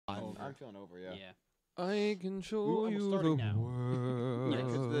I'm feeling over, yeah. I can show you the now.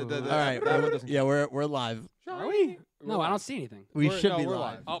 world. All right. Yeah, we're live. Are we? No, I don't see anything. We We're- should no, be we're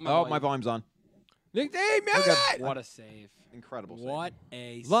live. live. Oh, my volume's on. Nick, hey, man! What a save. Incredible. What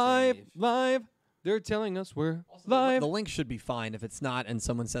a Live, save. live. They're telling us we're Also, live. The link should be fine. If it's not, and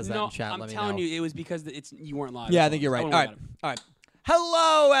someone says that No, in chat, I'm let me telling know. you, it was because you weren't live. Yeah, I think you're right. I All wouldn't right, worry all right.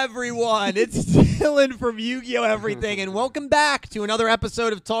 Hello, everyone. It's Dylan from Yu-Gi-Oh! Everything, and welcome back to another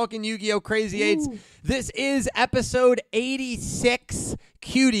episode of Talking Yu-Gi-Oh! Crazy 8's. This is episode 86.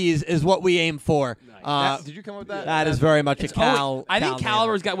 Cuties is what we aim for. Did you come up with that? That is very much a Cal. I think Cal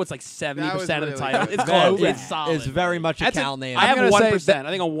Caliber's got what's like 70% of the really title. good. It's Very close. good. It's solid. It's very much a That's Cal name. I have I'm gonna say 1%. that- I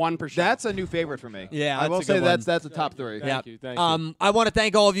think a 1%. That's a new favorite for me. Yeah, I that's will a say good that's a top three. Thank you. Thank you. I want to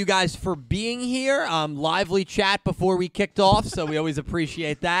thank all of you guys for being here. Lively chat before we kicked off, so we always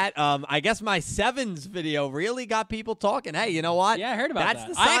appreciate that. I guess my sevens video really got people talking. Hey, you know what? Yeah, I heard about that's that.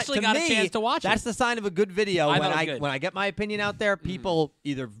 The sign, I actually to got me, a chance to watch That's it. the sign of a good video. I when thought it was good. when I get my opinion out there, people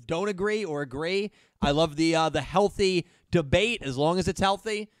either don't agree or agree. I love the healthy debate as long as it's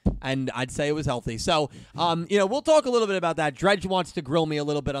healthy, and I'd say it was healthy. So, we'll talk a little bit about that. Dredge wants to grill me a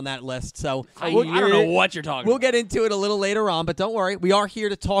little bit on that list, so I don't know what you're talking we'll about. get into it a little later on, but don't worry. We are here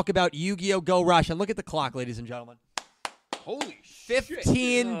to talk about Yu-Gi-Oh! Go Rush. And look at the clock, ladies and gentlemen. Holy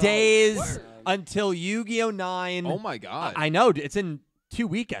 15 days until Yu-Gi-Oh! 9. Oh my god. I know. It's in 2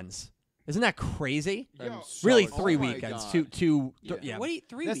 weekends. Isn't that crazy? Really, 3 weekends. Two. Yeah. What do you,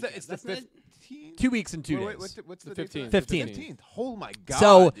 3 That's weekends? it's the That's not- 15th. 2 weeks and 2 days. What's The the 15th. 15th. Oh my god.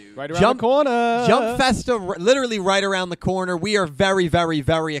 So, dude. Right around Jump- the corner. Jump Festa, literally right around the corner. We are very, very,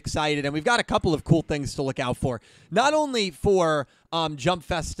 very excited, and we've got a couple of cool things to look out for. Not only for Jump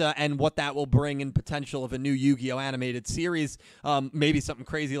Festa and what that will bring in potential of a new Yu-Gi-Oh! Animated series, maybe something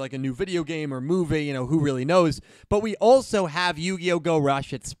crazy like a new video game or movie, who really knows. But we also have Yu-Gi-Oh! Go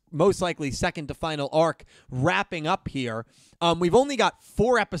Rush. It's most likely second to final arc wrapping up here. We've only got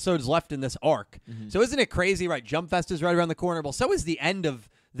 4 episodes left in this arc. So isn't it crazy, right? Jump Fest is right around the corner. Well, so is the end of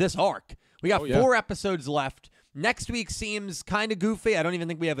this arc. We got 4 episodes left. Next week seems kind of goofy. I don't even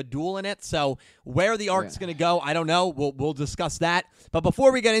think we have a duel in it. So where the arc's going to go, I don't know. We'll discuss that. But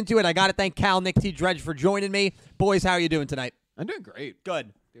before we get into it, I got to thank Cal, Nick T. Dredge for joining me. Boys, how are you doing tonight? I'm doing great.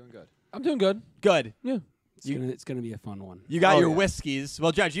 Good. Doing good. I'm doing good. Good. Yeah. It's gonna be a fun one. You got Oh, your yeah. whiskeys.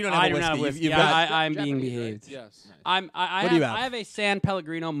 Well, Judge, you don't have I a do whiskey. not have whiskey. You've got, I'm being Japanese, right? behaved. Yes. I What do you have? I have a San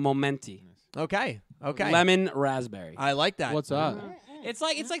Pellegrino Momenti. okay. Lemon raspberry. I like that. What's that? It's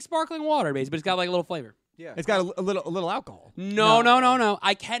like sparkling water, basically, but it's got like a little flavor. Yeah. It's got a little alcohol. No.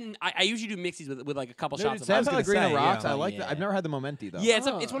 I usually do mixies with like a couple shots of San was gonna Pellegrino say, rocks. yeah. I like Yeah. that. I've never had the Momenti though. Yeah,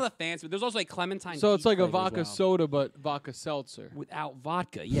 it's one of the fancy. There's also like clementine. So it's peach like a flavor as vodka well. soda, but vodka seltzer. Without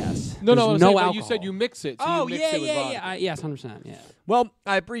vodka, yes. No, There's I'm no saying, but alcohol. you said you mix it. So Oh you mix yeah, it with vodka. yeah. Yes, 100%. Yeah. Well,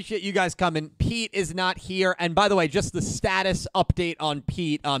 I appreciate you guys coming. Pete is not here. And by the way, just the status update on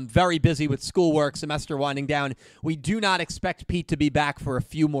Pete. I'm very busy with schoolwork, semester winding down. We do not expect Pete to be back for a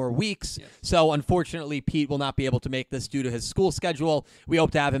few more weeks. Yes. So unfortunately, Pete will not be able to make this due to his school schedule. We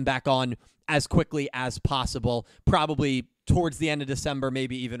hope to have him back on as quickly as possible, probably towards the end of December,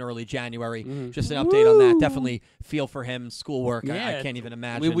 maybe even early January. Just an update on that. Definitely feel for him, schoolwork. I Yeah. can't even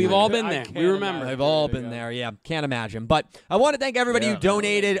imagine. We've all been I there. can't We remember. imagine. We've all There you been go. there, yeah. Can't imagine. But I want to thank everybody Yeah, who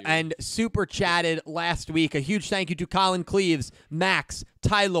donated man. and super chatted last week. A huge thank you to Colin Cleaves, Max,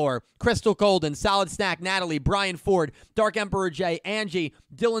 Tylor, Crystal Golden, Solid Snack, Natalie, Brian Ford, Dark Emperor J, Angie,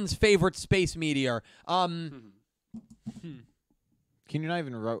 Dylan's favorite space meteor. Can you not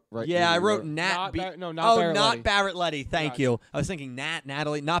even write? Yeah, I you wrote Nat. Not B- Bar- no, not Barrett not Letty. Barrett Letty. Thank Gotcha. you. I was thinking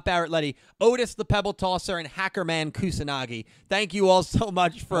Natalie, not Barrett Letty. Otis the Pebble Tosser and Hackerman Kusanagi. Thank you all so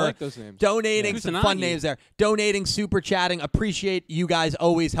much for I like those names. donating. Yeah. Some fun Kusanagi. names there. Donating, super chatting. Appreciate you guys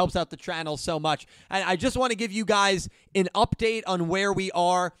always. Helps out the channel so much. And I just want to give you guys an update on where we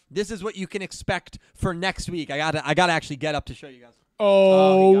are. This is what you can expect for next week. I gotta actually get up to show you guys.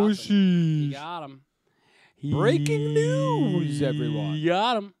 Oh, He sheesh. got him. Breaking news, everyone. He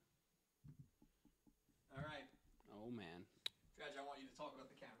got him. All right. Oh man. Dredge, I want you to talk about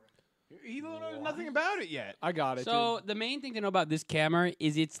the camera. He knows nothing about it yet. I got it. So dude. the main thing to know about this camera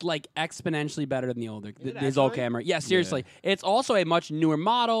is it's like exponentially better than the older it his old actually? camera. Yeah, seriously. It's also a much newer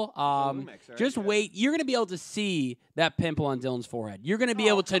model. Lumix, right? Just Yeah. wait. You're gonna be able to see that pimple on Dylan's forehead. You're gonna be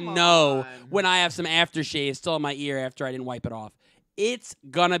Oh, able to come know on. when I have some aftershave still in my ear after I didn't wipe it off. It's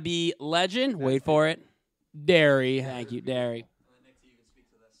gonna be legend. Wait for it. Dairy. Thank you, Dairy.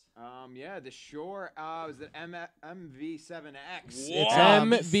 Yeah, the Shure. Was it MV7X? It's Whoa.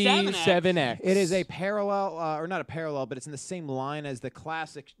 MV7X. It is a parallel, or not a parallel, but it's in the same line as the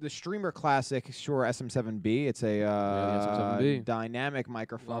streamer classic Shure SM7B. It's a SM7B. dynamic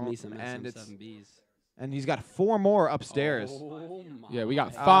microphone, Love me some and SM7Bs. and he's got 4 more upstairs. Oh my Yeah, we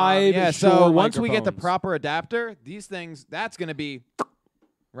got God. 5. Yeah, Shure so once we get the microphones. proper adapter, these things, that's gonna be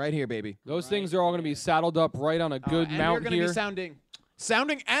right here, baby. Those things are all going to be saddled up right on a good and mount you're gonna here. be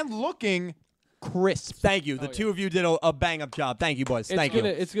sounding and looking crisp. Thank you. The two of you did a bang up job. Thank you, boys. Thank you.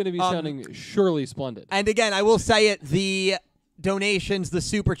 It's going to be sounding surely splendid. And again, I will say it, the donations, the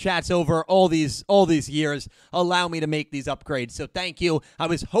super chats over all these years allow me to make these upgrades. So thank you. I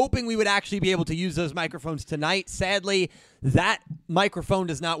was hoping we would actually be able to use those microphones tonight. Sadly, that microphone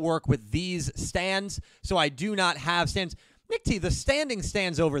does not work with these stands, so I do not have stands. Nick T, the standing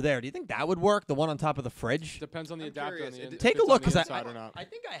stands over there, do you think that would work? The one on top of the fridge? Depends on the adapter on the inside. Take a look, because or not. I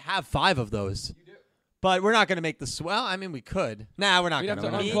think I have 5 of those. You do. But we're not going to make the swell. I mean, we could. Nah, we're not We'd going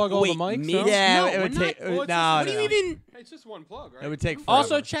have to to. unplug all the Wait, mics. me- no? Yeah, No, it would we're take. not- Well, it's No, just- What do you even? Hey, it's just one plug, right? It would take forever.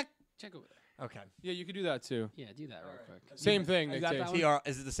 Also, check over there. Okay. Yeah, you could do that too. Yeah, do that real quick. Same thing. You Nick got T. that one? TR,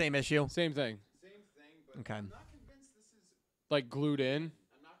 is it the same issue? Same thing. Okay. Like glued in.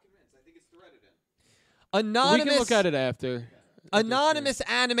 Anonymous. We can look at it after. Anonymous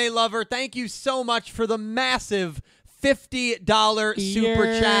anime lover, thank you so much for the massive $50 super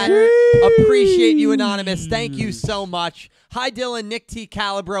chat. Appreciate you, Anonymous. Thank you so much. Hi, Dylan, Nick T,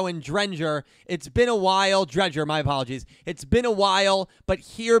 Calibro, and Drenger. It's been a while. Dredger, my apologies. It's been a while, but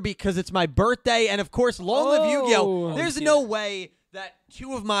here because it's my birthday. And, of course, long live Yu-Gi-Oh! There's no way that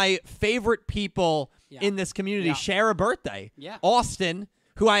 2 of my favorite people in this community share a birthday. Yeah. Austin,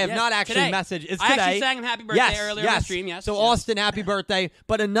 who I have Yes, not actually today. messaged, is I today. actually sang him happy birthday earlier on the stream, yes. So, yes. Austin, happy birthday.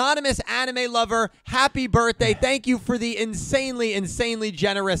 But Anonymous Anime Lover, happy birthday. Thank you for the insanely, insanely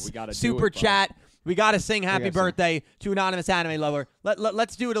generous gotta do super it, bud. chat. We got to sing happy gotta sing. birthday to Anonymous Anime Lover.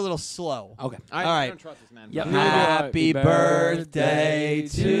 Let's do it a little slow. Okay. I All right. don't trust this man. Yep. Happy birthday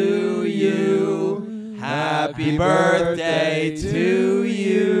to you. Happy birthday to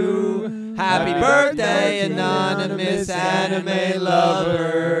you. Happy birthday, Anonymous Anime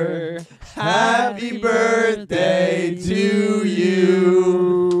Lover. Happy birthday to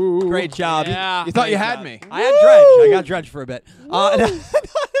you. Great job. Yeah. You thought you had me. I had Dredge. I got Dredge for a bit.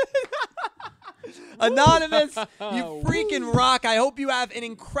 Anonymous, you freaking rock. I hope you have an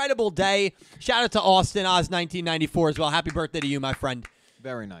incredible day. Shout out to Austin Oz 1994 as well. Happy birthday to you, my friend.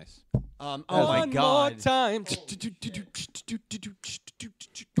 Very nice. Oh my God. time.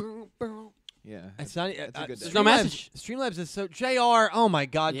 Yeah. It's not. That's a good day. There's no message. Streamlabs is so. JR, oh my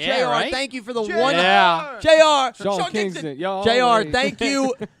God. Yeah, JR, right? thank you for the JR. one. Yeah. JR. Sean Kingston. Yo, JR, thank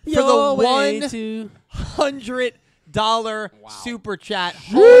you for Your the way to- $100 super chat.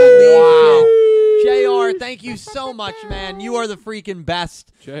 Holy shit. JR, thank you so much, man. You are the freaking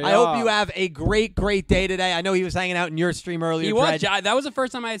best. JR. I hope you have a great, great day today. I know he was hanging out in your stream earlier. He was. Dredge. That was the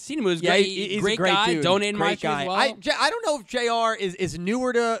first time I had seen him. It was Yeah, great. he's great a great guy. dude. Donating my Great stream guy. as well. I don't know if JR is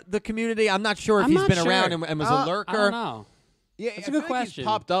newer to the community. I'm not sure if I'm he's not been sure. around and was a lurker. I don't know. Yeah, That's a I good feel like question. He's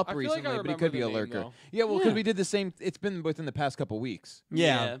popped up I feel like I recently, but he remember could be the a name, lurker. though. Yeah, well, Yeah. because we did the same. It's been within the past couple weeks.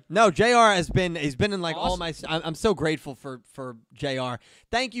 Yeah. Yeah. No, JR has been. He's been in like all Awesome. my. I'm so grateful for JR.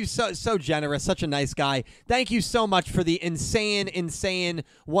 Thank you, so generous, such a nice guy. Thank you so much for the insane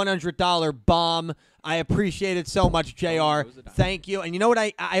 $100 bomb. I appreciate it so much, JR. Thank you. And you know what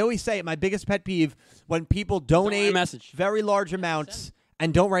I always say? My biggest pet peeve when people write donate a message. very large amounts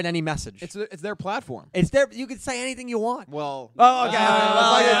and don't write any message. It's their platform. It's there. You can say anything you want. Well, Oh, okay.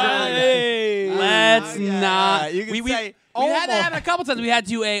 Let's Yeah, not. you can we say we had to have it a couple times. We had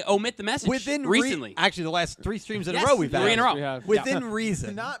to omit the message within recently. Actually, the last 3 streams in Yes, a row we've had. 3 in a row. We have. Within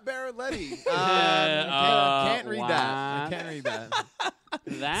reason. not Barreletti. Uh, Can't read that. I what? can't read that.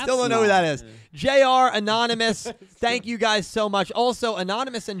 That's Still don't know who not- that is. JR, Anonymous, thank you guys so much. Also,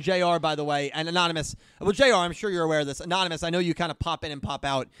 Anonymous and JR, by the way, and Anonymous, well, JR, I'm sure you're aware of this. Anonymous, I know you kind of pop in and pop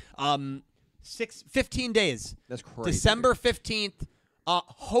out. 15 days. That's crazy. December 15th.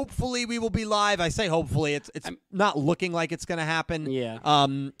 Hopefully we will be live. I say hopefully. It's not looking like it's going to happen. Yeah.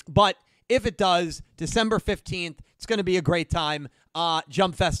 But if it does, December 15th, it's going to be a great time.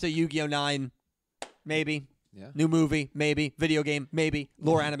 Jump Festa, Yu-Gi-Oh! 9, maybe. Yeah. New movie, maybe. Video game, maybe.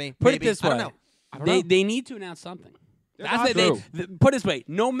 Lore anime, Put maybe. it this way. I don't know. They need to announce something. not That's true. put it this way.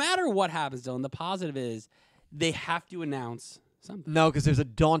 No matter what happens, Dylan, the positive is they have to announce something. No, because there's a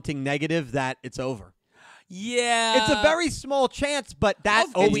daunting negative that it's over. Yeah. It's a very small chance, but that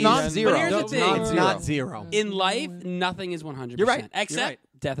It's always non-zero. But here's the It's thing. It's not zero. In life, nothing is 100%. You're right. Except You're right.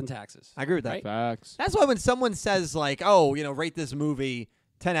 death and taxes. I agree with that. Right? Facts. That's why when someone says like, "Oh, rate this movie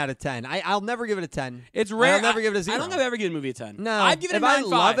 10 out of 10. I'll never give it a 10. It's rare. I'll never give it a 0. I don't think I've ever given a movie a 10. No. I've given If it a I 9.5.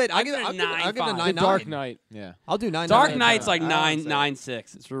 love it, I'll give it a I'll give it a 9.5. 9. Dark Knight. Yeah. I'll do 9. Dark 9. Knight's like I 9, would say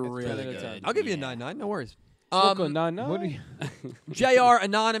 9.6. It's really really good. good. I'll give you a 9. No worries. Brooklyn Nine-Nine. What do you? JR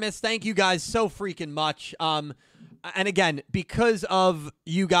Anonymous, thank you guys so freaking much. And again, because of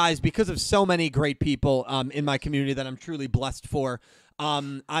you guys, because of so many great people in my community that I'm truly blessed for,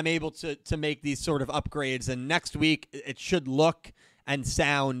 I'm able to make these sort of upgrades. And next week, it should look and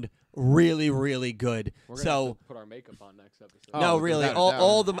sound really, really good. We're gonna have to put our makeup on next episode. No, Oh, really, without a doubt.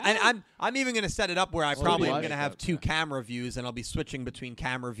 all the and I'm even gonna set it up where I probably am live gonna have stuff, 2 yeah. camera views, and I'll be switching between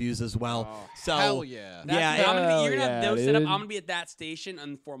camera views as well. Oh, So hell yeah. yeah, I'm gonna be, you're gonna Hell have those yeah, set up. dude. I'm gonna be at that station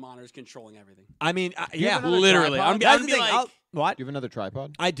and 4 monitors controlling everything. I mean, you yeah, have another Literally. tripod? I'm That's gonna the be thing. like, What? Do you have another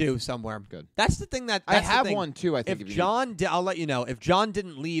tripod? I do somewhere. Good. That's the thing that I that's the have thing. one too. I think If you John, I'll let you know. If John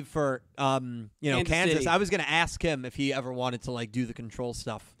didn't leave for Kansas Kansas, City. I was gonna ask him if he ever wanted to like do the control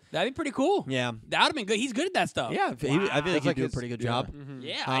stuff. That'd be pretty cool. Yeah, That would have been good. He's good at that stuff. yeah. I feel like That's he'd like do a his- pretty good yeah. job.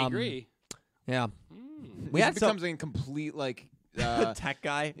 Yeah, I Um, agree. Yeah, This we had some becomes a complete like. tech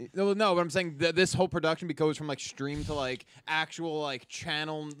guy. No, but I'm saying this whole production goes from like stream to like actual like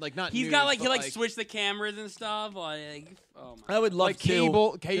channel, like not. He's news, got like but, he like switch the cameras and stuff. Like, oh my. I would love like to.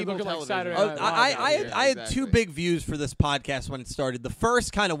 cable Look at, like, television. Saturday Oh, Night Live I out had here. I had 2 Exactly. big views for this podcast when it started. The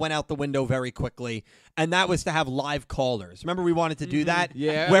first kind of went out the window very quickly, and that was to have live callers. Remember, we wanted to do that,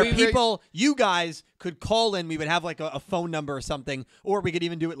 Yeah. where We- people, you guys, could call in. We would have like a phone number or something, or we could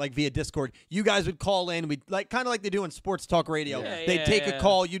even do it like via Discord. You guys would call in. We'd like kind of like they do on sports talk radio. Yeah, They'd yeah, take yeah. a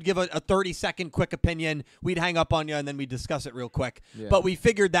call. You'd give a 30-second quick opinion. We'd hang up on you, and then we'd discuss it real quick. Yeah. But we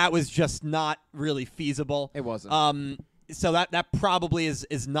figured that was just not really feasible. It wasn't. So that probably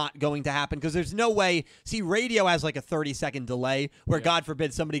is not going to happen because there's no way. See, radio has like a 30-second delay where, God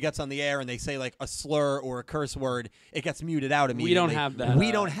forbid, somebody gets on the air and they say like a slur or a curse word, it gets muted out immediately. We don't have that.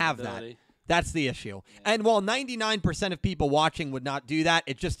 We don't have that. ability. That's the issue. And while 99% of people watching would not do that,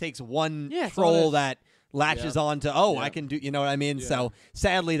 it just takes one Yeah, that's all it troll is. that latches on to, I can do, you know what I mean? Yeah. So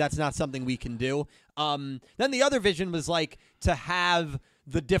sadly, that's not something we can do. Then the other vision was like to have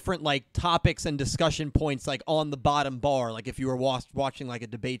the different like topics and discussion points like on the bottom bar, like if you were watching like a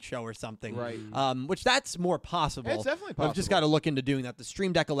debate show or something. Right. Which that's more possible. It's definitely I've just possible. got to look into doing that. The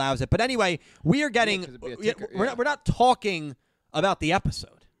Stream Deck allows it. But anyway, we are getting, 'cause it'd be a ticker, we're not talking about the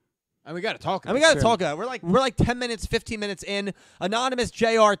episode. And we got to talk. And we got to talk about it. We're like 10 minutes, 15 minutes in. Anonymous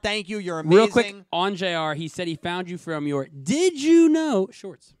JR, thank you. You're amazing. Real quick on JR, he said he found you from your Did You Know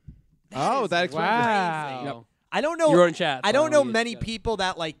shorts. Oh, that explains it. Wow. Yep. I don't know. You wrote in chat, I so don't I know don't need many to- people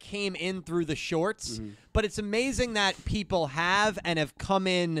that like came in through the shorts, but it's amazing that people have and have come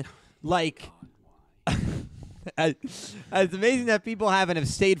in like. It's amazing that people have and have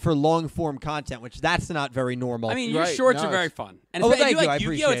stayed for long form content, which that's not very normal. I mean, your Right, shorts no, are very it's- fun. And Oh, if thank you you, like I Yu-Gi-Oh,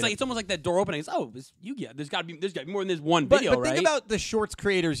 appreciate it's like it. it's almost like that door opening. It's this Yu-Gi-Oh. There's got to be more than this one but video, think right? about the shorts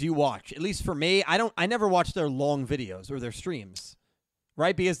creators you watch. At least for me, I never watch their long videos or their streams,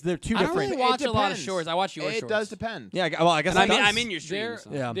 right? Because they're two I don't different. really watch It a lot of depends. shorts. I watch your It shorts. does depend. Yeah, well, I guess And it does. I'm in your There,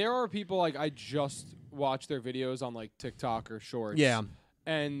 streams. so. Yeah. there are people like I just watch their videos on like TikTok or Shorts. Yeah.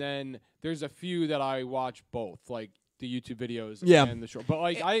 And then there's a few that I watch both, like the YouTube videos Yeah. and the short. But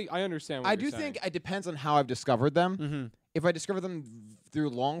like I understand what I you're do saying. think it depends on how I've discovered them. Mm-hmm. If I discover them through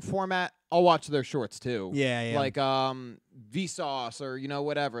long format, I'll watch their shorts too. Yeah, yeah. Like Vsauce or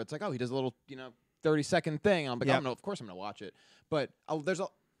whatever. It's like, oh, he does a little 30-second thing. I'm like, Yep. oh no, of course I'm gonna watch it. But there's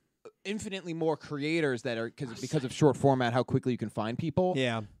infinitely more creators that are because of short format, how quickly you can find people.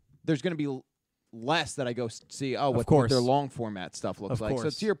 Yeah. There's gonna be less that I go see. Oh, what course. their long format stuff looks Of like. So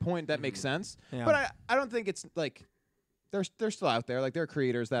course. to your point, that makes sense. Yeah. But I don't think it's like. They're still out there. Like there are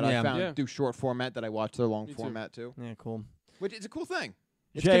creators that Yeah. I found Yeah. do short format that I watch their long Me too. format too. Yeah, cool. Which is a cool thing.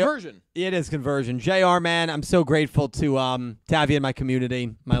 It's J- conversion. It is conversion. JR, man, I'm so grateful to have you in my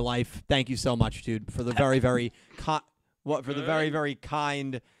community, my life. Thank you so much, dude, for the very, very very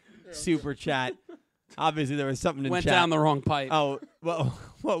kind super chat. Obviously, there was something in Went chat. down the wrong pipe. Oh, well,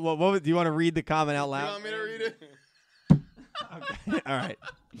 what do you want to read the comment out loud? me to read it? Okay.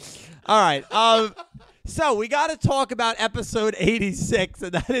 All right. So we got to talk about episode 86,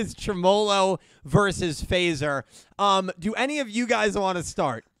 and that is Tremolo versus Phaser. Do any of you guys want to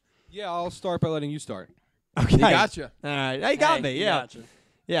start? Yeah, I'll start by letting you start. Okay. You gotcha. All right. Hey, got Hey, me. you Yeah. gotcha.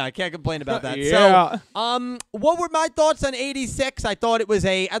 Yeah, I can't complain about that. Yeah. So, what were my thoughts on 86? I thought it was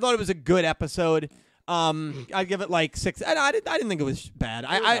a good episode. I'd give it like 6. I didn't think it was bad.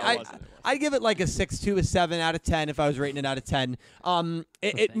 I'd give it like a 6 to a 7 out of 10 if I was rating it out of 10.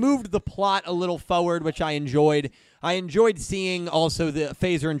 It moved the plot a little forward, which I enjoyed. I enjoyed seeing also the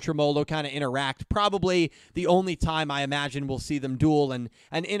Phaser and Tremolo kind of interact. Probably the only time I imagine we'll see them duel and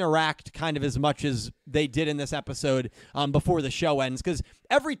interact kind of as much as they did in this episode before the show ends. Because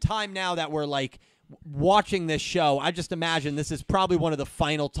every time now that we're like watching this show, I just imagine this is probably one of the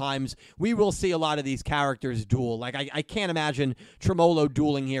final times we will see a lot of these characters duel. Like, I can't imagine Tremolo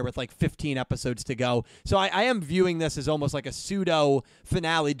dueling here with like 15 episodes to go. So I am viewing this as almost like a pseudo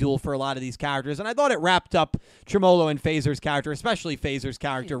finale duel for a lot of these characters. And I thought it wrapped up Tremolo and Phaser's character, especially Phaser's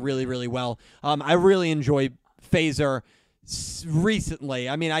character, really, really well. I really enjoy Phaser recently.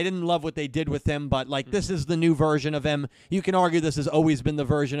 I mean, I didn't love what they did with him, but like this is the new version of him. You can argue this has always been the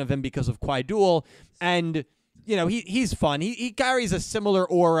version of him because of Quaiduel, and you know he's fun. He carries a similar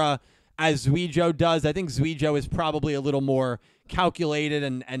aura as Zuijo does. I think Zuijo is probably a little more calculated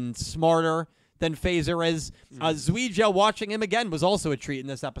and smarter than Phaser is. Zuijo, watching him again was also a treat in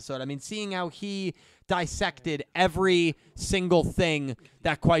this episode. I mean, seeing how he dissected every single thing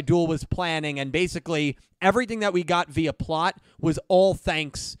that Quaiduel was planning, and basically everything that we got via plot was all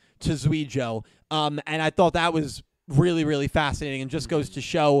thanks to Zuijo. And I thought that was really, really fascinating and just goes to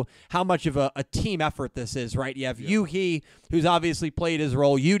show how much of a team effort this is, right? You have Yuhi, who's obviously played his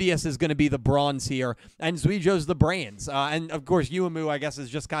role. Udius is going to be the bronze here, and Zuijo's the brains. And, of course, Yuumu, I guess, is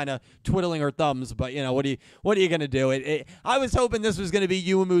just kind of twiddling her thumbs, but, you know, what are you going to do? I was hoping this was going to be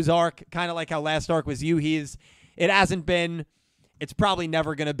Yuumu's arc, kind of like how last arc was Yuhi's. It hasn't been. It's probably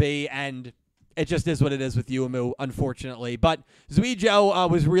never going to be, and it just is what it is with Yuumu, unfortunately. But Zuijo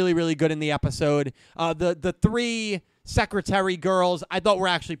was really, really good in the episode. The three secretary girls I thought were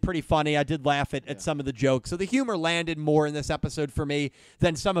actually pretty funny. I did laugh at some of the jokes. So the humor landed more in this episode for me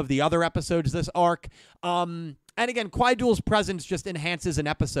than some of the other episodes this arc. And again, Quaiduel's presence just enhances an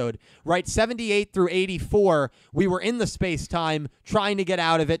episode, right? 78 through 84, we were in the space-time trying to get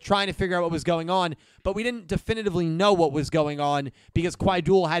out of it, trying to figure out what was going on, but we didn't definitively know what was going on because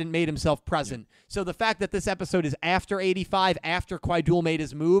Quaiduel hadn't made himself present. So the fact that this episode is after 85, after Quaiduel made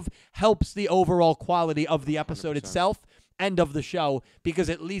his move, helps the overall quality of the episode 100%. itself and of the show, because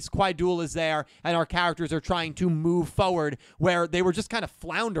at least Quaiduel is there and our characters are trying to move forward, where they were just kind of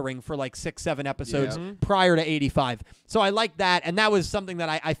floundering for like 6-7 episodes prior to 85. So I like that, and that was something that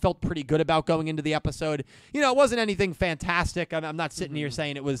I felt pretty good about going into the episode. You know, it wasn't anything fantastic. I'm not sitting here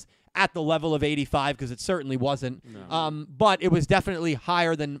saying it was at the level of 85, because it certainly wasn't. No. But it was definitely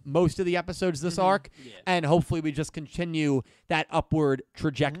higher than most of the episodes this arc, and hopefully we just continue that upward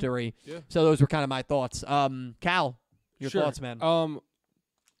trajectory. So those were kind of my thoughts. Cal, your thoughts, man.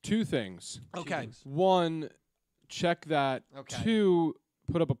 Two things. Okay. One, check that. Okay. Two,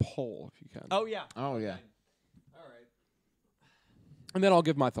 put up a poll if you can. Oh, yeah. Oh, yeah. All right. And then I'll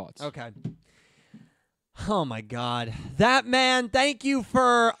give my thoughts. Okay. Oh, my God. That man, thank you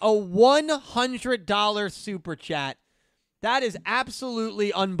for a $100 super chat. That is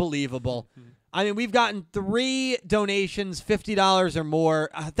absolutely unbelievable. I mean, we've gotten 3 donations, $50 or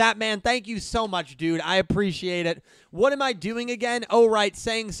more. That man, thank you so much, dude. I appreciate it. What am I doing again? Oh, right,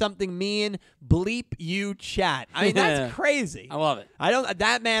 saying something mean. Bleep you chat. I mean, that's crazy. I love it.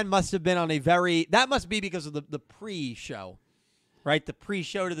 That man must have been on a that must be because of the pre-show. Right, the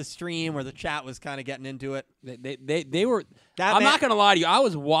pre-show to the stream where the chat was kind of getting into it. They were. I'm not gonna lie to you. I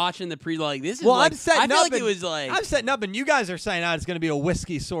was watching the pre. Like this is. Well, like, I'm setting I feel up. like it was like I'm setting up, and you guys are saying, "Oh, it's going to be a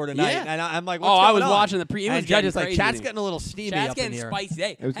whiskey sort of night." Yeah. And I'm like, oh, What's I going was on? watching the pre. It was And Judge is like, crazy "Chat's to me. getting a little steamy Chat's up getting in here." spicy.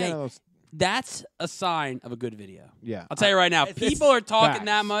 Hey, It was kind of that's a sign of a good video. yeah. I'll tell you right now. It's People are talking facts.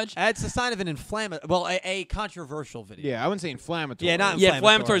 that much. It's a sign of an a controversial video. Yeah, I wouldn't say inflammatory. Yeah, not Yeah,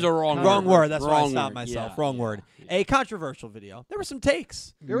 inflammatory is a wrong word. Wrong word. That's why I Wrong stopped word. myself. Yeah. Wrong word. A controversial video. There were some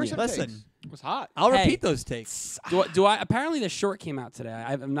takes. There were some Listen, takes. It was hot. I'll Hey. repeat those takes. Do I? Apparently, the short came out today.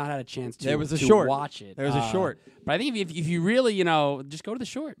 I've not had a chance to. There was a to short. watch it. There was a short. But I think if you really, just go to the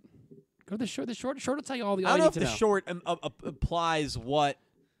short. Go to the short. The short will tell you all the. I don't know if you the need to know. short applies what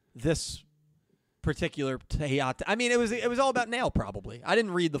this particular I mean, it was all about Nail, probably. I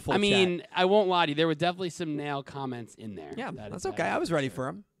didn't read the full I mean, chat. I won't lie to you. There were definitely some nail comments in there. Yeah, That that's is- okay. I was ready for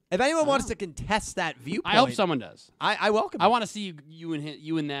him. If anyone wants to contest that viewpoint, I hope someone does. I welcome I it. want to see you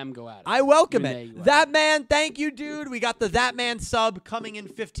and them go at it. I welcome You and it. they, That man, thank you, dude. We got the That Man sub coming in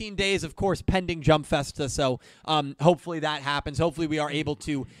 15 days, of course, pending Jump Festa. So hopefully that happens. Hopefully we are able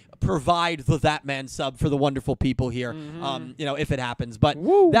to provide the That Man sub for the wonderful people here, if it happens. But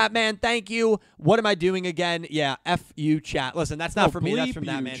That Man, thank you. What am I doing again? Yeah, F you, chat. Listen, that's not from me. That's bleep from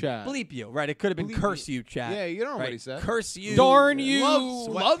That you, Man. chat. Bleep you, right? It could have been Bleep curse you. you, chat. Yeah, you don't know what right? he said. Curse you. Darn you.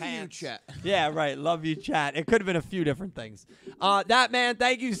 Love you, chat. Yeah, right. Love you, chat. It could have been a few different things. That man,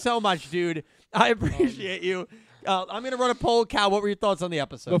 thank you so much, dude. I appreciate you. I'm going to run a poll. Cal, what were your thoughts on the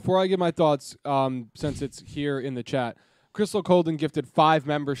episode? Before I give my thoughts, since it's here in the chat, Crystal Colden gifted 5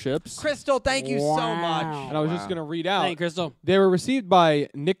 memberships. Crystal, thank you so much. And I was just going to read out. Thank you, Crystal. They were received by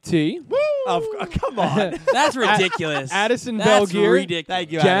Nick T. Come on. That's ridiculous. Addison That's Belgier. ridiculous.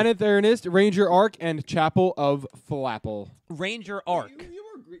 Thank you, Janet Ernest, Ranger Arc, and Chapel of Flapple. Ranger Arc. You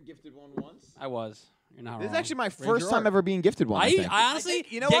were gifted one once. I was. You're not This is wrong. actually my Ranger first time Arc. ever being gifted one. I think. I honestly,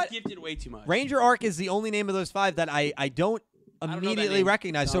 you know get what? gifted way too much. Ranger Arc is the only name of those 5 that I don't know that immediately name.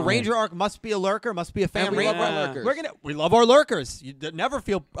 recognize. So No. Ranger Arc must be a lurker, must be a fan. And we love our Yeah. lurkers. We love our lurkers. You never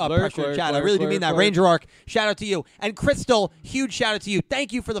feel pressure in chat. I really do mean that. Ranger Arc, shout out to you. And Crystal, huge shout out to you.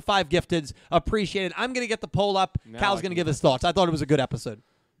 Thank you for the 5 gifteds. Appreciate it. I'm going to get the poll up. Now Cal's I going to can- give his thoughts. I thought it was a good episode.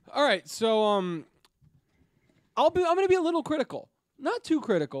 All right, so I'm going to be a little critical. Not too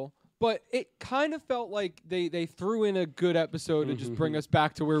critical, but it kind of felt like they threw in a good episode to just bring us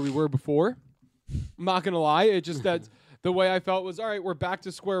back to where we were before. I'm not going to lie. It just that the way I felt was, all right, we're back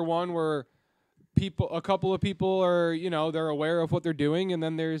to square one where a couple of people are, they're aware of what they're doing, and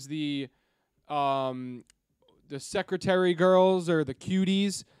then there's the secretary girls or the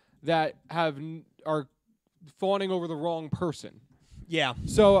cuties that are fawning over the wrong person. Yeah.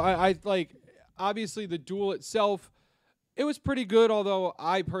 So I like, obviously the duel itself, it was pretty good, although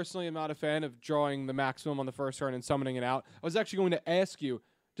I personally am not a fan of drawing the maximum on the first turn and summoning it out. I was actually going to ask you,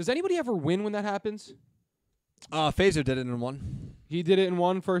 does anybody ever win when that happens? Phaser did it in 1. He did it in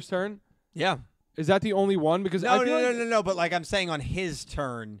one first turn? Yeah. Is that the only one? Because I feel like, No. But like I'm saying on his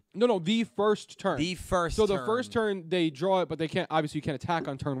turn. No, the first turn. The first So turn. the first turn, they draw it, but they can't, obviously you can't attack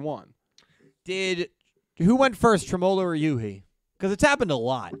on turn 1. Who went first, Tremolo or Yuhi? Because it's happened a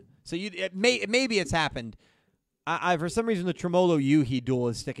lot. So maybe it's happened. I for some reason the Tremolo Yuhi duel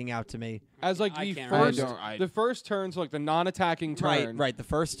is sticking out to me. As like I the can't first, remember. the first turn, so like the non-attacking turn. Right, the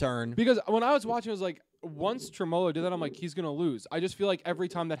first turn. Because when I was watching, I was like, once Tremolo did that, I'm like, he's gonna lose. I just feel like every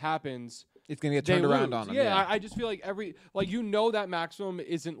time that happens, It's gonna get they turned around lose. on them. Yeah, I just feel like that maximum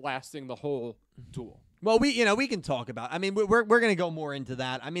isn't lasting the whole duel. Well, we can talk about. I mean, we're going to go more into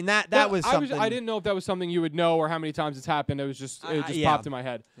that. I mean, that was I something. I didn't know if that was something you would know or how many times it's happened. It just yeah. popped in my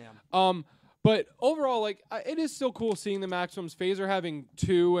head. Yeah. But overall, like, it is still cool seeing the maximums. Phaser having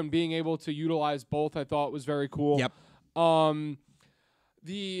 2 and being able to utilize both, I thought was very cool. Yep.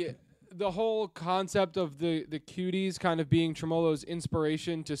 The whole concept of the cuties kind of being Tremolo's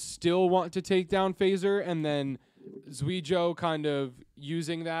inspiration to still want to take down Phaser, and then Zuijo kind of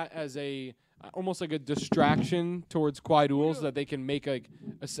using that as almost like a distraction towards Quaidules so that they can make a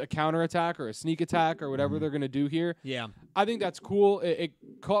counterattack or a sneak attack or whatever they're going to do here. Yeah. I think that's cool. It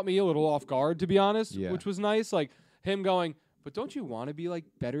caught me a little off guard, to be honest, Yeah. which was nice. Like him going, but don't you want to be like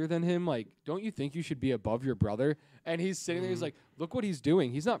better than him? Like, don't you think you should be above your brother? And he's sitting there, he's like, look what he's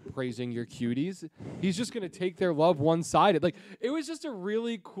doing. He's not praising your cuties. He's just going to take their love one-sided. Like, it was just a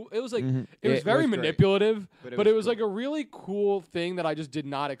really cool, it was like, it was very was great. manipulative, but it was cool. like a really cool thing that I just did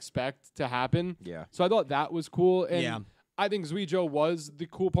not expect to happen. Yeah. So I thought that was cool. And Yeah. I think Zuijo was the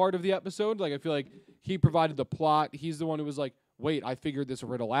cool part of the episode. Like, I feel like he provided the plot. He's the one who was like, wait, I figured this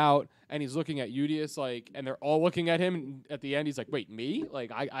riddle out. And he's looking at Udius, like, and they're all looking at him. And at the end, he's like, wait, me?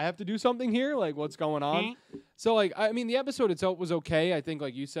 Like, I have to do something here? Like, what's going on? So, like, I mean, the episode itself was okay. I think,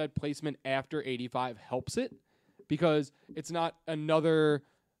 like you said, placement after 85 helps it because it's not another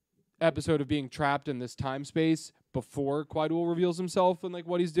episode of being trapped in this time space before Quaiduel reveals himself and, like,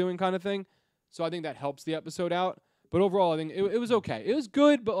 what he's doing kind of thing. So I think that helps the episode out. But overall, I think it was okay. It was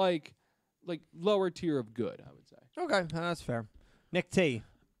good, but, like lower tier of good, I would say. Okay, that's fair. Nick T.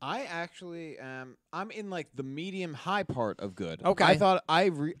 I actually I'm in like the medium high part of good. Okay. I thought I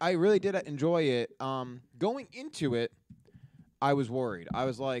really did enjoy it. Going into it, I was worried. I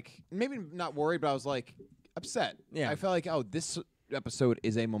was like, maybe not worried, but I was like upset. Yeah. I felt like, oh, this episode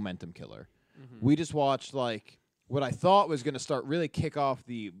is a momentum killer. We just watched like what I thought was going to start really kick off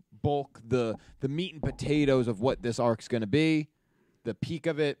the bulk, the meat and potatoes of what this arc's going to be, the peak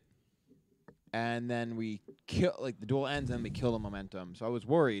of it. And then we kill, like, the duel ends and we kill the momentum. So I was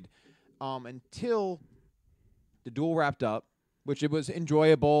worried until the duel wrapped up, which it was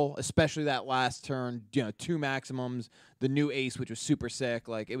enjoyable, especially that last turn, 2 maximums, the new ace, which was super sick.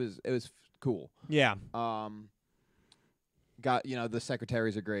 Like, it was cool. Yeah. Got, the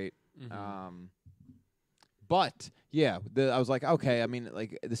secretaries are great. But, yeah, I was like, okay, I mean,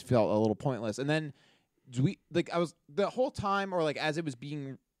 like, this felt a little pointless. And then the whole time, or like as it was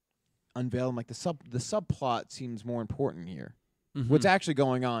being unveiled, I'm like, the subplot seems more important here. What's actually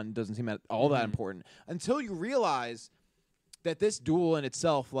going on doesn't seem at all that important until you realize that this duel in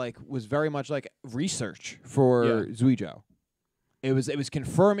itself, like, was very much like research for Zuijo. It was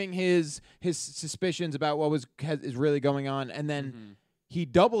confirming his suspicions about what is really going on, and then he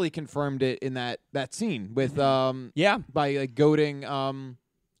doubly confirmed it in that scene with by like goading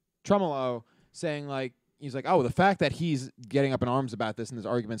Tremolo, saying like he's like, oh, the fact that he's getting up in arms about this and this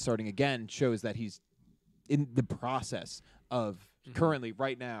argument starting again shows that he's in the process of currently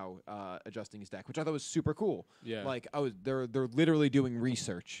right now adjusting his deck, which I thought was super cool. Yeah, like they're literally doing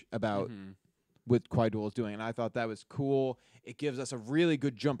research about what Quaidul is doing, and I thought that was cool. It gives us a really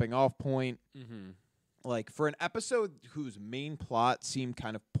good jumping off point. Like for an episode whose main plot seemed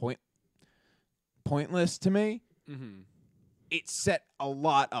kind of pointless to me, it set a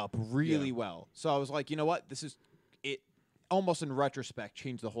lot up really well. So I was like, you know what, this is it. Almost in retrospect,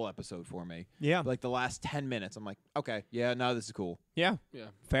 changed the whole episode for me. Yeah, like the last 10 minutes, I'm like, okay, yeah, no, this is cool. Yeah,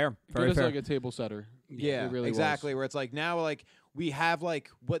 fair, very very fair. like a table setter. Yeah, it really exactly. was. Where it's like now, like we have like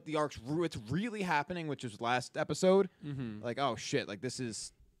what the arc's what's really happening, which was last episode. Like, oh shit, like this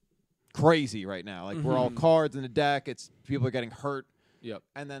is crazy right now. Like we're all cards in the deck. It's people are getting hurt. Yep.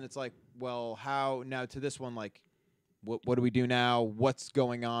 And then it's like, well, how now to this one? Like, what do we do now? What's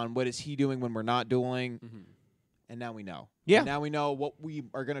going on? What is he doing when we're not dueling? And now we know. Yeah. And now we know what we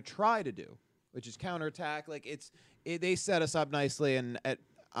are going to try to do, which is counterattack. Like they set us up nicely, and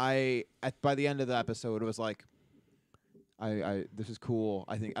by the end of the episode, it was like, this is cool.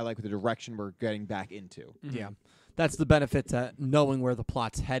 I think I like the direction we're getting back into. Yeah, that's the benefit to knowing where the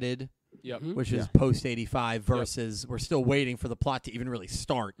plot's headed. Yep. Which is post 85 versus we're still waiting for the plot to even really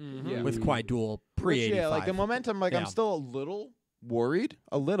start with Quaidul pre 85. Yeah, like the momentum. Like I'm still a little worried,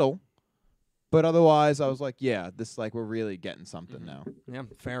 but otherwise I was like, yeah, this like we're really getting something now. Yeah,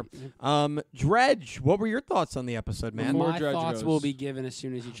 fair. Dredge, what were your thoughts on the episode, man? Before My Dredge thoughts goes. will be given as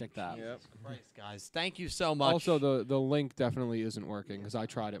soon as you check that. Yep. Christ, guys, thank you so much. Also, the link definitely isn't working because I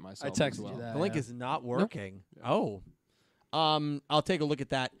tried it myself. I as texted well. you that. The link is not working. Oh. I'll take a look at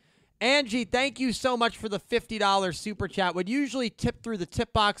that. Angie, thank you so much for the $50 super chat. Would usually tip through the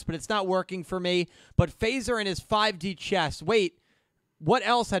tip box, but it's not working for me. But Phaser and his 5D chess. Wait, what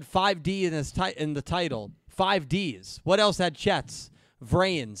else had 5D in the title? 5Ds. What else had chess?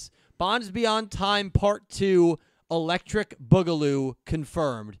 Vrains. Bonds Beyond Time Part 2. Electric Boogaloo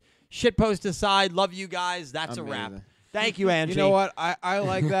confirmed. Shitpost aside, love you guys. That's a wrap. Amazing. Thank you, Angie. You know what? I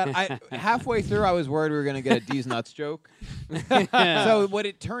like that. I halfway through, I was worried we were gonna get a D's nuts joke. So what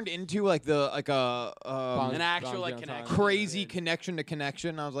it turned into, like An actual like connection. crazy connection to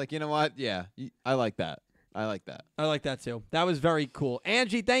connection. I was like, you know what? Yeah, I like that. I like that. I like that too. That was very cool.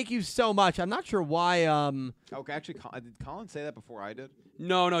 Angie, thank you so much. I'm not sure why. Okay, actually, did Colin say that before I did?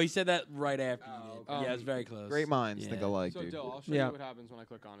 No, he said that right after you did. okay. Yeah, it was very close. Great minds think alike, So dude. Dill, I'll show Yeah. you what happens when I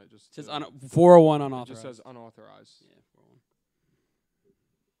click on it. Just It says 401 it unauthorized. just says unauthorized. Yeah, 401.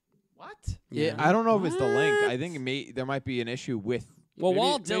 What? Yeah, I don't know if it's the link. I think there might be an issue with Well, Maybe-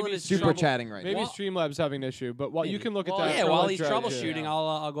 while maybe Dylan is super trouble- chatting right Maybe now. Streamlabs having an issue, but while you can look at that. Yeah, for while like he's Dredge, troubleshooting, yeah.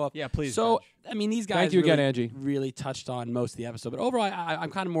 I'll go up. Yeah, please. So, Dredge. I mean, these guys Thank you really, again, Angie. really touched on most of the episode. But overall,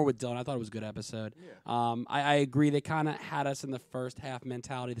 I'm kind of more with Dylan. I thought it was a good episode. I agree. They kind of had us in the first half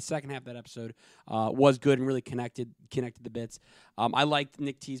mentality. The second half of that episode was good and really connected the bits. I liked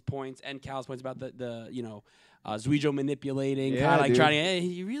Nick T's points and Cal's points about the Zuijo manipulating, Yeah, kind of like dude. trying to, hey,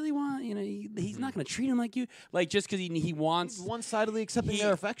 you really want, he's not going to treat him like you, like just because he wants. One-sidedly accepting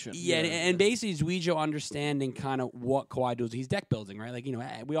their affection. Yeah, and basically Zuijo understanding kind of what Kawhi does. He's deck building, right? Like,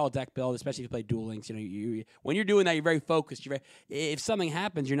 we all deck build, especially if you play Duel Links. When you're doing that, you're very focused. If something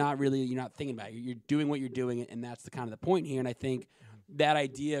happens, you're not thinking about it. You're doing what you're doing, and that's the kind of the point here. And I think that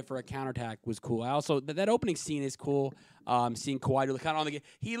idea for a counterattack was cool. I also that opening scene is cool. Seeing Kawhi kind of on the game,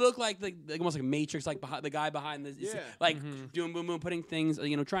 he looked like almost like Matrix, like the guy behind the doing boom boom, putting things,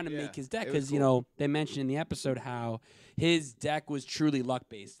 trying to make his deck it was because they mentioned in the episode how his deck was truly luck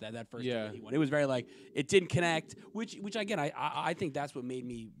based. That first game that he won, it was very like it didn't connect, which again I think that's what made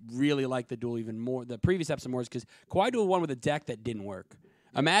me really like the duel even more. The previous episode more is because Kawhi Duel won with a deck that didn't work.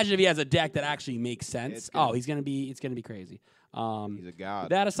 Imagine if he has a deck that actually makes sense. It's gonna be crazy. He's a god.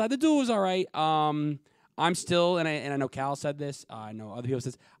 That aside, the duel was all right. I'm still, and I know Cal said this. I know other people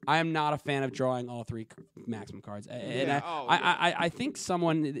said this. I am not a fan of drawing all three maximum cards. I think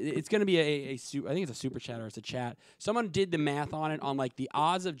someone, it's going to be I think it's a super chat or it's a chat. Someone did the math on it on like the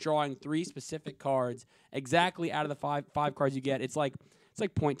odds of drawing 3 specific cards exactly out of the five cards you get. It's like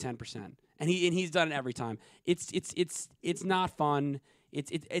 0.10%, and he's done it every time. It's not fun.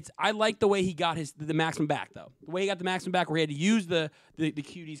 I like the way he got the maximum back though. The way he got the maximum back, where he had to use the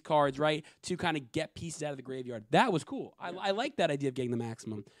Cuties cards right to kind of get pieces out of the graveyard. That was cool. I like that idea of getting the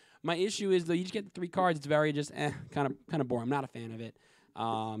maximum. My issue is though you just get the 3 cards. It's very just kind of boring. I'm not a fan of it.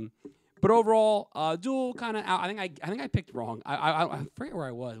 But overall, duel kind of out. I think I picked wrong. I forget where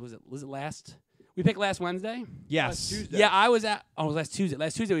I was. Was it last? We picked last Wednesday. Yes. Tuesday. Yeah, I was at. Oh, it was last Tuesday.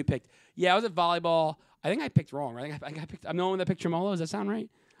 Last Tuesday we picked. Yeah, I was at volleyball. I think I picked wrong. Right? I think I picked. I'm the only one that picked Tremolo. Does that sound right?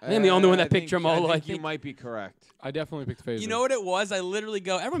 I think I'm the only one that picked Tremolo. I think you might be correct. I definitely picked Phaser. You know what it was? I literally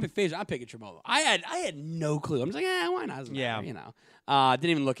go, everyone picked Phaser. I'm picking Tremolo. I had no clue. I'm just like, why not? Doesn't matter, you know. Didn't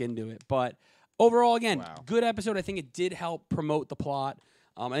even look into it. But overall, again, good episode. I think it did help promote the plot.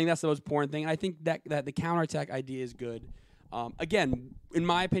 I think that's the most important thing. And I think that the counterattack idea is good. Again, in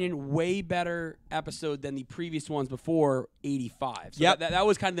my opinion, way better episode than the previous ones before 85. So that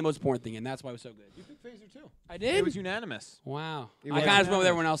was kind of the most important thing, and that's why it was so good. You picked Phaser too. I did? It was unanimous. Wow. It I was kind of just went with unanimous.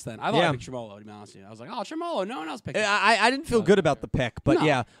 everyone else then. I thought I picked Tremolo, to be honest with you. I was like, oh, Tremolo. No one else picked it. I didn't feel good about the pick, but No.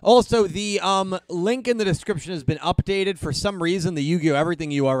 yeah. Also, the link in the description has been updated. For some reason, the Yu-Gi-Oh! Everything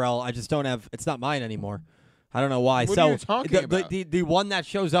URL, I just don't have. It's not mine anymore. I don't know why. What so are you talking about? The one that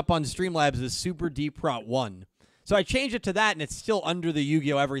shows up on Streamlabs is Super Deep Rot 1. So I changed it to that, and it's still under the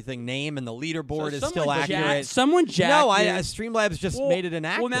Yu-Gi-Oh! Everything name, and the leaderboard is still accurate. Someone jacked No, it. Streamlabs just made it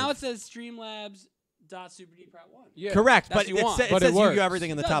inactive. Well, now it says Streamlabs.SuperDeepRat1. Yeah. Correct, That's but what you want. it But says it works. Yu-Gi-Oh!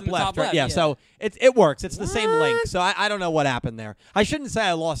 Everything in the It does top in the left, top right? left, Yeah, yeah. so it works. It's the same link. What? So I don't know what happened there. I shouldn't say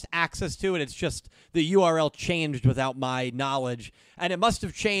I lost access to it. It's just the URL changed without my knowledge, and it must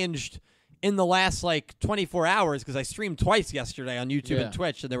have changed in the last 24 hours because I streamed twice yesterday on YouTube and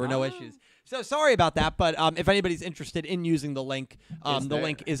Twitch, and there were no issues. So sorry about that, but if anybody's interested in using the link, the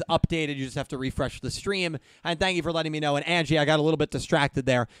link is updated. You just have to refresh the stream. And thank you for letting me know. And Angie, I got a little bit distracted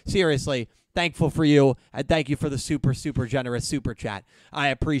there. Seriously, thankful for you, and thank you for the super, super generous super chat. I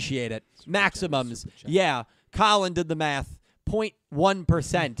appreciate it. Maximums, yeah. Colin did the math,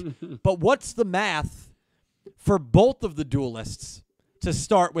 0.1%. But what's the math for both of the duelists to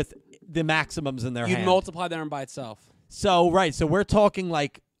start with the maximums in their You'd hand? multiply that by itself. So we're talking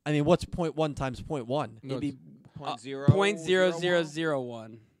what's 0.1 times 0.1? No, It'd be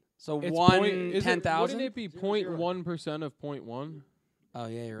 0.0001. So It's one point- is it- 10,000. Wouldn't it be 0.1% of 0.1? Oh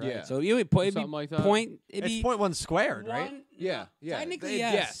yeah, you're right. Yeah. So you would it'd be Something like that. point. It'd It's be 0.1 squared, right? one- Yeah, yeah. Technically,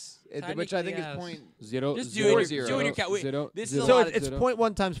 Yes. Which I think Technically, is point. Zero. Just zero, doing zero, your cal- wait, zero, this is zero, a So lot it's zero.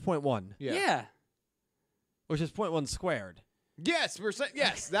 0.1 times 0.1, Yeah. which is 0.1 squared. Yes, we're saying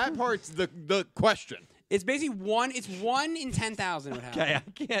yes. That part's the question. It's basically one. It's 1 in 10,000 would happen. Okay, I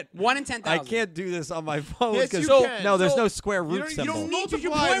can't. 1 in 10,000. I can't do this on my phone. Yes, 'cause you So- can. No, there's So no square root you symbol. don't need to do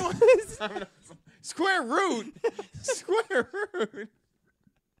multiply. Square root. Square root.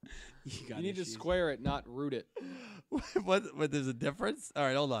 You need to square it, not root it. what? There's a difference? All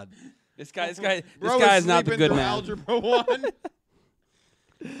right, hold on. This guy is not the sleeping good through man. Algebra 1.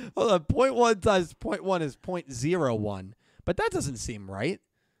 Hold on. 0.1 times 0.1 is 0.01. But that doesn't seem right.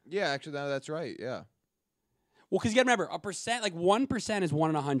 Yeah, actually, that's right. Yeah. Well, because you got to remember, a percent, 1% is 1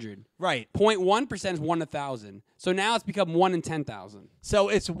 in 100. Right. 0.1% is 1 in 1,000. So now it's become 1 in 10,000. So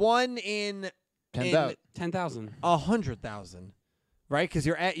it's 1 in 10,000. 10,000. 100,000. Right? Because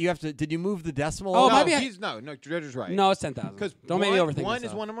you have to. Did you move the decimal? Oh, no, maybe no, Dredger's right. No, it's 10,000. Because Don't make me overthink one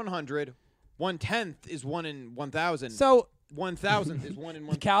this is 1 in 100. 1/10 is 1 in 1,000. So 1,000 is 1 in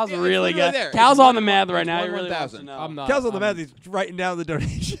 1. Cal's Yeah, it's really literally good. there. Cal's It's on 1 the in math 1, right now. it's He 1 in really wants to 1,000. know. I'm not. Kel's on the I'm- math. He's writing down the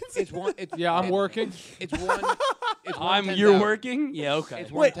donations. It's one. Yeah, I'm working. It's one. It's one in You're 10,000. working? Yeah, okay.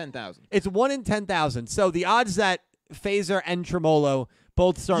 It's 1 in Wait. 10,000. It's 1 in 10,000. So the odds that Phaser and Tremolo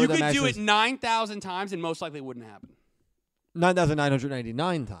both start You with could do MXs it 9,000 times and most likely it wouldn't happen.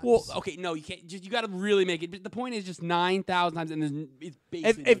 9,999 times. Well, okay, no, you can't. You got to really make it. But the point is just 9,000 times, and it's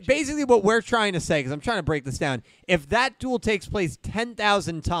basically. If basically what we're trying to say, because I'm trying to break this down, if that duel takes place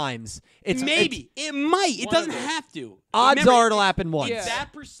 10,000 times, it might. It One doesn't of them. have to. odds Remember, are it'll happen once. Yeah.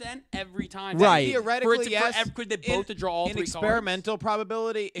 that percent every time. Right. Theoretically, yes. Could they both to draw all in 3 experimental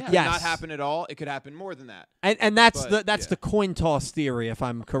probability, it could Yes. not happen at all. It could happen more than that. And that's But, the yeah. the coin toss theory, if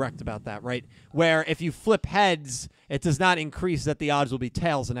I'm correct about that, right? Where if you flip heads, it does not increase that the odds will be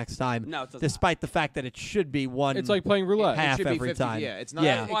tails the next time. No, it does despite the fact that it should be one. It's like playing roulette. half It should be every 50, time. yeah, it's not-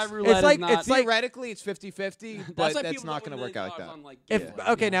 Yeah. That's why It's roulette is like not. it's like Theoretically, it's 50-50, but that's not going to work out like that. if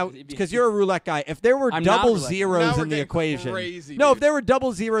Yeah. okay now It'd be- because you're a roulette guy. If there were I'm not a double roulette guy. zeros Now we're in the getting equation, crazy, no, if dude. there were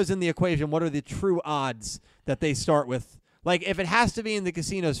double zeros in the equation, what are the true odds that they start with? Like if it has to be in the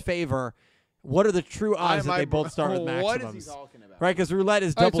casino's favor, what are the true odds that they both start with maximums? What is he talking about? Right, because roulette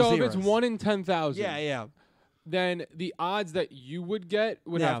is All right, double so zeros. if it's 1 in 10,000, yeah. then the odds that you would get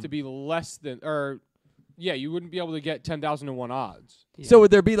would Yeah. have to be less than, you wouldn't be able to get 10,001 odds. So would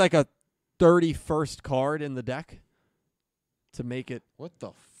there be like a 31st card in the deck to make it? What the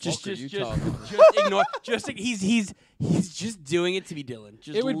fuck Just are you talking about? just ignore. He's just doing it to be Dylan.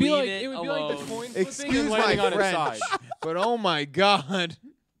 Just It would be leave like it it would be alone. like the coin flipping Excuse and my landing on its French, side. but oh my god.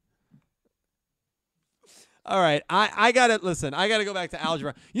 All right, I gotta listen. I gotta go back to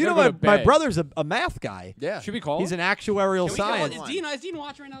algebra. You know, gotta go to my bed. brother's a math guy. Yeah. Should we call He's him? an actuarial Can we call it? science. Is Dean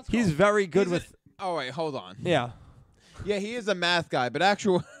watching right now? Let's He's call him. very good He's with. Oh wait, hold on. Yeah. Yeah, he is a math guy, but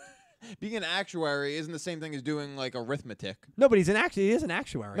being an actuary isn't the same thing as doing like arithmetic. No, but he is an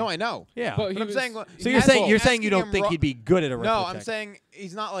actuary. No, I know. Yeah. But But I'm was- saying. So you're saying you don't think he'd be good at arithmetic? No, I'm saying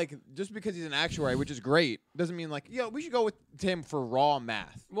he's not like just because he's an actuary, which is great, doesn't mean like we should go with him for raw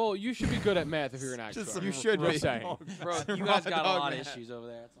math. Well, you should be good at math if you're an actor. Just some You should I'm be. saying. Bro, you guys got a Dog lot of math. issues over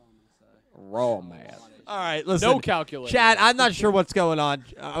there. That's all I'm gonna say. Raw math. All right, listen. No calculator. Chad, I'm not sure what's going on.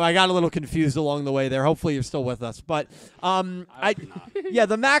 I got a little confused along the way there. Hopefully, you're still with us. But yeah,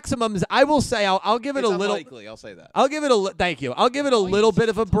 the maximums. I will say, I'll give it It's a little. unlikely, I'll say that. I'll give it a. Thank you. I'll give it a little bit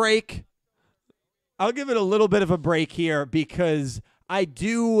of a break. I'll give it a little bit of a break here because I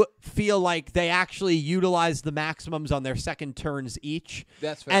do feel like they actually utilized the maximums on their second turns each.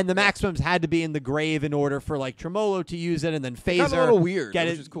 That's fair. And the Yeah. maximums had to be in the grave in order for like Tremolo to use it, and then Phaser. Got a little weird, get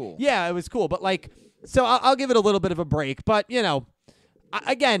which it. is cool. Yeah, it was cool, but like, so I'll give it a little bit of a break. But you know,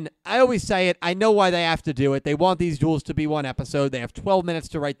 again, I always say it. I know why they have to do it. They want these duels to be one episode. They have 12 minutes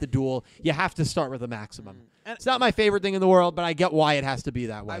to write the duel. You have to start with a maximum. And It's not my favorite thing in the world, but I get why it has to be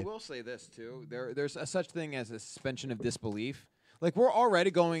that way. I will say this too. There's a such thing as a suspension of disbelief. Like we're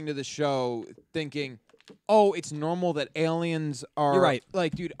already going to the show thinking, oh, it's normal that aliens are You're right.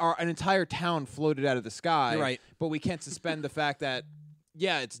 like, dude, an entire town floated out of the sky. You're right. But we can't suspend the fact that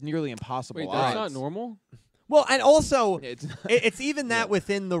it's nearly impossible. Wait, that's odds. not normal? Well, and also, It's it's even that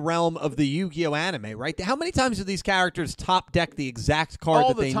within the realm of the Yu-Gi-Oh anime, right? How many times do these characters top deck the exact card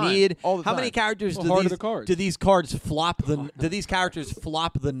All that the they time. need? All the How many time. characters Well, do harder these the cards. do these cards flop the do these characters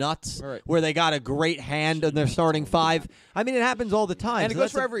flop the nuts Right. where they got a great hand in their starting five? I mean, it happens all the time. and it So goes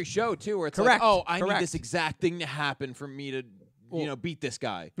that's for a- every show too, where it's Correct, like, oh, I correct. need this exact thing to happen for me to, beat this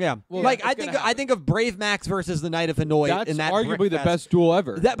guy. Yeah. Well, like it's I gonna think happen. of Brave Max versus the Knight of Hanoi That's in that arguably the Brickfest. best duel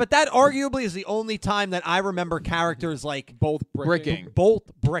ever. But that arguably is the only time that I remember characters like Both Bricking. both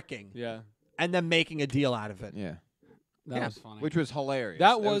bricking Yeah. and then making a deal out of it. Yeah. That was funny. Which was hilarious.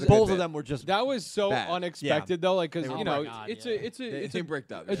 That was- a good Both bit. of them were just That was so Bad. unexpected though, like because They were you know God, it's yeah. a it's They a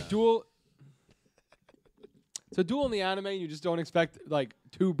bricked up. a yeah. duel. It's a duel in the anime, and you just don't expect like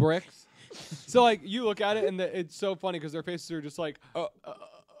two bricks. So like you look at it, and it's so funny because their faces are just like,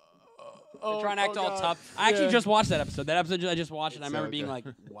 They're trying to act all God. tough. I actually Yeah. just watched that episode. That episode I just watched, and I It's remember so being good. like,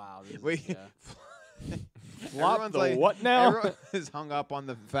 "Wow, this Wait. is." Flop Everyone's the like, what now? Everyone is hung up on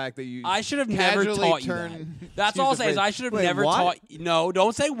the fact that you. I should have never casually taught you turn- that. That's use all I'll the say is phrase- I should have Wait, never what? taught. No,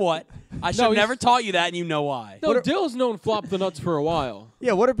 don't say what. I should have he's- never taught you that, and you know why. No, Dill's known flop the nuts for a while.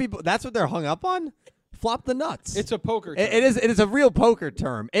 Yeah, what are people? That's what they're hung up on. Flop the nuts. It's a poker. It term. is a real poker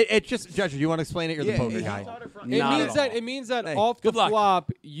term. It just Judge. You want to explain it? You're the Yeah, poker he guy. taught it from- It Not means at that all. it means that Hey, off the good luck.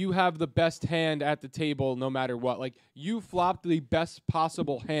 flop you have the best hand at the table no matter what. Like you flopped the best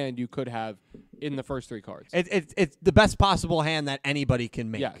possible hand you could have in the first three cards. It's the best possible hand that anybody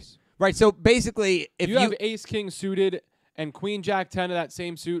can make. Yes. Right. So basically, if you have ace king suited and queen jack 10 of that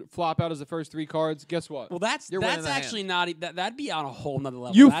same suit flop out as the first three cards, guess what? Well, that's You're winning the actually not that'd be on a whole nother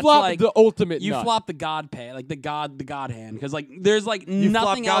level. You That's flop like, the ultimate You nut. flop the god pay, like the god hand, because like there's like you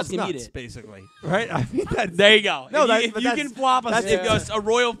nothing flop else God's can beat nuts, it. basically. Right. I mean, that's, There you go. No, if but you that's- can flop that's- if it goes a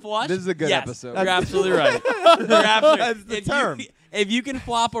royal flush. This is a good yes, episode. You're That's- absolutely right. You're absolutely That's the if term. if you can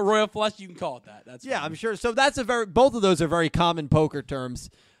flop a royal flush, you can call it that. That's yeah, fine. I'm sure. So that's both of those are very common poker terms.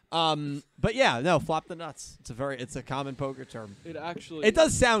 But yeah, no, flop the nuts. It's a common poker term. It actually It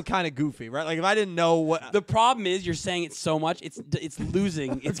does sound kind of goofy, right? Like if I didn't know what The problem is you're saying it so much, it's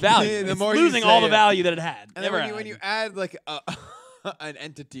losing its value. The It's more you losing say all the it. value that it had. And then Never when you had. add like an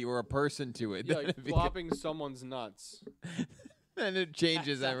entity or a person to it, yeah, then like it becomes- flopping someone's nuts. then it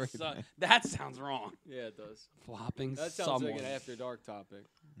changes That everything. sounds- that sounds wrong. Yeah, it does. Flopping That sounds someone. like an after dark topic.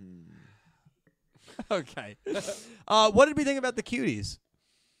 Okay. What did we think about the cuties?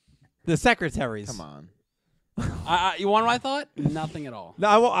 The secretaries. Come on. You want what I thought? Nothing at all. No,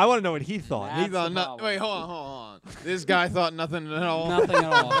 I want to know what he thought. That's He thought the no- problem. Wait, hold on. This guy thought nothing at all. Nothing at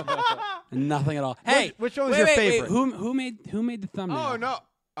all. Nothing at all. Hey, which one was wait, your wait, favorite? Wait. Who made the thumbnail? Oh no.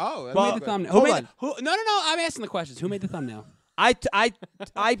 Oh, that's Who Well, made the thumbnail? hold Who on. made no. I'm asking the questions. Who made the thumbnail? I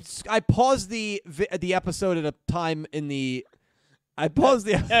paused the episode at a time in the. I paused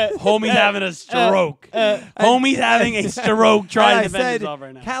the. Homie's having a stroke. Homie's having a stroke trying to and I defend said, himself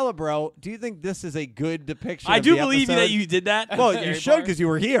right now. Calibro, do you think this is a good depiction? I of do the believe you episode? that you did that. Well, Gary you should Barr. because you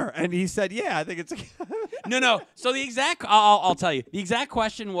were here, and he said, "Yeah, I think it's." No. So the exact, I'll tell you. The exact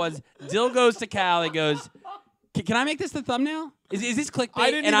question was, Dill goes to Cal. He goes, "Can I make this the thumbnail? Is this clickbait?" I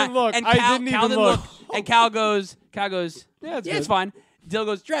didn't and even look. And I Cal, didn't Cal even didn't look. And Cal goes, Yeah, it's it's good. fine. Dill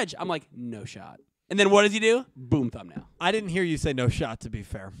goes, Dredge. I'm like, no shot. And then what does he do? Boom, thumbnail. I didn't hear you say no shot. To be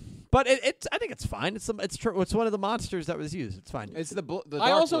fair, but I think it's fine. It's true. It's one of the monsters that was used. It's fine. It's the dark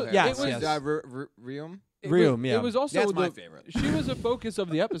I also- blue hair. Yes, It was, yes. Rium. Rium, yeah. It was also That's my favorite. She was a focus of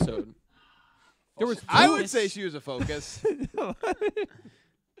the episode. There was I would Focus. say she was a focus.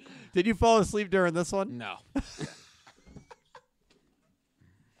 Did you fall asleep during this one? No.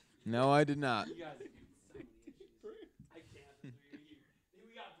 No, I did not. We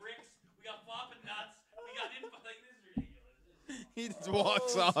got bricks. We got flopping nuts. We got info. Like, this is ridiculous. He just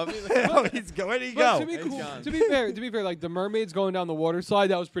walks off. He's like, Oh, he's go. Where did he But go? to be It's cool, gone. to be fair, like the mermaids going down the water slide,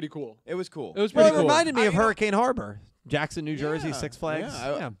 that was pretty cool. it was cool. It was Well, pretty it cool. reminded me of you know- Hurricane Harbor, Jackson, New Jersey, Yeah, Six Flags.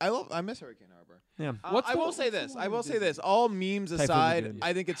 Yeah, I miss Hurricane Harbor. Yeah. What's I the- will say what's the this. one I we will say did? this. All memes Typhoon aside, Lagoon.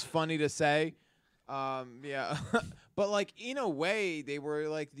 I think it's funny to say. Yeah, but like in a way, they were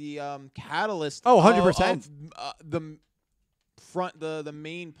like the catalyst. Oh, of- 100%. of, the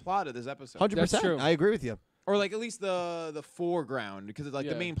main plot of this episode. 100%. true. I agree with you. Or like at least the foreground, because like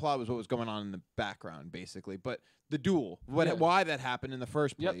Yeah. the main plot was what was going on in the background, basically. But the duel, Yeah. why that happened in the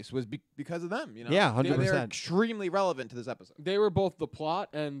first Yep. place was because of them. You know, Yeah, They're 100%. extremely relevant to this episode. They were both the plot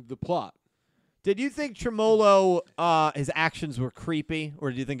and the plot. Did you think Tremolo, his actions were creepy,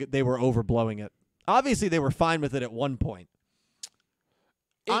 or do you think they were overblowing it? Obviously, they were fine with it at one point.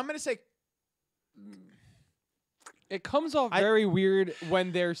 I'm gonna say It comes off I- very weird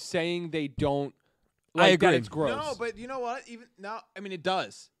when they're saying they don't. I Like, that agree. it's gross. no, but you know what? Even now, I mean, it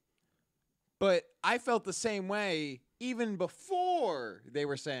does. But I felt the same way even before they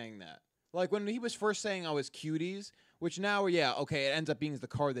were saying that. Like when he was first saying I was Cuties, which now, yeah, okay, it ends up being the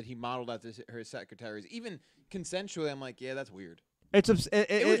card that he modeled after his secretaries. Even consensually, I'm like, yeah, that's weird. It was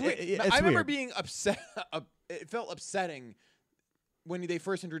It was weird. it's I remember weird. being upset. It felt upsetting when they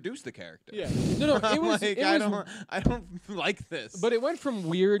first introduced the character. Yeah. No, it I'm was. like, it I was don't like this. but it went from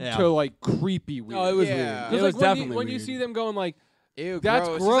weird Yeah. to like creepy weird. Oh, it was Yeah. weird. 'Cause, It like, was when definitely you, when you weird. see them going like, Ew, that's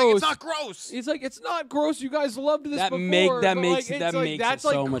gross. gross. He's like, it's not gross. It's like it's not gross. You guys loved this That before. make- that but, makes- like, that it's like, makes it that's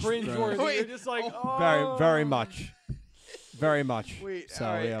so like much cringeworthy. gross. You're just like, oh. Very, very much. Very much. Wait, so,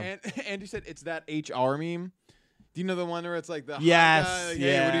 all right. yeah. And Andy said it's that HR meme. Do you know the one where it's like the hot Yes, guy, like,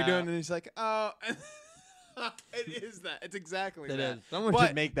 hey, what are you yeah. doing? And he's like, oh, it is that. It's exactly It that. is. Someone But-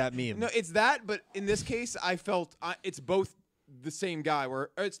 should make that meme. No, it's that. But in this case, I felt it's both the same guy. Or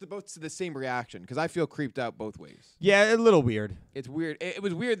it's both the same reaction because I feel creeped out both ways. Yeah, a little weird. It's weird. It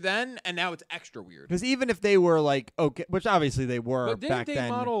was weird then, and now it's extra weird. Because even if they were like okay, which obviously they were But didn't back they then,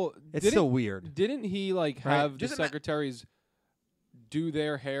 model? it's didn't, still weird. Didn't he like Right. have the Doesn't ma- secretaries do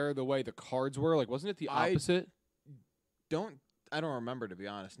their hair the way the cards were? Like, wasn't it the I- opposite? I don't remember, to be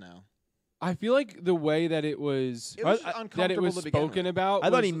honest. Now I feel like the way that it was, it was that it was uncomfortable to begin spoken with. about. I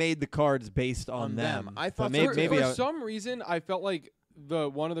thought was, he made the cards based on them. I But thought so maybe, too. maybe for I, some reason I felt like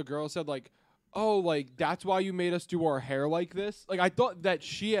one of the girls said like, "Oh, like that's why you made us do our hair like this." Like I thought that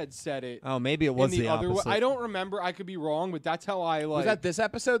she had said it. oh maybe it was in the, other way. opposite. I don't remember. I could be wrong, but that's how I like. Was that this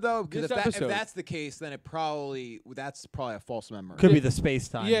episode though? Because This if episode. that's the case, then that's probably a false memory. Could be the space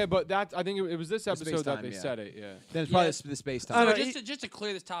time. Yeah, but that I think it was this episode that space-time, they yeah. said it. Yeah. Then it's probably Yes. the space Oh, time. no, just to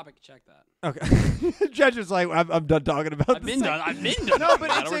clear this topic, check that. Okay. Judge was like, I'm done talking about I've this. been done. I've been done. No, but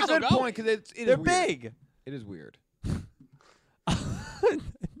We're it's a still good going. point because it is They're weird. big. It is weird.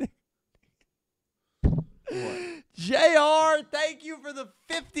 JR, thank you for the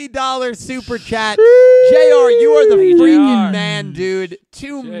 $50 super chat. JR, you are the Thank you, freaking JR. man, dude.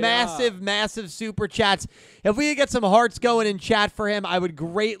 Two JR. massive super chats. If we could get some hearts going in chat for him, I would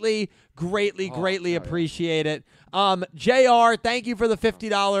greatly appreciate it. JR, thank you for the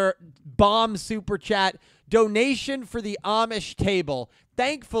 $50 bomb super chat. Donation for the Amish table.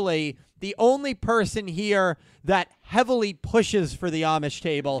 Thankfully, the only person here that heavily pushes for the Amish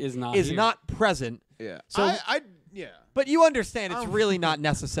table Is not is here. not present. Yeah. So- Yeah. But you understand it's I'm- really not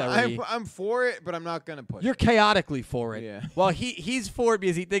necessary. I'm for it, but I'm not gonna push. You're it. chaotically for it. Yeah. Well, he's for it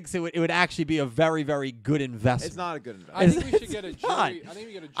because he thinks it would actually be a very, very good investment. It's not a good investment. I think we It's should get a not. jury. I think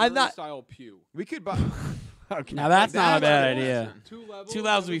we get a I'm not- jury-style pew. We could buy. Okay. Now that's not a That's bad a idea. lesson. 2 levels. Two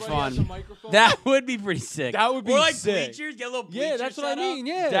levels would be everybody has fun. a microphone. That would be pretty sick. That would be or like sick. bleachers, get a little Yeah, bleacher that's what I set up. mean,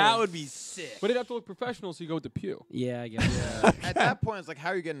 yeah. That would be sick. But it'd have to look professional, so you go with the pew. Yeah, I guess. At that point, it's like, how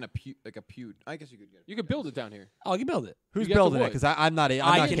are you getting a pew? I guess you could get. You could build it down here. Oh, you can build it. Who's You get the building it? wood. Because I'm not. I'm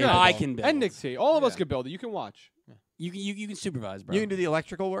I not can. capable. I can build. And Nick T. All of us Yeah. could build it. You can watch. You can supervise, bro. You can do the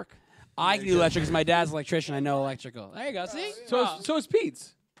electrical work. I can do electric because my dad's an electrician. I know electrical. There you go. See? So is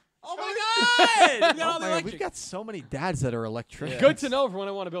Pete's. Oh my God! We got all Oh the my God, electric. we've got so many dads that are electricians. Good to know for when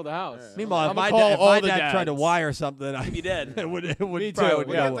I want to build a house. Meanwhile, if I'ma my call dad, if all my the dad tried to dads. wire something, I'd be dead. It would Me probably too. would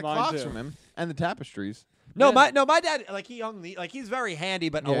We Yeah, got the mine clocks too. from him and the tapestries. No, my dad, like he hung the, like he's very handy,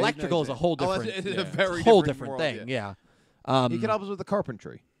 but Yeah, electrical is a whole Oh, different, it's a very whole different different world, thing. Yeah. He can help us with the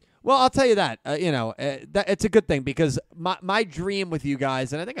carpentry. Well, I'll tell you that. That it's a good thing because my dream with you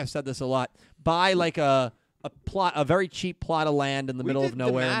guys, and I think I've said this a lot, buy like a very cheap plot of land in the middle of did the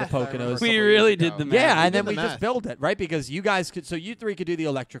nowhere in the math, I remember, Poconos. a couple We years really ago. did the math. Yeah, We and then did we the just math. build it, right? Because you guys could, so you three could do the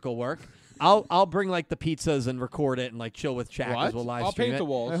electrical work. I'll bring like the pizzas and record it and like chill with chat as we'll live I'll stream paint it. the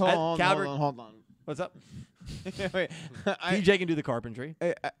walls. Hey, hold Calvert- on, hold on. What's up? Wait, DJ can do the carpentry.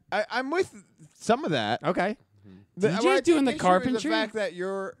 I'm with some of that. Okay. What I take doing the issue is carpentry? The fact that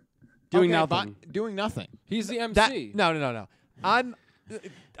you're Doing okay, nothing. Doing nothing. He's the MC. No.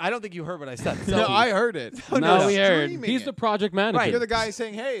 I don't think you heard what I said. So, No, I heard it. No, we heard. Streaming He's it. the project manager. Right. You're the guy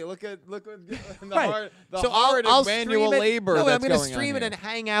saying, "Hey, look what the Right. hard, the so hard I'll manual stream it. labor No, that's I'm gonna going stream on it and here."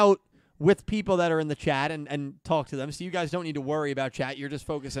 hang out with people that are in the chat and talk to them. So you guys don't need to worry about chat. You're just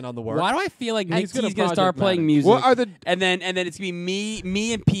focusing on the work. Why do I feel like He's Nick's gonna gonna start project playing manage. music? What are the? and then it's gonna be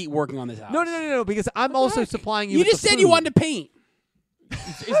me and Pete working on this house. No, because I'm also supplying you. You with just the said you food. wanted to paint.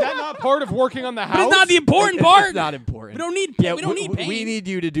 Is that not part of working on the house? But it's not the important It's part. not important. We don't need. Yeah, we don't need paint. We need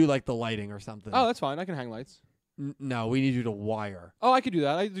you to do like the lighting or something. Oh, that's fine. I can hang lights. No, we need you to wire. Oh, I could do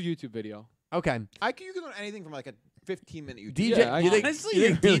that. I do YouTube video. Okay. You can do anything from like a 15-minute YouTube. DJ, Yeah, you think, honestly, you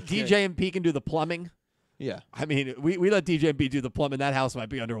think you're really DJ and P can do the plumbing? Yeah. I mean, we let DJ and P do the plumbing. That house might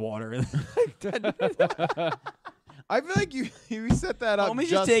be underwater. I feel like you set that up. Homie's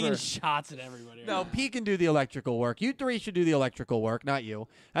just just taking for- shots at everybody. No, P can do the electrical work. You three should do the electrical work, not you.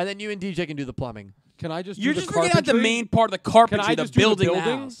 And then you and DJ can do the plumbing. Can I just You're do just the forgetting out the carpentry? main part of the carpentry, I the just do the building the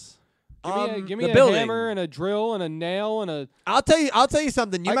building? house. Give me the a building. hammer and a drill and a nail and a. I'll tell you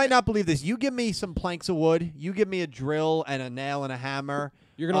something. You I might c- not believe this. You give me some planks of wood. You give me a drill and a nail and a hammer.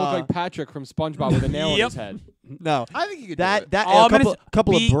 You're gonna look like Patrick from SpongeBob with a nail in Yep. his head. No, I think you could that do it. that Oh, a I'm gonna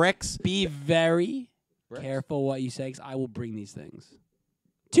couple of be- bricks. Be very Bricks? careful what you say, because I will bring these things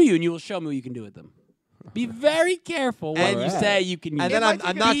to you, and you will show me what you can do with them. Be very careful what And- you say you can use. And then might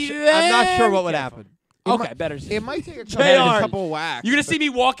I'm take not a- I'm not sure what would careful. happen. Okay, better. It might take a JR. couple whacks. You're gonna but- see me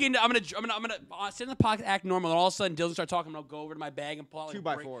walk in. I'm gonna sit in the pocket, act normal, and all of a sudden Dylan start talking. And I'll go over to my bag and pull out like a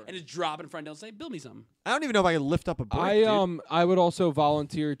 2x4. brick and just drop it in front of Dylan and say, "Build me something." I don't even know if I can lift up a brick. dude. I would also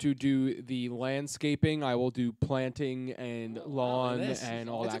volunteer to do the landscaping. I will do planting and lawn this. and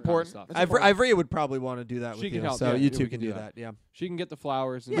all It's that important. kind of stuff. Ivrea would probably want to do that She with can you. help, So yeah, you yeah, two we can can do do that. Yeah. She can get the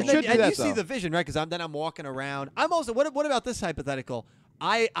flowers. And Yeah, all should that. do that, you see though. the vision, right? Because I'm walking around. I'm also. What about this hypothetical?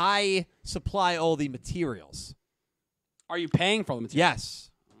 I supply all the materials. Are you paying for the material?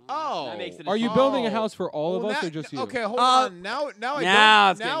 Yes. Oh. That makes it Are you Oh. building a house for all of Well, us now- or just you? Okay, hold Uh, on. Now I now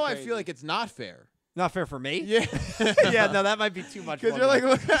don't, it's now getting I crazy. feel like it's not fair. Not fair for me. Yeah. Yeah. No, that might be too much. Because one you're like, way.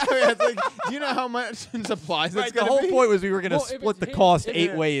 look, it's like, do you know how much in supplies Right, it's the going whole to be? point was we were going to Well, if split it's the his- cost if 8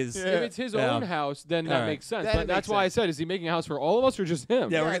 it- ways. Yeah. If it's his Yeah. own house, then All that right. makes sense. That But that's makes why I sense. said, is he making a house for all of us or just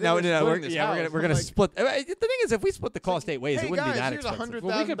him? Yeah, Yeah, we're they gonna, were no, splitting we're, this yeah, house. we're gonna Like- split. The thing is, if we split the cost 8 ways, hey, it wouldn't guys, be that here's expensive.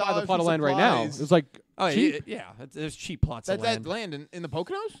 Well, we could buy the $100,000 plot of land right now. supplies. It's like Oh, cheap. yeah, there's cheap plots of That land. land in the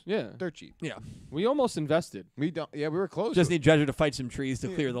Poconos? Yeah, They're cheap. Yeah, we almost invested. We don't. Yeah, we were close. just to it. need Dredger to fight some trees to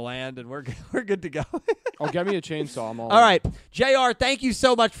clear the land, and we're good to go. Oh, get me a chainsaw. I'm all All in. right, JR, thank you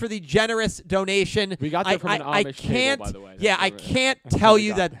so much for the generous donation. We got that from an I Amish can't, table, by the way. Yeah, That's I where- can't that's tell where we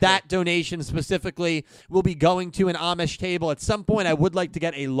you got that donation specifically will be going to an Amish table. At some point, I would like to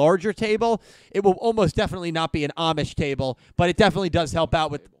get a larger table. It will almost definitely not be an Amish table, but it definitely does help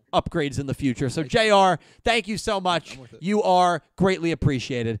out with upgrades in the future. So, JR, thank you so much. You are greatly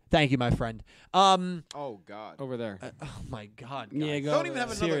appreciated. Thank you, my friend. Oh God. over there. Oh my God. Yeah, guys. go. Don't even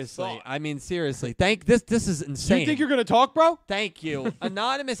have another Seriously, thought. I mean, seriously. This is insane. You think you're gonna talk, bro? Thank you,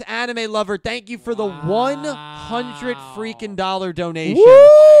 anonymous anime lover. Thank you for the $100 freaking donation.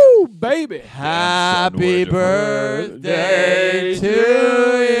 Woo, baby. Happy birthday to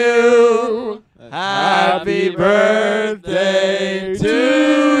you. Happy birthday to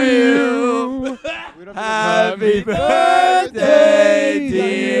you. Happy birthday,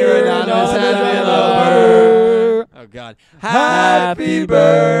 dear anonymous anime lover. Oh God. Happy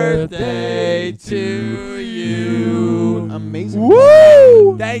birthday to you. Amazing.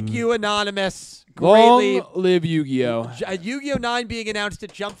 Woo! Thank you, anonymous. Long Greatly. live Yu-Gi-Oh. Yu-Gi-Oh! 9 being announced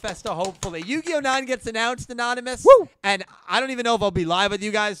at Jump Festa, hopefully. Yu-Gi-Oh! 9 gets announced, anonymous. Woo! And I don't even know if I'll be live with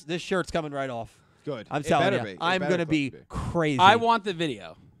you guys. This shirt's coming right off. Good. I'm It telling better you. be. It I'm better going to be close crazy. I want the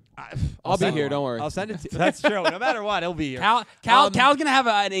video. I'll be send here. it. Don't worry. I'll send it to you. That's true. No matter what, it'll be here. Cal's gonna have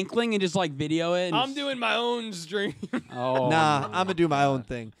an inkling and just like video it. and I'm just- doing my own stream. Oh, Nah, I'm going to do my own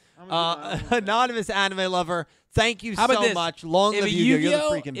thing. Anonymous anime lover, thank you How about so this? much. Long If live a Yu-Gi-Oh! You're the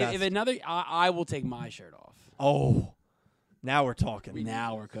Yu-Gi-Oh, freaking best. if another, I will take my shirt off. Oh, now we're talking.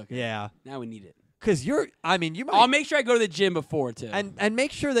 Now we're cooking. Yeah. Now we need it. Because you might. I'll make sure I go to the gym before too. And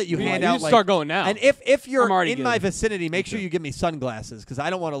make sure that you hand you out just like. start going now. And if you're I'm already in good. my vicinity, make sure you give me sunglasses because I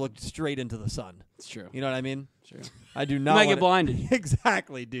don't want to look straight into the sun. it's true. You know what I mean? True. I do You not. might get wanna- blinded.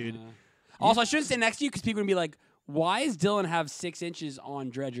 Exactly, dude. Also, I shouldn't sit next to you because people are gonna be like, "Why does Dylan have 6 inches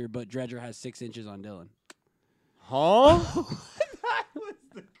on Dredger, but Dredger has 6 inches on Dylan?" Huh? That was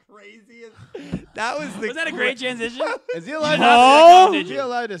the craziest. That was the. Was that a great transition? Is he allowed? Huh? Is he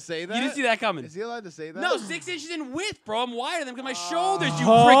allowed to say that? You didn't see that coming. Is he allowed to say that? No, 6 inches in width, bro. I'm wider than my shoulders, you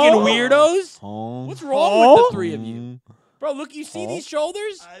freaking weirdos. Huh? What's wrong with the 3 of you? Bro, look, you see these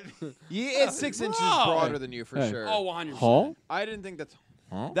shoulders? Yeah, it's 6 inches Bro. broader than you for Hey. sure. Oh, 100%. Huh? I didn't think that's.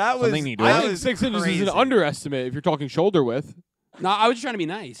 That was. Something he that did? I think was 6 inches is crazy. an underestimate if you're talking shoulder width. No, I was just trying to be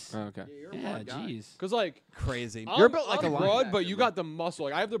nice. Oh, okay. Yeah, jeez. Because like Crazy. You're built like I'm a broad, linebacker, but you bro. got the muscle.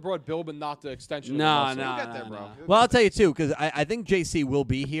 Like I have the broad build, but not the extension. Nah, of the muscle. nah, Get there, bro. nah. Well, I'll tell you too, because I think JC will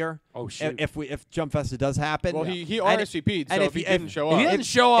be here. Oh, shoot. If Jump Festa does happen. Well, he And- RSVP'd, so and if he didn't show if up, he doesn't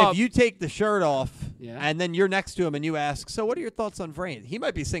show up, If you take the shirt off Yeah. and then you're next to him and you ask, "So, what are your thoughts on Vrain?" He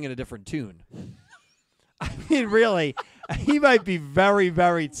might be singing a different tune. I mean, really, he might be very,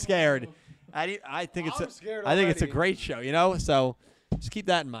 very scared. I think it's I'm scared I think it's a already. great show, you know. So just keep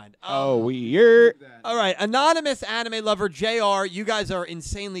that in mind. weird. All right, anonymous anime lover JR, you guys are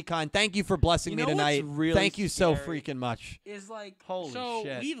insanely kind. Thank you for blessing You me know what's tonight. really Thank you so scary? freaking much. is like, Holy so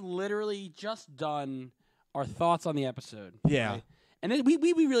shit. we've literally just done our thoughts on the episode. Yeah. right? And then we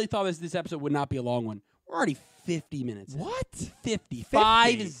really thought this episode would not be a long one. We're already 50 minutes. What? 50. 50?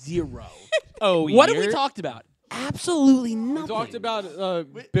 5-0. Oh, What have we talked about? Absolutely nothing. We talked about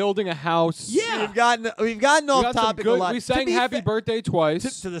building a house. Yeah. We've gotten off We got some topic good- a lot. We To sang be "Happy fa- Birthday"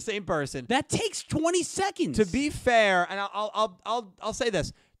 twice. to the same person. That takes 20 seconds. To be fair, and I'll say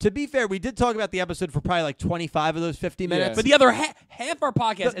this. To be fair, we did talk about the episode for probably like 25 of those 50 minutes. but the other half our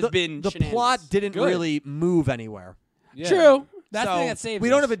podcast has been the shenanigans. plot didn't Good. really move anywhere. Yeah. True. That's so the thing that saves we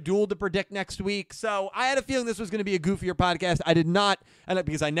don't us. have a duel to predict next week, so I had a feeling this was going to be a goofier podcast. I did not, and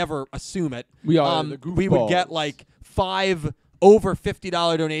because I never assume it. We are the we would get goofballs. like 5 over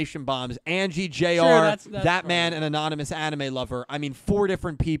 $50 donation bombs. Angie, JR, that's that man, fine. an anonymous anime lover. I mean, 4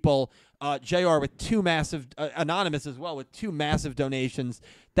 different people. JR with 2 massive, anonymous as well with 2 massive donations.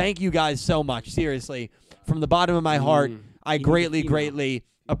 Thank you guys so much. Seriously, from the bottom of my heart, I greatly, greatly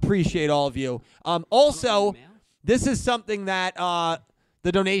appreciate all of you. Also, this is something that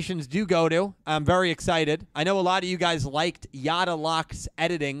the donations do go to. I'm very excited. I know a lot of you guys liked Yada Lock's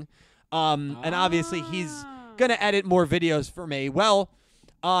editing, and obviously he's going to edit more videos for me. Well,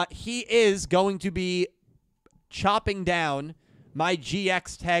 he is going to be chopping down my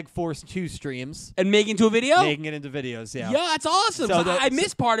GX Tag Force 2 streams, And making into a video? making it into videos. Yeah. Yeah, that's awesome. So I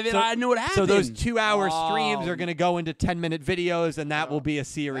missed part of it. I know what happened. So those 2-hour streams Oh. are going to go into 10-minute videos, and that will be a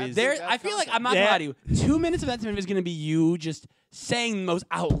series. There, That's I feel like content. I'm not gonna Yeah. lie to you. 2 minutes of that time is gonna be you just saying the most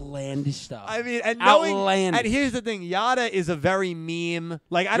outlandish stuff. I mean, and knowing, Outlandish. and here's the thing: Yada is a very meme.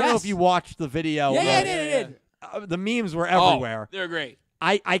 Like, I don't know Yes. if you watched the video. yeah, but, I did. the memes were everywhere. They're great.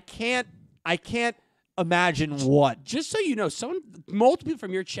 I can't imagine what. Just so you know, multiple people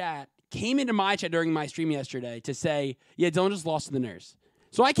from your chat came into my chat during my stream yesterday to say, "Yeah, Dylan just lost to the nurse."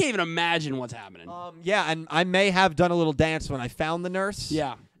 So I can't even imagine what's happening. Yeah, and I may have done a little dance when I found the nurse.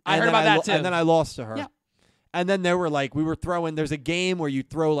 Yeah. I And heard then about that too. And then I lost to her. Yeah. And then there were like we were throwing. There's a game where you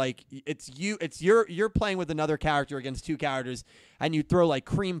throw like you're playing with another character against 2 characters, and you throw like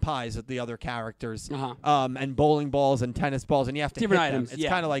cream pies at the other characters, and bowling balls and tennis balls, and you have to Different hit them. items, It's yeah.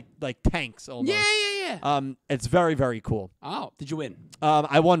 kind of like tanks almost. Yeah. It's very, very cool. Oh, did you win?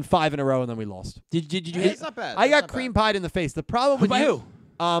 I won 5 in a row and then we lost. Did you Hey, hit? it's not bad. I That's got not cream bad. pied in the face. The problem with By you,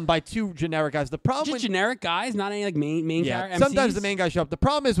 who? by 2 generic guys. The problem Just with generic guys, not any like main yeah, characters. sometimes the main guys show up. The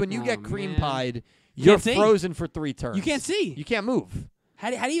problem is when you Oh, get cream man. pied, You you're can't see. frozen for 3 turns. You can't see. You can't move. How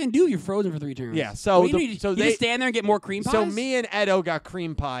do you even do? You're frozen for 3 turns. Yeah, so What do the- you do? so you they- just stand there and get more cream pies. So me and Edo got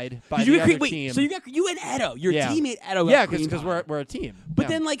cream pied by Did the you get other cream? Wait, team. so you and Edo, your Yeah. teammate Edo. yeah, got cream because pied. we're a team. But Yeah.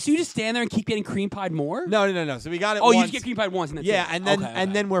 then like, so you just stand there and keep getting cream pied more. no. So we got it. Oh, you once. just get cream pied once and that's Yeah, it. and then Okay, and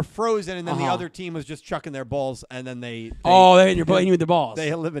okay. then we're frozen, and then the Uh-huh. other team was just chucking their balls, and then they they're hitting you with the balls. they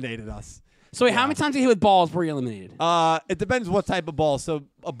eliminated us. So wait, how many times you hit with balls before you're eliminated? It depends what type of ball. So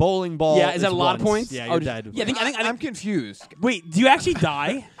a bowling ball. Yeah, is that a lot of once. points? Yeah, Oh, you're just- dead. Yeah, I think I'm confused. Wait, do you actually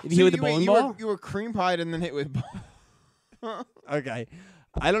die if you hit with the bowling ball? You were cream pied and then hit with. Okay.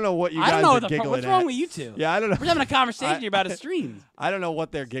 I don't know what you I guys don't know are what the giggling what's at. wrong with you two. Yeah, I don't know. We're having a conversation I- here about a stream. I don't know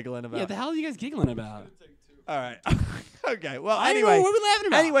what they're giggling about. Yeah, the hell are you guys giggling about? All right. Okay. Well, I don't anyway. know, what are we laughing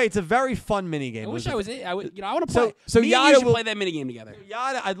about? Anyway, it's a very fun mini game. I wish I was it. I want to So- play. so Me and Yada you should will- play that mini game together.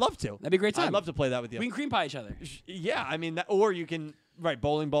 Yada, I'd love to. That'd be a great time. I'd love to play that with you. We can cream pie each other. Yeah, I mean, or you can Right,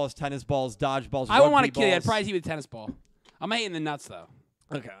 bowling balls, tennis balls, dodgeballs. I wouldn't want to rugby kill you. I'd balls. probably hit you with a tennis ball. I'm hating the nuts though.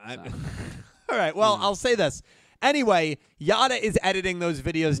 Okay. All right. Well, I'll say this. Anyway, Yada is editing those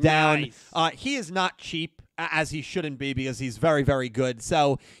videos down. Nice. He is not cheap, as he shouldn't be, because he's very, very good.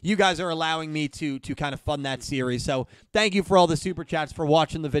 So you guys are allowing me to kind of fund that series. So thank you for all the super chats, for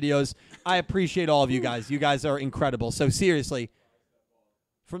watching the videos. I appreciate all of you guys. You guys are incredible. So seriously,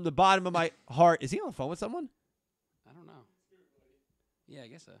 from the bottom of my heart, is he on the phone with someone? I don't know. Yeah, I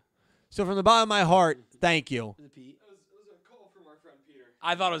guess so. So from the bottom of my heart, thank you. Was it Pete? It was a call from our friend Peter.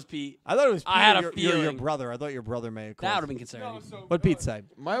 I thought it was Pete. I thought it was Peter, I had a your feeling. brother. I thought your brother may have called. That would have been concerning. What'd Pete say?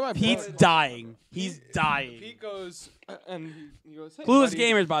 My Pete's point- dying. He's dying. Pete goes, and he goes, hey, Clueless buddy.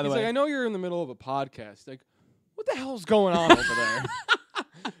 Gamers, by the He's way. like, I know you're in the middle of a podcast. Like, what the hell's going on over there?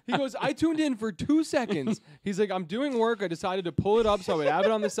 He goes, I tuned in for 2 seconds. He's like, I'm doing work. I decided to pull it up so I would have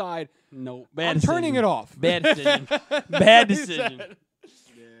it on the side. No, bad I'm decision. turning it off. Bad decision. Bad He decision. said.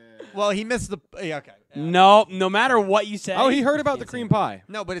 Well, he missed the. Yeah, okay. No, no matter what you say. Oh, he heard about the can't say cream it. pie.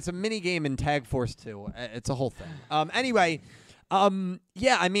 No, but it's a mini game in Tag Force 2. It's a whole thing. Anyway,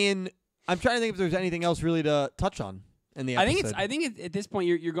 yeah. I mean, I'm trying to think if there's anything else really to touch on in the episode. I think at this point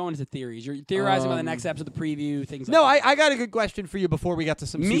you're going into theories. You're theorizing about the next episode, the preview, things. No, like that. I got a good question for you before we got to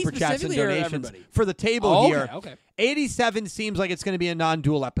some Me super chats and specifically or donations everybody? for the table Oh, here. okay. 87 seems like it's going to be a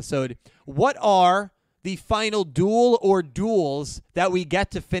non-duel episode. What are the final duel or duels that we get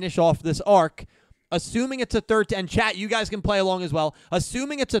to finish off this arc? Assuming it's a 13, and chat, you guys can play along as well.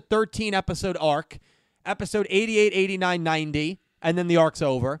 Assuming it's a 13-episode arc, episode 88, 89, 90, and then the arc's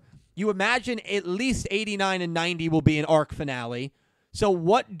over. You imagine at least 89 and 90 will be an arc finale. So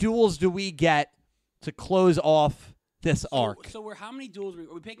what duels do we get to close off this arc? So how many duels are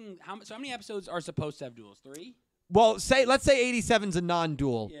we picking? How many episodes are supposed to have duels? 3? Well, let's say 87's a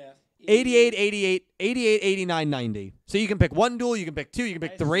non-duel. Yeah. 88, 88, 88, 89, 90. So you can pick one duel, you can pick 2, you can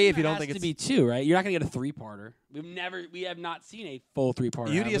pick 3 if you don't think it it's... has to be 2, right? You're not gonna get a 3-parter. We have not seen a full 3-parter.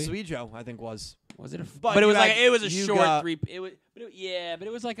 Udia Suijo, I think, was. Was it a? But But it you was like got- it was a you short got- 3. It was, but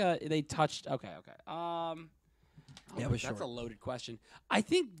it was like they touched. Okay. Yeah, it was That's short. a loaded question. I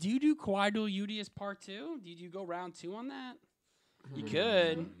think. Do you do Quad Duel Udius Part 2? Did you go round 2 on that? You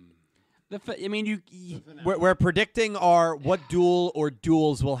could. I mean, you We're predicting what duel or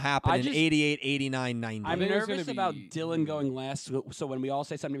duels will happen I in just- 88, 89, 90. I'm think it's nervous gonna about be- Dylan going last. So when we all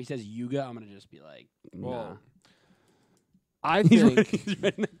say something, if he says Yuga, I'm gonna just be like, nah. Well, I He's think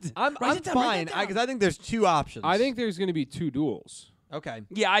writing it down. I'm Write it down, write fine, that down. because I think there's 2 options. I think there's going to be 2 duels. Okay.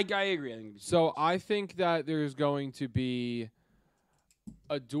 Yeah, I agree. I think So I think that there's going to be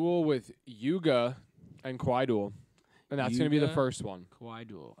a duel with Yuga and Kwai Duel, and that's going to be the Yuga? first one. Quad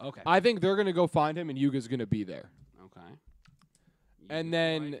Duel. Okay. I think they're going to go find him, and Yuga's going to be there. Okay. And Yuga,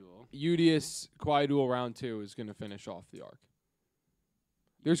 then Quad Duel. Udius Kwai Duel round 2 is going to finish off the arc.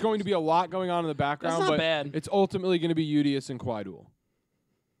 There's going to be a lot going on in the background, That's not but bad. it's ultimately going to be Udius and Kwai Duel.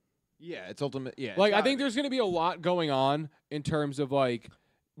 Yeah, it's ultimate. Yeah, Like it's I gotta think be. there's going to be a lot going on in terms of like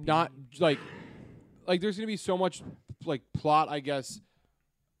not like there's going to be so much like plot, I guess,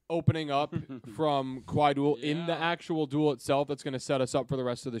 opening up from Kwai Duel in the Yeah. actual duel itself that's going to set us up for the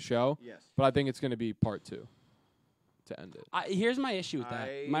rest of the show. Yes. But I think it's going to be part 2 to end it. Here's my issue with that.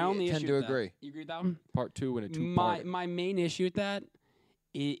 I My only tend issue to with that. agree. You agree with that one? Part 2 and a 2 My part. my main issue with that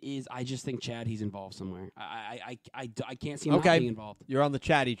is I just think Chad he's involved somewhere. I can't see him Okay. not being involved. You're on the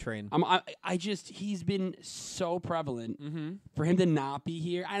chatty train. I just he's been so prevalent Mm-hmm. for him to not be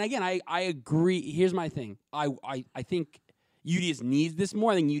here. And again, I agree. Here's my thing. I think Udius needs this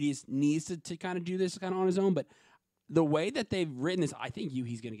more. I think Udius needs to kind of do this kind of on his own. But the way that they've written this, I think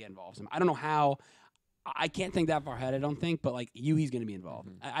he's going to get involved. I don't know how. I can't think that far ahead. I don't think, but like he's going to be involved.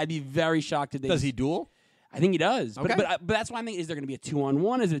 I'd be very shocked if they. Does he duel? I think he does. Okay. But that's why I think is there going to be a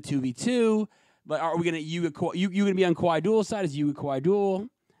 2-on-1? Is it a 2v2? But are we going to you going to be on Kwai Duel side? Is you Kwai Duel?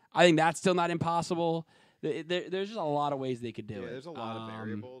 I think that's still not impossible. There's just a lot of ways they could do it. Yeah, there's a lot of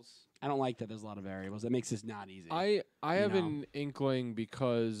variables. I don't like that there's a lot of variables. That makes this not easy. I have know. an inkling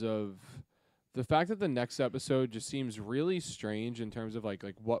because of the fact that the next episode just seems really strange in terms of like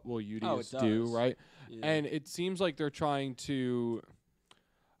what will Udius do, does. right? Yeah. And it seems like they're trying to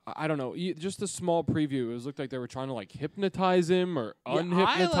I don't know, just a small preview. It looked like they were trying to like hypnotize him or Yeah,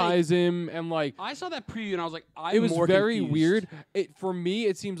 unhypnotize him, and like I saw that preview and I was like, it was very confused. weird. For me,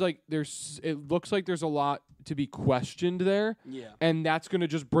 it seems like it looks like there's a lot to be questioned there, Yeah. and that's gonna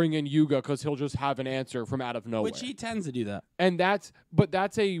just bring in Yuga because he'll just have an answer from out of nowhere. Which he tends to do that. And that's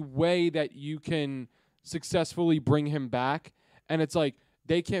a way that you can successfully bring him back. And it's like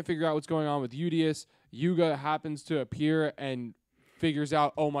they can't figure out what's going on with Udius. Yuga happens to appear and figures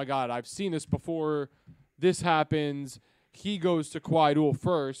out, oh my God, I've seen this before. This happens. he goes to Quaiduel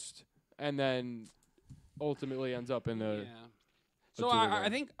first, and then ultimately ends up in the. Yeah. So I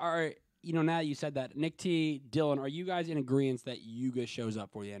think now that you said that, Nick T, Dylan, are you guys in agreement that Yuga shows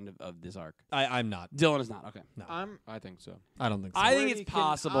up for the end of this arc? I'm not. Dylan is not. Okay. No. I think so. I don't think so. I think it's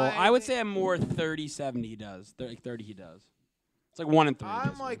possible. I would say I'm more 30-70 he does. 30 he does. It's like 1 and 3.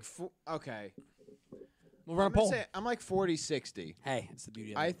 I'm like, okay. We'll run a poll. I'm like 40-60. Hey, it's the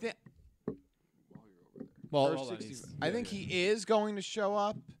beauty of I it. think. Well, Or 60. I think he is going to show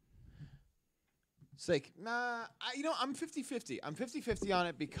up. It's like, nah, I'm 50-50. I'm 50-50 on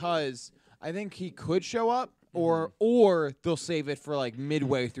it because I think he could show up, or they'll save it for like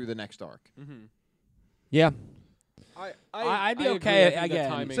midway through the next arc. Yeah. I'd be I okay agree. I think the again.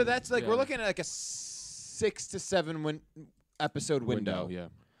 timing- So that's like we're looking at like a 6 to 7 episode window. Yeah,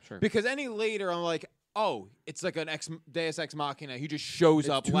 sure. Because any later, I'm like, oh, it's like an Deus Ex Machina. He just shows It's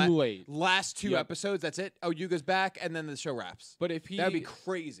up. too late. Last 2 Yep. episodes, that's it. Oh, Yuga's back, and then the show wraps. But if he, That'd be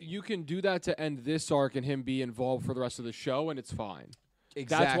crazy. You can do that to end this arc and him be involved for the rest of the show, and it's fine.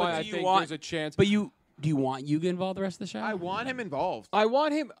 Exactly. That's why But I do you think want- there's a chance. But do you want Yuga involved the rest of the show? I want him involved, I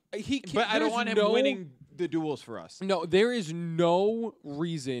want him. He, but I don't there's want him no- winning the duels for us. No, there is no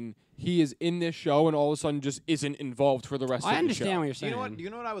reason he is in this show and all of a sudden just isn't involved for the rest of I the understand show. what you're saying. You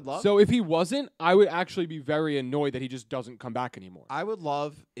know what I would love? So if he wasn't, I would actually be very annoyed that he just doesn't come back anymore. I would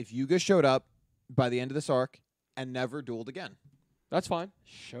love if Yuga showed up by the end of this arc and never dueled again. That's fine.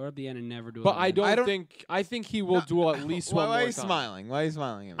 Show at the end and never do it. But I again. don't think I think he will duel at least one Why are more you time. smiling? Why are you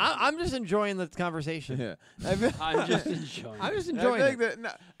smiling at me? I'm just enjoying the conversation. Yeah. I feel- I'm just enjoying. I'm just I enjoying feel it. like that.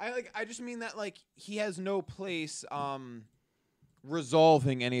 No, I just mean that like he has no place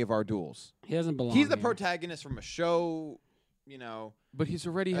resolving any of our duels. He doesn't belong. He's the here. protagonist from a show, But he's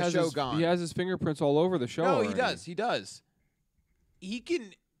already A has show his, gone. he has his fingerprints all over the show. No, he already. does. He does. He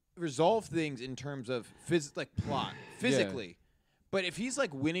can resolve things in terms of plot, physically. But if he's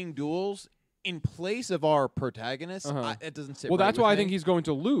like winning duels in place of our protagonist, it doesn't sit. Well, right that's with why I me. think he's going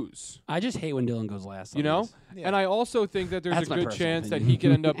to lose. I just hate when Dylan goes last. You on know, these. Yeah. and I also think that there's That's a my good personal chance that opinion. he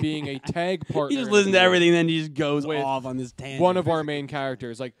could end up being a tag partner. He just in listens the to duel. everything, then he just goes With off on this tangent. One of our main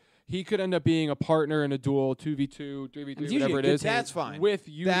characters, like he could end up being a partner in a duel, 2v2, 3v3, It's usually whatever a it good is. tang- That's fine. With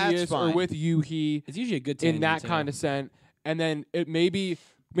That's Udius or fine. with Yuhi It's usually a good in that tangent, kind too. of sense, and then it maybe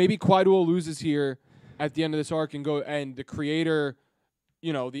Quaiduel loses here at the end of this arc and the creator,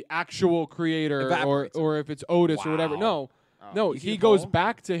 the actual creator, Evaporates or if it's Otis or whatever. Wow. No, you see he the goes poll?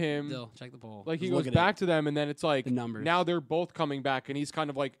 back to him. Still, check the poll. Like he Just goes look at back it. to them, and then it's like The numbers. now they're both coming back, and he's kind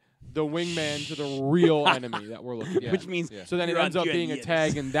of like the wingman to the real enemy that we're looking at. Which means So then it you're ends up on being a Cuties.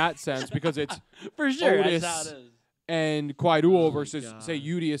 tag in that sense because it's for sure. Otis That's how it is. and Quaiduel Oh my versus God. say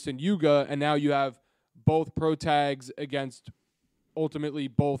Udius and Yuga, and now you have both pro tags against ultimately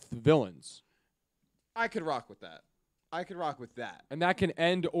both villains, I could rock with that. and that can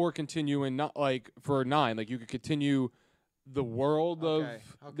end or continue in not like for 9. Like you could continue the world Okay,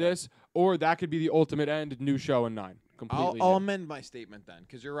 of this, or that could be the ultimate end, new show in 9. Completely. I'll new. amend my statement then,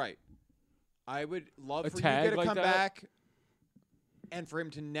 because you're right. I would love A for tag Yuga to like come that? back, and for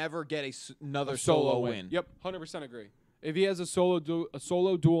him to never get another A solo win. Yep, 100% agree. If he has a solo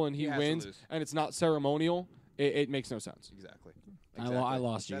duel and he has to wins, lose. and it's not ceremonial, it makes no sense. Exactly. I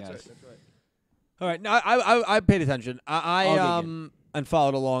lost you That's guys. Right, that's right. All right, no, I paid attention. I'll dig And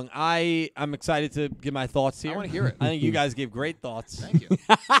followed along. I'm excited to give my thoughts here. I want to hear it. I think you guys gave great thoughts. Thank you.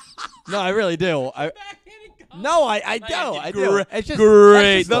 No, I really do. I do. Great- It's just great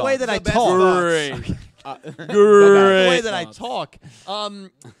that's just the way that I thoughts. talk. Great. The way that I thoughts. talk.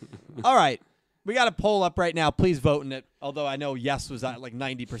 All right. We got a poll up right now. Please vote in it. Although I know yes was at like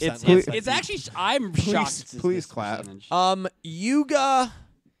 90%. It's actually I'm shocked. it's please this clap. percentage. Yuga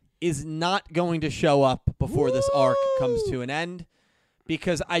is not going to show up before this arc comes to an end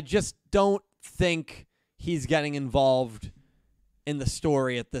because I just don't think he's getting involved in the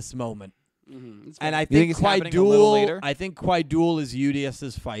story at this moment. Mhm. It's And I think think it's happening a little later? Quaiduel is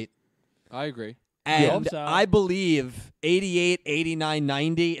Udius's fight. I agree. hope And so. I believe 88, 89,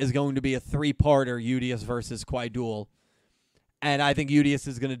 90 is going to be a 3-parter Udius versus Quaiduel. And I think Udius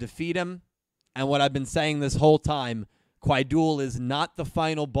is going to defeat him. And what I've been saying this whole time, Quaiduel is not the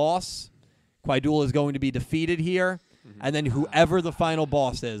final boss. Quaiduel is going to be defeated here. And then whoever the final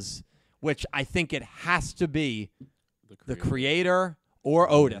boss is, which I think it has to be the creator or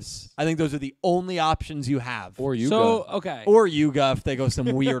Otis. I think those are the only options you have. Or Yuga. So okay. Or Yuga if they go some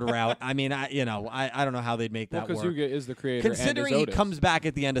weird route. I mean, I don't know how they'd make that because work. Yuga is the creator. Considering and he is Otis. comes back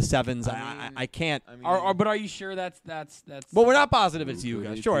at the end of 7s, I I mean- can't. I mean, But are you sure that's? Well, we're not positive it's Who Yuga.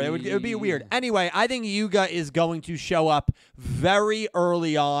 could it Sure, it would be be? weird. Anyway, I think Yuga is going to show up very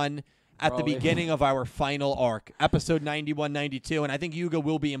early on, at the Probably. beginning of our final arc, episode 91, 92, and I think Yuga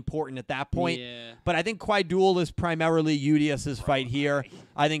will be important at that point. Yeah. But I think Quaidul is primarily Udius's fight here.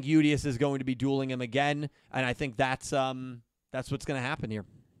 I think Udius is going to be dueling him again, and I think that's what's going to happen here.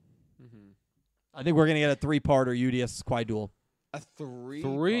 I think we're going to get a 3-parter Udius Quaidul. A 3?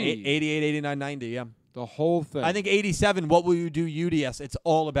 3. 88, 89, 90, yeah. The whole thing. I think 87, what will you do Udius? It's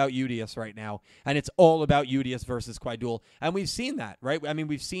all about Udius right now. And it's all about Udius versus Quaidul. And we've seen that, right? I mean,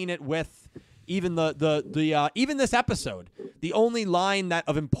 we've seen it with even even this episode. The only line that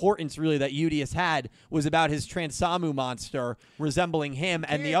of importance really that Udius had was about his Transamu monster resembling him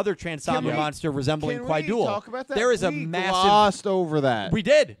and the other Transamu monster resembling Quaidul. Can we talk about that? There is a we massive glossed over that. We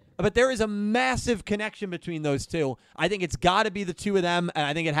did. But there is a massive connection between those two. I think it's got to be the two of them, and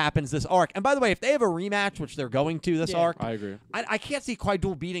I think it happens this arc. And by the way, if they have a rematch, which they're going to this arc, I agree. I can't see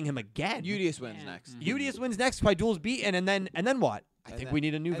Quaidul beating him again. Udius wins next. Udius wins next. Quaidul's beaten, and then what? I think then- we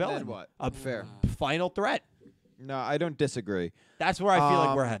need a new and villain. then what? A Fair. final threat. No, I don't disagree. That's where I feel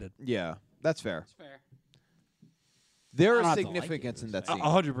like we're headed. Yeah, that's fair. Fair. There I is don't have to like significance it, in that so- scene.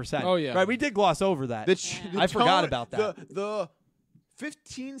 100%. Oh, yeah. Right, we did gloss over that. I forgot about that. The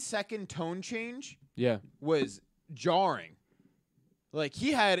 15-second tone change Yeah. was jarring. Like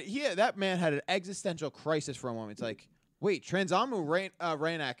he had that man had an existential crisis for a moment. It's like, wait, Transamu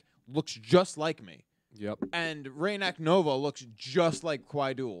Rainak looks just like me, Yep. and Rainak Nova looks just like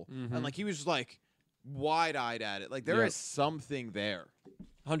Quaidul, Mhm. and like he was just like wide-eyed at it. Like there is Yep. something there.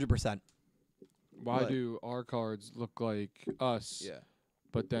 100%. Why But- do our cards look like us, Yeah,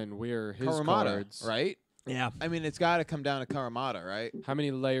 but then we're his Karamata, cards? right? Yeah. I mean, it's got to come down to Karamata, right? How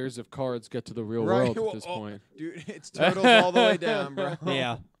many layers of cards get to the real Right. world at Well, this oh, point? Dude, it's turtles all the way down, bro.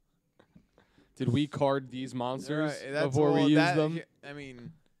 Yeah. Did we card these monsters Right, that's before we all- used that- them? I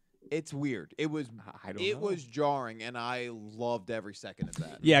mean, it's weird. It was I don't know. was jarring, and I loved every second of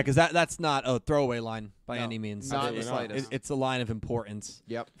that. Yeah, because that's not a throwaway line by No, any means. not in the slightest. It's a line of importance.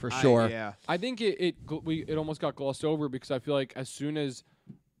 Yep, For sure. Yeah, I think it almost got glossed over because I feel like as soon as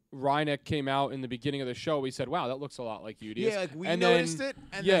Rainek came out in the beginning of the show, we said, "Wow, that looks a lot like Udius." yeah. Like we and noticed then, it,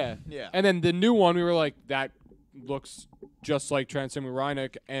 and yeah, then, yeah. and then the new one, we were like, "That looks just like Transamu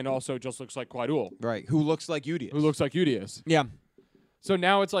Rainek, and also just looks like Quaidul, Right, who looks like Udius? who looks like Udius." Yeah. So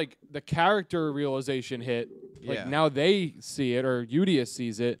now it's like the character realization hit. Like Yeah. now they see it, or Udius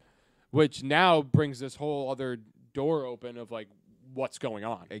sees it, which now brings this whole other door open of like what's going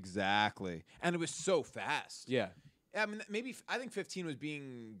on. Exactly, and it was so fast. Yeah. I mean, maybe I think 15 was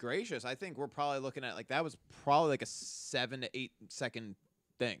being gracious. I think we're probably looking at like that was probably like a 7 to 8 second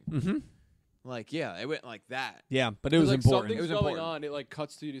thing. Mm-hmm. Like, yeah, it went like that. Yeah, but it was like important. something's It was going important. on. It like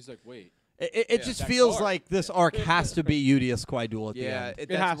cuts to you. He's like, wait. It Yeah, just that feels card. like this arc has to be Udius Quaidul at the Yeah, end.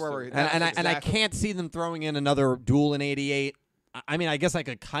 that's has where to. we're. And- that's And I exactly- can't see them throwing in another duel in 88. I mean, I guess I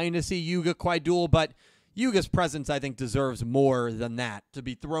could kind of see Yuga Quaidul, but Yuga's presence, I think, deserves more than that to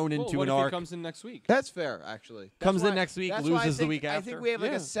be thrown Well, into what an if arc. He comes in next week? That's fair, actually. Comes That's in why- next week, that's why I loses the think- week I after. think we have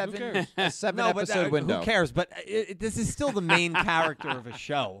like Yeah, a who 7 cares? a 7 No, but episode window. who cares? But this is still the main character of a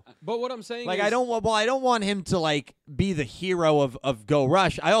show. But what I'm saying Like is, I don't want him to like be the hero of Go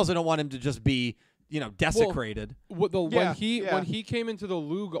Rush. I also don't want him to just be desecrated. Yeah, when he came into the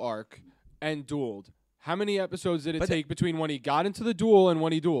Lug arc and dueled, how many episodes did it But take between when he got into the duel and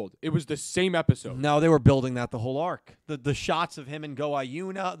when he dueled? It was the same episode. No, they were building that the whole arc. The shots of him and Go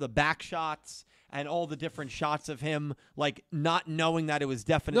Ayuna, the back shots, and all the different shots of him, like not knowing that it was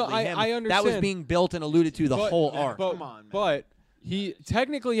definitely him. I That was understand. being built and alluded to the But- whole arc. But, Come on, man. but he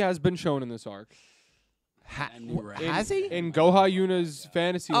technically has been shown in this arc. And you're right. Has he? In Goha Yuna's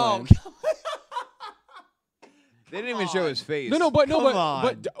fantasy Oh, land. They didn't even show his face. No, but Come on.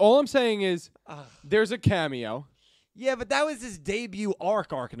 but all I'm saying is there's a cameo. yeah, but that was his debut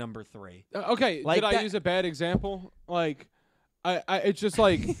arc number 3. Okay, Like did I that- use a bad example? Like, I it's just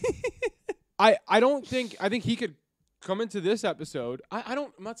like, I think he could come into this episode. I'm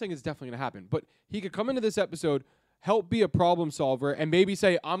not saying it's definitely gonna happen, but he could come into this episode, help be a problem solver, and maybe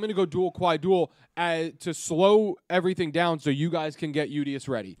say, I'm gonna go duel Quaidul to slow everything down so you guys can get Udius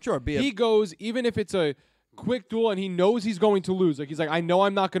ready. Sure, He goes, even if it's a quick duel and he knows he's going to lose. Like he's like, I know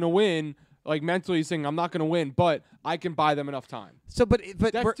I'm not gonna win. Like mentally he's saying I'm not gonna win, but I can buy them enough time. So, but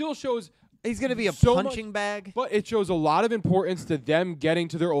That still shows he's gonna be a so much- punching bag. But it shows a lot of importance to them getting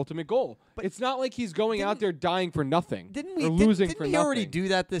to their ultimate goal. But it's not like he's going out there dying for nothing. Didn't we? Or losing didn't for we nothing. already do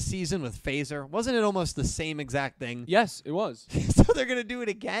that this season with Phaser? Wasn't it almost the same exact thing? Yes, it was. So they're gonna do it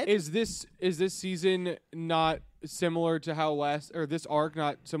again? Is this season not similar to how this arc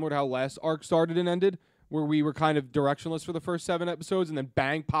not similar to how last arc started and ended? Where we were kind of directionless for the first 7 episodes and then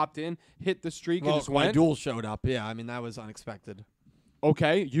bang popped in, hit the streak well, and just went. Quaidul showed up. Yeah, I mean that was unexpected.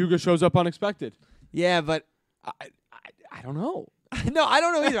 Okay, Yuga shows up unexpected. Yeah, but I don't know. no, I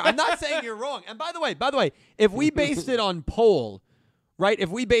don't know either. I'm not saying you're wrong. And by the way, if we based it on poll, right? If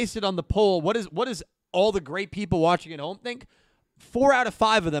we based it on the poll, what is all the great people watching at home think? 4 out of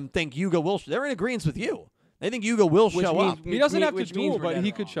 5 of them think Yuga will. They're in agreement with you. They think Yuga will show up. He doesn't have to which means duel, we're but dead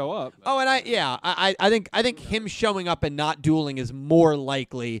he could wrong. show up. Oh, and I think him showing up and not dueling is more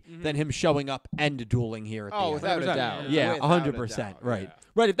likely than him showing up and dueling here at the end. Without a 100%. doubt. Yeah, Without a 100%. doubt, Right. yeah.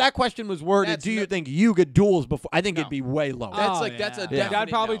 Right. If that question was worded, That's do you no- think Yuga duels before? I think No. it'd be way lower. That's Oh, that's a yeah. definite That'd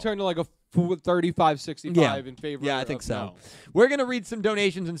probably no. turn to like a 35-65 in favor. Yeah, I think of so. no. We're going to read some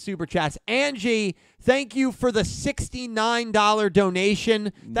donations and super chats. Angie, thank you for the $69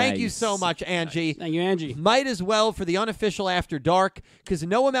 donation. Thank you Nice. so much, Angie. Thank you, Angie. Might as well for the unofficial After Dark, because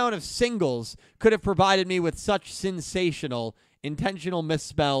no amount of singles could have provided me with such sensational, intentional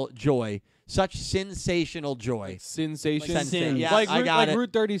misspell joy. Such sensational joy. Sensation. Like sin. Yeah, like I Route, got like it.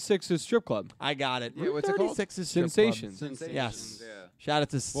 Route 36's strip club. I got it. Yeah, what's it called? 36 is strip club. Sensations. Yes. Yeah. Shout out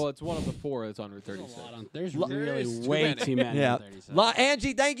to Well, it's one of the 4 that's on Route 36. There's There really is too way many. too many. Yeah. on 37.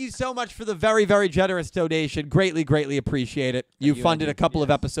 Angie, thank you so much for the very, very generous donation. Greatly, greatly appreciate it. You you, funded Angie. a couple of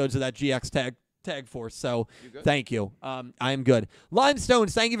Yes. episodes of that GX tag force, so good? thank you. I am good.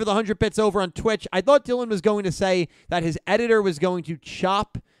 Limestones, thank you for the 100 bits over on Twitch. I thought Dylan was going to say that his editor was going to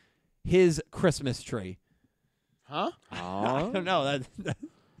chop his Christmas tree. Huh? I don't know.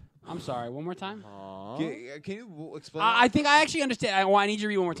 I'm sorry. One more time. Can you explain? I think I actually understand. I need you to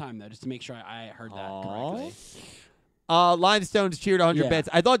read one more time though, just to make sure I heard that correctly. Limestones cheered 100 Yeah. bits.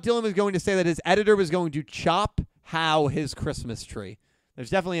 I thought Dylan was going to say that his editor was going to chop his Christmas tree. There's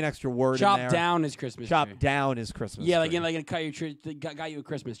definitely an extra word in there. Chop down his Christmas Chop tree. down his Christmas Yeah, tree. like cut your tree. Got you a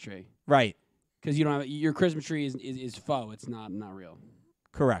Christmas tree Right. because you don't have your Christmas tree is faux. It's not real.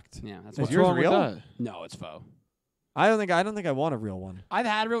 Correct. Yeah, that's Is what yours wrong with real? that? No, it's faux. I don't think I want a real one. I've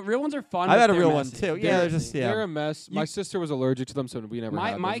had real ones are fun. I've but had a they're real one messy. too. They're Yeah, they're messy. just They're a mess. My sister was allergic to them, so we never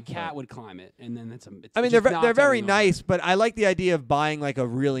had My them, cat but- would climb it, and then it's. I mean, just they're not very turning over. nice, but I like the idea of buying like a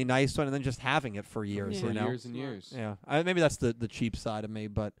really nice one and then just having it for years. Yeah. You for know. years and years. Yeah. Maybe that's the cheap side of me,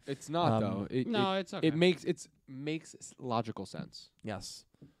 but It's not though. No, it's okay. It makes logical sense. yes.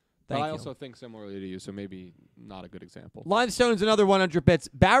 But Thank I you. also think similarly to you, so maybe not a good example. Limestone's another 100 bits.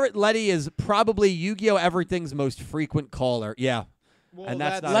 Barrett Letty is probably Yu-Gi-Oh! Everything's most frequent caller. Yeah. Well, and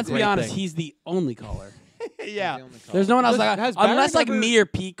that's not a Let's be great honest. thing. He's the only caller. Yeah. There's no one else like Has unless Barrett like ever- me or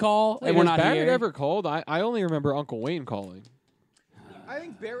Pete call, Wait, and we're has not Barrett here. ever called? I only remember Uncle Wayne calling. I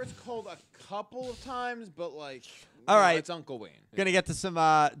think Barrett's called a couple of times, but like, All right. it's Uncle Wayne. Gonna get to some.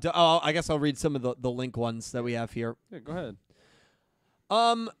 I guess I'll read some of the link ones that we have here. Yeah, go ahead.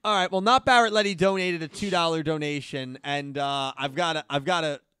 All right. Well, not Barrett Letty donated a $2 donation, and I've got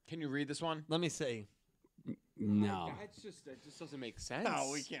to. Can you read this one? Let me see. No. It just doesn't make sense.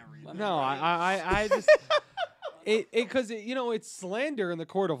 can't read. No, I just because it's slander in the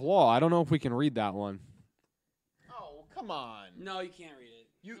court of law. I don't know if we can read that one. Oh, come on. No, you can't read it.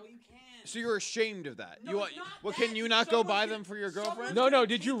 You- no, you can't. So you're ashamed of that? No, you it's not Well, that. can you not go Someone buy did- them for your someone girlfriend? did- No.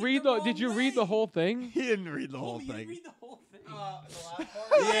 Did you Take it read the the? wrong Did you read the way. whole thing? He didn't read the Oh, whole you thing. read the whole thing.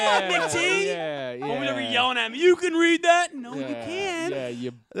 Yeah, T? yeah, yeah. Over there yelling at me. You can read that? No, you Yeah, can't. Yeah,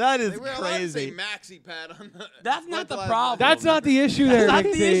 you. That is They were allowed to say crazy. maxi pad on the. That's not the Last- problem. That's not the issue there. That's not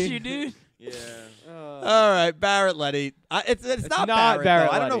Nick the T. issue, dude. Yeah. All right, Barrett Letty. It's not Barrett.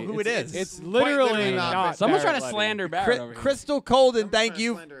 Barrett though. I don't know Letty. who it is. It's literally literally not. not. Someone's Barrett trying to Letty. slander Barrett over here. Crystal Colden. I'm Thank trying to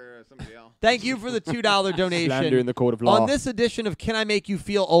you. slander somebody else. Thank you for the $2 donation. Slander in the court of law. On this edition of Can I Make You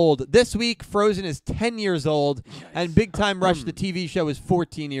Feel Old? This week, Frozen is 10 years old, and Big Time Rush, the TV show, is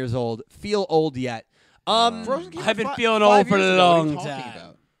 14 years old. Feel old yet? Frozen came I've been out feeling 5 old for years a ago. What are you long talking time.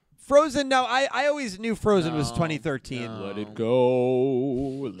 about? Frozen, no, I always knew Frozen was No, 2013. no. Let it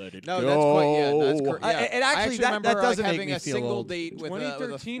go. Let it No, go. that's quite. Yeah, that's correct. I- Yeah. it actually- I actually that remember doesn't like make having me a feel single old. date with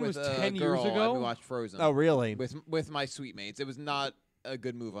 2013 with was a 10 years girl, ago? and we watched Frozen. Oh, really? With my sweet mates. It was not a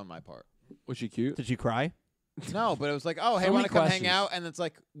good move on my part. Was she cute? Did you cry? No, but it was like, oh, hey, So want many to come hang questions. out? And it's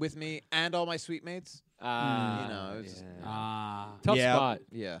like with me and all my sweet mates. You know, it was, Tough Yeah. spot.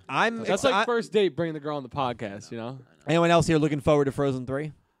 yeah. That's like first date, bringing the girl on the podcast. You know. Anyone else here looking forward to Frozen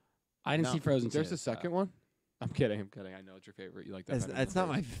 3? I didn't No. see Frozen. There's 2, a second one. I'm kidding. I know it's your favorite. You like that. It's, better than it's not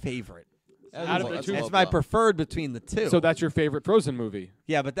my Frozen. favorite. Out of the two- It's my preferred between the two. So that's your favorite Frozen movie.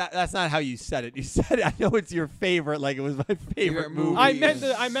 yeah, but that's not how you said it. You said it. I know it's your favorite, like it was my favorite movie. I meant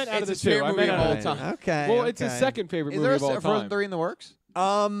out of It's the his two. favorite I movie meant of out all of the two. time. Okay. Well, it's his okay. second favorite Is movie there of all a Frozen time. 3 in the works?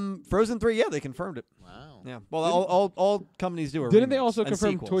 Frozen 3, yeah, they confirmed it. Wow. Yeah. Well, all companies do are Didn't they remakes also and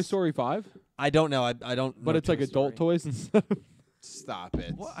confirm sequels. Toy Story 5? I don't know. I don't. But know it's like Toy adult Story. toys instead. Stop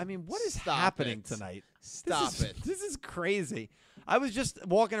it. What, I mean, what is Stop happening it. tonight? Stop This is, it. This is crazy. I was just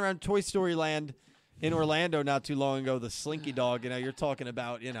walking around Toy Story Land in Orlando not too long ago. The Slinky dog. You're talking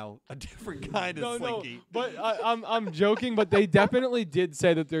about a different kind of Slinky. No, but I'm joking. But they definitely did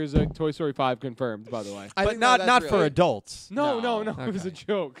say that there's a Toy Story 5 confirmed. By the way, But not for adults. no. Okay. It was a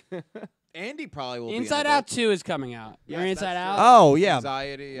joke. Andy probably will Inside be Out 2 is coming out. Yes, Remember Inside that's Out? true. Oh yeah.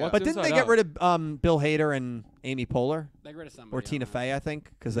 Anxiety. Yeah. What? But didn't they Inside get Out. rid of Bill Hader and Amy Poehler They got rid of somebody. or Tina Fey? I think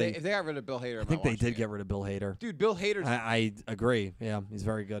because If they got rid of Bill Hader, I think they did get rid of Bill Hader. Dude, Bill Hader's I agree. Yeah, he's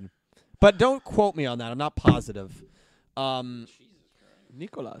very good. But don't quote me on that. I'm not positive.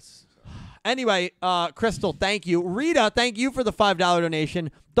 Nicholas. Anyway, Crystal, thank you. Rita, thank you for the $5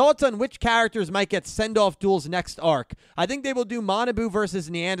 donation. Thoughts on which characters might get send-off duels next arc? I think they will do Manabu versus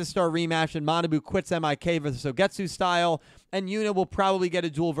Neanderstar rematch, and Manabu quits MIK versus Sogetsu style, and Yuna will probably get a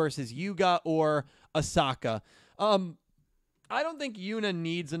duel versus Yuga or Asaka. I don't think Yuna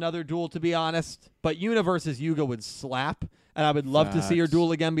needs another duel, to be honest, but Yuna versus Yuga would slap. And I would love to see her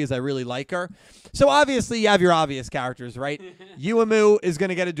duel again because I really like her. So obviously you have your obvious characters, right? Yuumu is going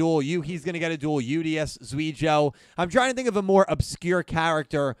to get a duel. Yuhi's going to get a duel. Udius, Zuijo. I'm trying to think of a more obscure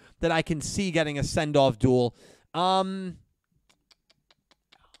character that I can see getting a send-off duel that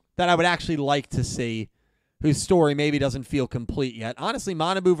I would actually like to see, whose story maybe doesn't feel complete yet. Honestly,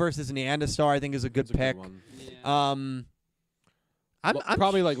 Manabu versus Neanderstar I think is a good pick. I'm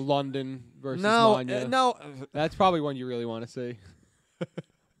probably like London versus no, Manya. no. That's probably one you really want to see.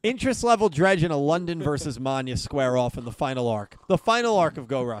 Interest level Dredge and a London versus Manya square off in the final arc. The final arc of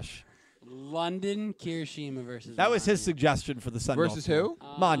Go Rush. London Kirishima versus. That was his Manya. suggestion for the send off. versus who?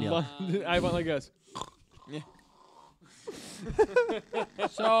 Manya. London, I went like this.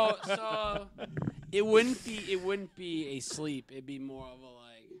 So it wouldn't be a sleep. It'd be more of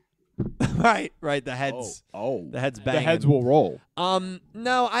a like. right. The heads. The heads The banging. heads will roll.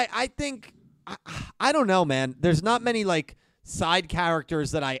 No, I think I don't know, man. There's not many like side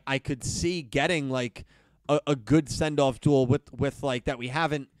characters that I could see getting like a good send off duel with like that we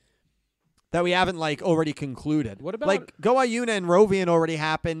haven't like already concluded. What about- like Goa Yuna and Rovian already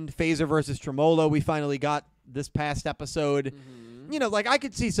happened? Phaser versus Tremolo we finally got this past episode. Like I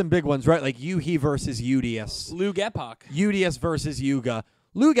could see some big ones, right? Like Yuhi versus Udius. Luke Epoch. Udius versus Yuga.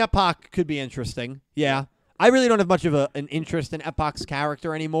 Luke Epoch could be interesting. Yeah. I really don't have much of an interest in Epoch's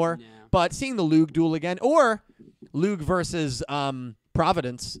character anymore. Yeah. But seeing the Luke duel again, or Luke versus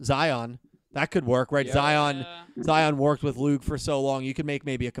Providence, Zion, that could work, right? Yeah. Zion worked with Luke for so long. You could make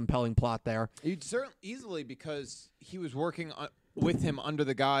maybe a compelling plot there. You'd certainly easily because he was working with him under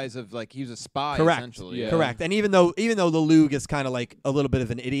the guise of like he was a spy. Correct. Essentially. Yeah. Correct. And even though the Luke is kind of like a little bit of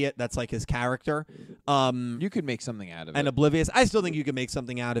an idiot, that's like his character. You could make something out of And it. oblivious. I still think you could make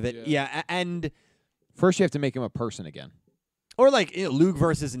something out of it. Yeah. And First, you have to make him a person again. or like Luke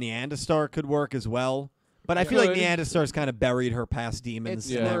versus Neanderstar could work as well. But I feel like Could. Neanderstar's kind of buried her past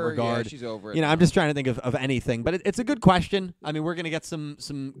demons in that her- regard. Yeah, she's over it. I'm just trying to think of anything. But it's a good question. I mean, we're going to get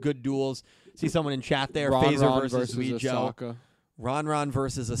some good duels. See someone in chat there. Ron Phaser Ron versus Zuijo. Asaka. Ron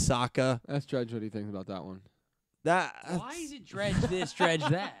versus Asaka. Ask Dredge what he thinks about that one. Why is it dredge this, dredge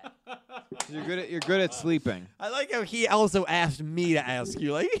that? You're good at sleeping. I like how he also asked me to ask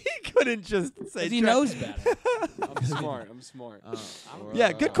you. Like he couldn't just say. Because he knows better. I'm smart. I'm smart.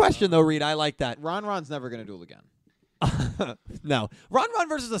 Yeah, good question though, Reed. I like that. Ron's never gonna duel again. No, Ron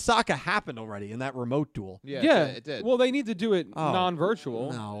versus Asaka happened already in that remote duel. Yeah, it did. Well, they need to do it Oh.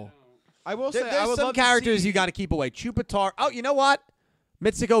 non-virtual. No. I will say I There's would some love characters to see, you got to keep away. Chupatar. Oh, you know what?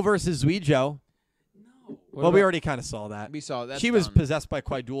 Mitsuko versus Zuijo. What Well, we about- already kind of saw that. We saw that. She was possessed by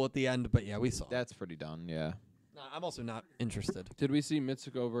Quaidul at the end, but yeah, we saw. That's pretty done. Yeah. No, I'm also not interested. Did we see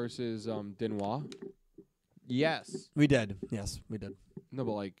Mitsuko versus Denois? Yes. We did. Yes, we did. No,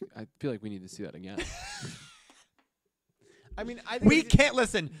 but like I feel like we need to see that again. I mean, I think We can't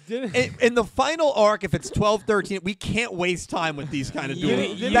listen. Did- In the final arc, if it's 12-13, we can't waste time with these kind of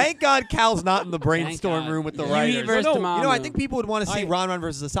duels. Thank God Cal's not in the brainstorm God. room with the Yuhi writers. versus No, Tamamu. I think people would want to see Ron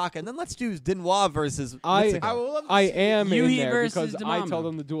versus Asaka, and then let's do Denois versus I Mitsuko. will love to I see- am in Yuhi there versus because I Damamu. tell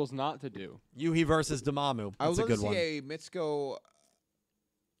them the duels not to do. Yuhi versus Damamu. I would That's a love to good see one. a Mitsuko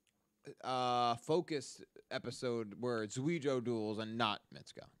focus episode where Zuijo duels and not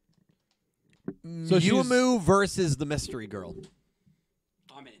Mitsuko. So she's- Yuumu versus the mystery girl.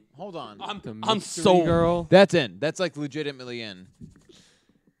 I'm in. Hold on. The I'm mystery sold. girl. That's in. That's like legitimately in.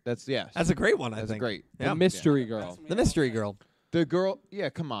 That's yes. That's a great one, I That's think. great. Yeah. The mystery girl. The mystery girl. The girl. Yeah,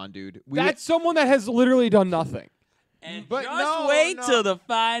 come on, dude. That's someone that has literally done nothing. And But just no, wait no. till the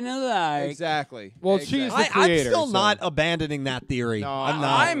final arc. Exactly. Well, exactly. she's the I'm creator, still so- not abandoning that theory. No, I'm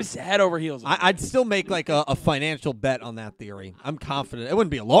not. I'm head over heels. I'd still make like a financial bet on that theory. I'm confident. It wouldn't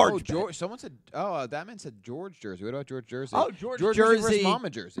be a large bet. George. Someone said. Oh, that man said George Jersey. What about George Jersey? Oh, George Jersey Jersey. versus Mama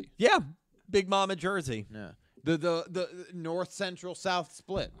Jersey. Yeah, Big Mama Jersey. Yeah. The north central south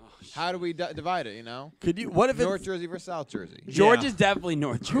split. How do we divide it? You know. Could you? What if North it's Jersey versus South Jersey? George Yeah. is definitely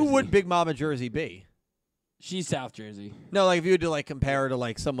North Jersey. who would Big Mama Jersey be? She's South Jersey. No, like if you had to like compare her to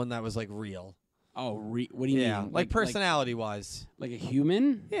like someone that was like real. Oh, what do you Yeah, mean? like personality wise. like a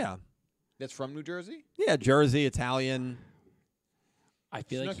human? Yeah, That's from New Jersey. yeah, Jersey, Italian. I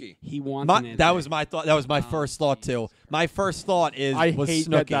feel like Snooki. he wants My, an answer. that was my thought. That was my first thought too. My first thought is I was hate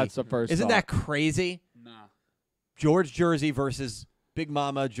Snooki. that that's the first Isn't thought. that crazy? Nah. George Jersey versus Big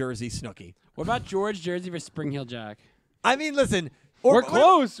Mama Jersey Snooki. What about George Jersey versus Spring Hill Jack? I mean, listen. We're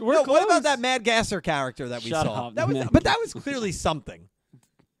close. We're no, close. What about that Mad Gasser character that we Shut saw? up, That was, Mad but that was clearly something.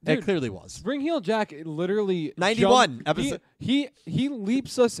 It Dude, clearly was. Spring Heel Jack literally 91 jumped- episode. He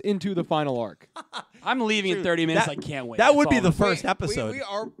leaps us into the final arc. I'm leaving in Dude, 30 minutes. that- I can't wait. That would That's be the all. first episode. We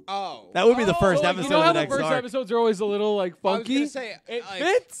are. Oh. That would be the first Like, episode you know of how the the next first arc. episodes are always a little like I was funky. gonna say it like,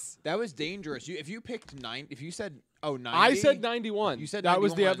 fits. That was dangerous. If you picked 9, if you said 90, I said 91. You said that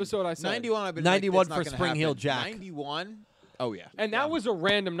was the 91. episode I said. 91. I've been 91 like, it's not for gonna Spring Heel happen. Jack. 91. Oh yeah. And that was a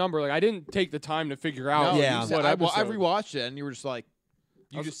random number. Like I didn't take the time to figure out. No, Yeah. you said, What I episode. rewatched it, and you were just like,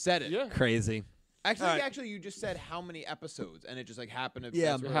 you just said it. Yeah. Crazy. Actually, All right. actually, you just said how many episodes, and it just like happened to.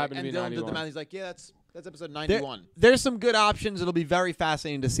 Yeah. that's It where, happened to and be Dylan did the 91. math. He's like, yeah, that's episode There- 91. there's some good options. It'll be very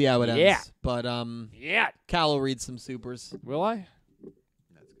fascinating to see how it ends. Yeah. But Yeah. Cal will read some supers. Will I?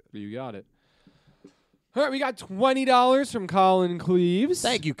 That's good. You got it. All right, we got $20 from Colin Cleaves.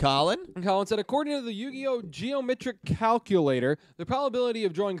 Thank you, Colin. And Colin said, according to the Yu-Gi-Oh! Geometric Calculator, the probability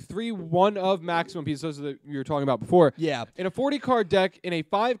of drawing 3 one-of maximum pieces, those that you were talking about before, Yeah. in a 40-card deck in a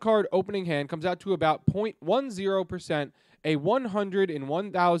 5-card opening hand comes out to about 0.10%, a 100 in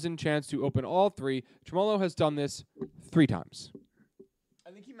 1,000 chance to open all 3. Tremolo has done this 3 times.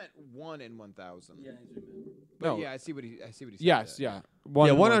 I think he meant 1 in 1,000. But No. yeah, I see what he said. Yes, there. yeah. One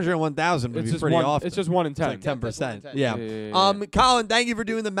Yeah, in one. 101,000 would It's be just pretty one. often. It's just 1 in 10. It's like 10%. That's 1 in 10. Yeah. Yeah. Colin, thank you for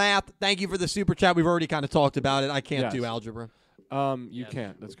doing the math. Thank you for the super chat. We've already kind of talked about it. I can't Yes. do algebra. You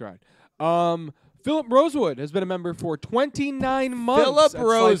can't. That's correct. Philip Rosewood has been a member for 29 months. Philip at Cypher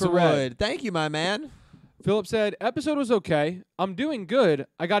Red. Rosewood. Thank you, my man. Philip said, episode was okay. I'm doing good.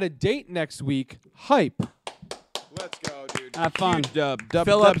 I got a date next week. Hype. Let's go, dude. Have fun. Dub.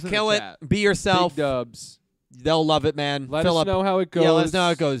 Philip, dubs in kill the it. chat. Be yourself. Big dubs. They'll love it, man. Let Philip, us know how it goes. Yeah, let us know how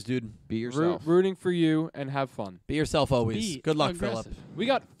it goes, dude. Be yourself. Rooting for you and have fun. Be yourself always. Be Good luck, aggressive. Philip. We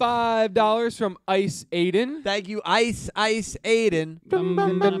got $5 from Ice Aiden. Thank you, Ice Aiden.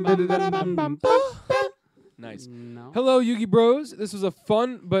 Nice. No. Hello, Yugi Bros. This was a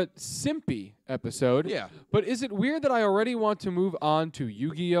fun but simpy episode. Yeah. But is it weird that I already want to move on to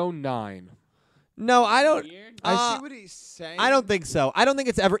Yu-Gi-Oh! 9? No, I don't. I see what he's saying. I don't think so. I don't think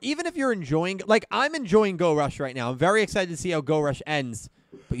it's ever. Even if you're enjoying, like I'm enjoying Go Rush right now. I'm very excited to see how Go Rush ends.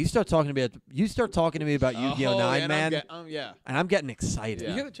 But you start talking to me. About Yu-Gi-Oh! 9, man, Yeah. and I'm getting excited.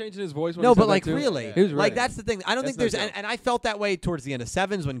 You hear the change in his voice when No, he said but that like too? really, He was like ready. that's the thing. I don't That's think there's, no joke. and I felt that way towards the end of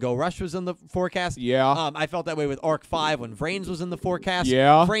Sevens when Go Rush was in the forecast. Yeah. I felt that way with Arc 5 when Vrains was in the forecast.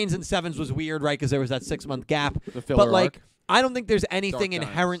 Yeah. Vrains and Sevens was weird, right? Because there was that 6-month gap. The filler But like, arc. I don't think there's anything Times.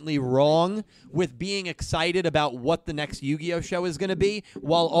 inherently wrong with being excited about what the next Yu-Gi-Oh! Show is going to be,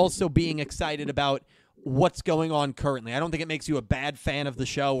 while also being excited about what's going on currently. I don't think it makes you a bad fan of the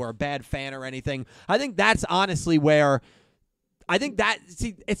show or a bad fan or anything. I think that's honestly where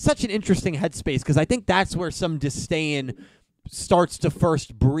it's such an interesting headspace because I think that's where some disdain starts to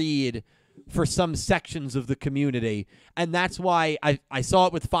first breed for some sections of the community. And that's why I saw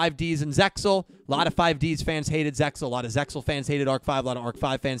it with 5Ds and Zexel. A lot of 5Ds fans hated Zexel. A lot of Zexel fans hated Arc 5. A lot of Arc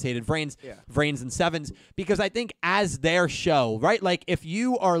 5 fans hated Vrains. Yeah. Vrains and Sevens. Because I think as their show, right? Like if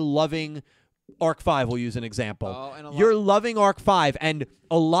you are loving Arc 5, we'll use an example. Oh, and a lot- You're loving Arc 5, and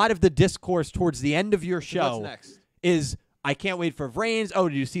a lot of the discourse towards the end of your What's show next? is, I can't wait for Vrains. Oh,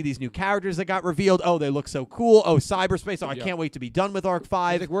 did you see these new characters that got revealed? Oh, they look so cool. Oh, cyberspace. Oh, I Yeah. can't wait to be done with Arc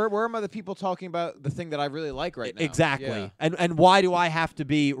 5. Like, where am I the people talking about the thing that I really like right now? Exactly. Yeah. And why do I have to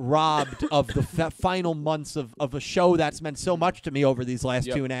be robbed of the final months of a show that's meant so much to me over these last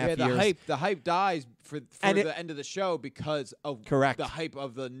Yep. 2.5 Yeah, years? the hype dies for And the end of the show because of Correct. the hype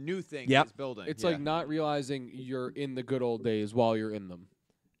of the new thing Yep. it's building. It's Yeah. like not realizing you're in the good old days while you're in them.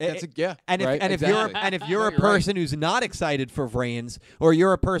 That's yeah. And if Right, and exactly. if you're a You're person who's not excited for Vrains, or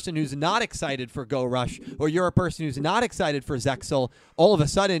you're a person who's not excited for Go Rush, or you're a person who's not excited for Zexel, all of a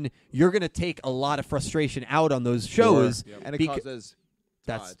sudden you're going to take a lot of frustration out on those shows. Yep. And it Beca- causes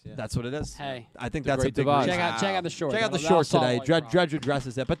That's yeah. that's what it is. Hey. I think It's a that's a great big divide. reason. Check out the short. Check out the That'll short solve today. all your Dredge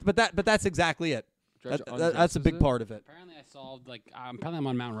addresses it, but that's exactly it. Dredge That's a big undresses part of it. Apparently, I solved apparently I'm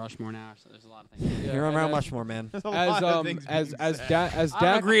on Mount Rushmore now, so there's a lot of things. Yeah, You're and around as- Mushmore, man. There's a As lot of things being said. as I don't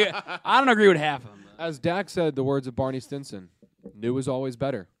Dak agree. I don't agree with half of them. as Dak said, the words of Barney Stinson, "New is always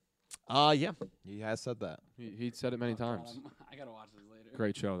better." Yeah. He has said that. He said it many times. I gotta watch this later.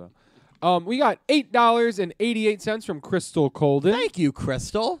 Great show though. We got $8.88 from Crystal Colden. Thank you,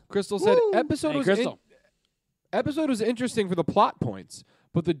 Crystal. Crystal said Woo. episode Hey, was Crystal. episode was interesting for the plot points,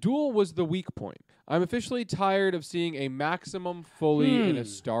 but the duel was the weak point. I'm officially tired of seeing a maximum fully in a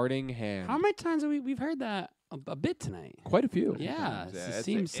starting hand. How many times have we've heard that a bit tonight? Quite a few. Yeah, Yeah,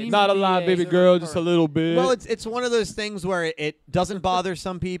 seems Not to a be lot, baby girl, just a little bit. Well, it's one of those things where it doesn't bother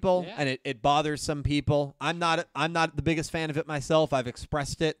some people, Yeah. and it bothers some people. I'm not the biggest fan of it myself. I've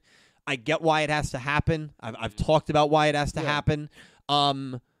expressed it. I get why it has to happen. I've talked about why it has to happen.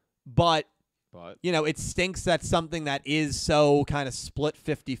 But you know, it stinks that something that is so kind of split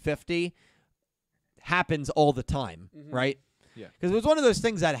 50-50 happens all the time, right? Yeah. Because it was one of those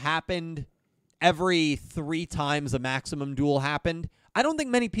things that happened every 3 times a maximum duel happened. I don't think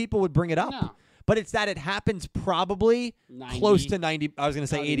many people would bring it up. No. But it's that it happens probably 90. close to 90. I was going to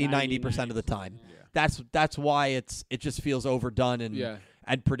say Probably 80, 90, 90% of the time. Yeah. That's why it just feels overdone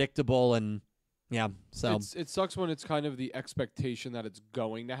and predictable and yeah. So it sucks when it's kind of the expectation that it's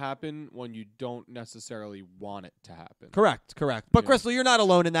going to happen when you don't necessarily want it to happen. correct. But Yeah. Crystal, you're not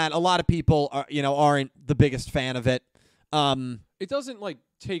alone in that. A lot of people aren't the biggest fan of it. It doesn't like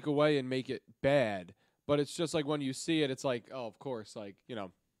take away and make it bad, but it's just like when you see it, it's like, oh, of course, like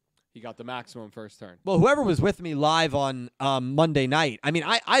he got the maximum first turn. Well, whoever was with me live on Monday night, I mean,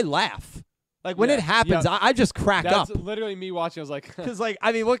 I laugh. Like when Yeah. it happens, Yeah. I just crack That's up. literally me watching. I was like, Because, like,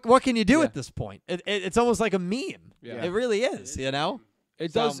 I mean, what can you do Yeah. at this point? It's almost like a meme. Yeah. It really is, you know?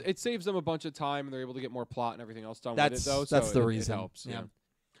 it So- does. It saves them a bunch of time, and they're able to get more plot and everything else done That's- with it. Though, that's so the it reason. helps. Yeah.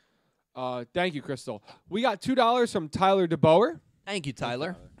 Thank you, Crystal. We got $2 from Tyler DeBoer. Thank you,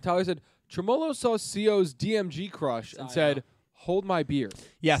 Tyler. Tyler said Tremolo saw Co's DMG crush and said, "Hold my beer."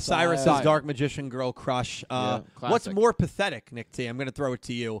 Yeah, Cyrus's Cyrus. Dark Magician Girl crush. What's classic. more pathetic, Nick T? I'm going to throw it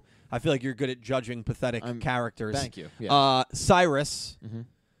to you. I feel like you're good at judging pathetic characters. Thank you. Yeah. Cyrus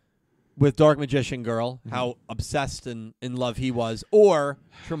with Dark Magician Girl, how obsessed and in love he was, or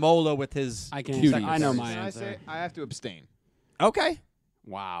Tremolo with his I can. Cuties. Answer. I know my Can I answer. say I have to abstain? Okay,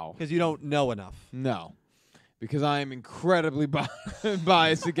 Wow. because you don't know enough. No, because I am incredibly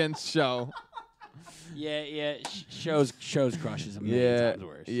biased against show. Yeah. Shows crush is a million Yeah, times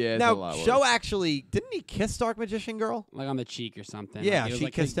worse. yeah. It's a Now, lot Show worse. actually didn't he kiss Dark Magician Girl? Like on the cheek or something. Yeah, Like, it was she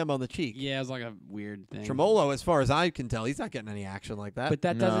like kissed him on the cheek. Yeah, it was like a weird thing. Tremolo, as far as I can tell, he's not getting any action like that. But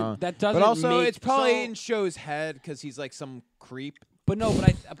that No. doesn't. That doesn't. But also, make, it's probably so- in Show's head because he's like some creep. But no.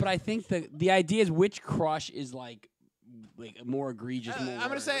 But I think the idea is which crush is like more egregious. More I'm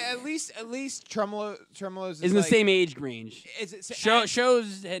gonna say at least Tremolo's is in the same age range. It's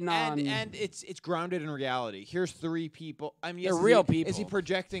Shows hitting on. and it's grounded in reality. Here's 3 people. I mean, They're yes, real Is he people.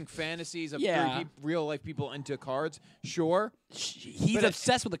 projecting fantasies of Yeah. 3 real life people into cards? Sure, he's but-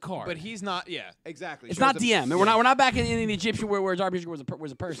 obsessed with the card. but he's not. Yeah, exactly. It's Show's not DM. We're not back in the Egyptian where Darby was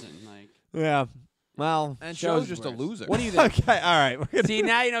a person. Like yeah, well, And Show's Show's just a worse. loser. What do you think? okay, all right. We're gonna- See,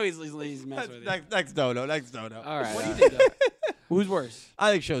 now you know he's messing with it. next dono. All right. What do you think? Who's worse? I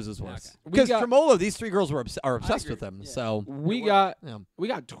think Shows is worse Okay. because We got- Tremolo. These 3 girls are obsessed agree. with him. Yeah. So We got yeah.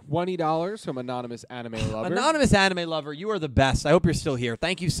 $20 from Anonymous Anime Lover. Anonymous Anime Lover, you are the best. I hope you're still here.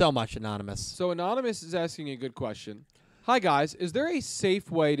 Thank you so much, Anonymous. So Anonymous is asking a good question. Hi guys, is there a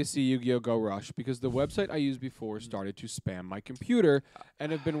safe way to see Yu-Gi-Oh! Go Rush? Because the website I used before started to spam my computer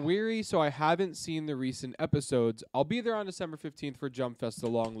and have been weary, so I haven't seen the recent episodes. I'll be there on December 15th for Jump Fest to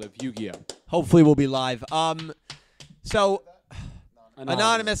long live Yu-Gi-Oh! Hopefully, we'll be live. So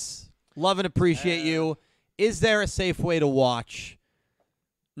Anonymous, love and appreciate you. Is there a safe way to watch?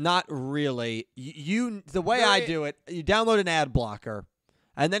 Not really. The way I do it, you download an ad blocker,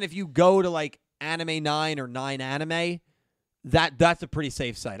 and then if you go to like Anime 9 or 9 Anime, that's a pretty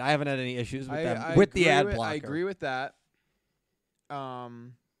safe site. I haven't had any issues with them with the ad blocker. I agree with that.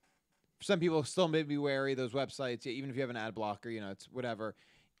 Some people still may be wary of those websites, even if you have an ad blocker. It's whatever.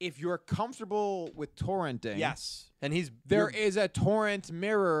 If you're comfortable with torrenting, Yes, and there is a torrent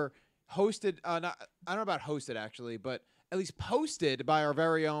mirror hosted. I don't know about hosted actually, but at least posted by our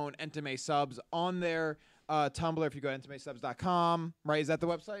very own Entame subs on their Tumblr, if you go to intimatesubs.com, right? Is that the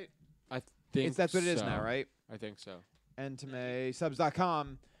website? I think That's what it is so. now, right? I think so.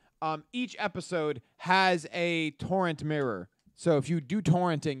 intimatesubs.com. Each episode has a torrent mirror. So if you do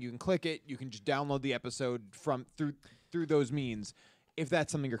torrenting, you can click it. You can just download the episode from through those means, if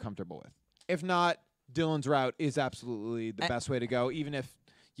that's something you're comfortable with. If not, Dylan's route is absolutely the best way to go, even if,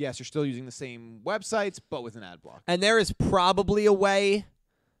 yes, you're still using the same websites, but with an ad block. And there is probably a way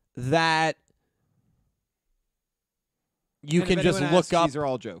that you can just look up. These are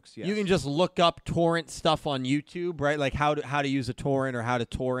all jokes. Yes. You can just look up torrent stuff on YouTube, right? Like how to use a torrent or how to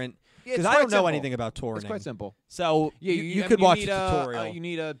torrent. Yeah, Because it's I quite don't know simple. anything about torrenting. It's quite simple. So Yeah, you I could mean, watch need a tutorial. you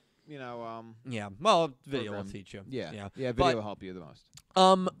need a, yeah. Well, video will program. teach you. Yeah, video But, will help you the most.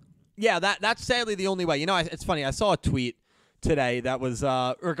 Yeah, that's sadly the only way. You know, it's funny. I saw a tweet today that was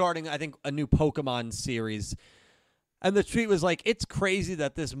regarding, I think, a new Pokemon series. And the tweet was like, it's crazy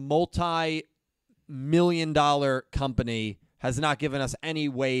that this multi-million-dollar company has not given us any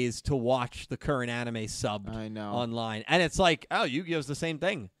ways to watch the current anime subbed I know. online. And it's like, oh, Yu-Gi-Oh's the same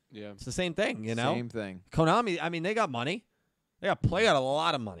thing. Yeah. It's the same thing, you know? Same thing. Konami, I mean, they got money. They got a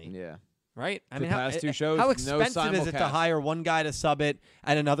lot of money, Yeah. right? I The mean, past two shows, how no expensive is it to simulcast. hire one guy to sub it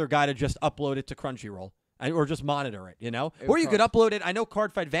and another guy to just upload it to Crunchyroll? Or just monitor it, you know? It Or you could costs- upload it. I know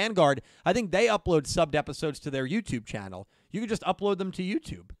Cardfight Vanguard, I think they upload subbed episodes to their YouTube channel. You could just upload them to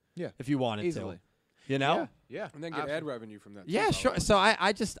YouTube Yeah. if you wanted Easily. to. You know? Yeah. And then get ad revenue from that. Yeah, too, sure. probably. So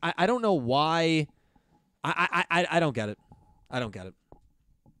I just I don't know why. I don't get it. I don't get it.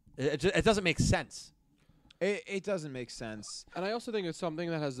 It doesn't make sense. It doesn't make sense. And I also think it's something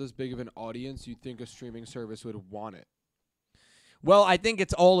that has this big of an audience. You'd think a streaming service would want it. Well, I think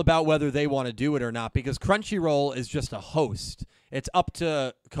it's all about whether they want to do it or not, because Crunchyroll is just a host. It's up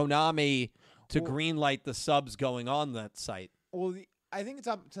to Konami to greenlight the subs going on that site. Well, I think it's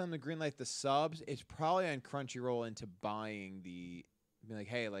up to them to greenlight the subs. It's probably on Crunchyroll into buying the, be like,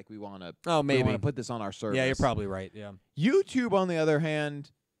 hey, like we want to. Oh, maybe. We want to put this on our service. Yeah, you're probably right. Yeah. YouTube, on the other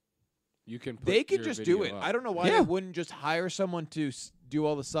hand, You can. Put they could your just do video it. up. I don't know why Yeah. they wouldn't just hire someone to do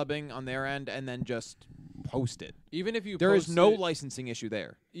all the subbing on their end and then just post it. Even if you There is post no it- licensing issue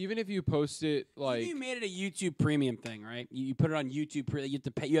there. even if you post it like you made it a YouTube Premium thing, right? You put it on YouTube. You have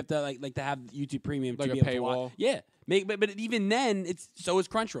to pay. You have to like to have YouTube Premium Like to a be able to paywall? watch. Yeah, but even then, so is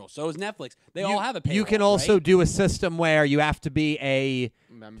Crunchyroll, so is Netflix. They all have a paywall. You can also right? do a system where you have to be a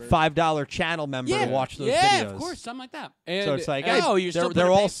member. $5 channel member yeah, to watch those yeah, videos. of course, something like that. And, So it's like, and hey, Oh, you're still they're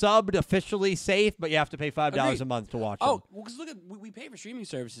gonna all pay- subbed, officially safe, but you have to pay $5 Agreed. a month to watch Oh, them. well, because look at we pay for streaming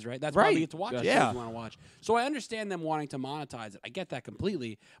services, right? That's why Right. we get to watch That's the Yeah. shows we want to watch. So I understand them wanting to monetize it. I get that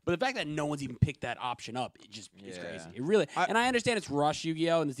completely. But the fact that no one's even picked that option up, it just is Yeah. crazy. It really. And I understand it's Rush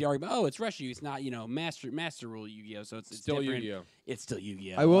Yu-Gi-Oh, and it's the argument. Oh, it's Rush Yu. It's not Master Rule Yu-Gi-Oh. So it's Still different. Yu-Gi-Oh. It's still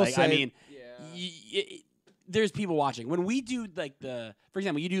Yu-Gi-Oh. I will Like, I say- mean, there's people watching. When we do like for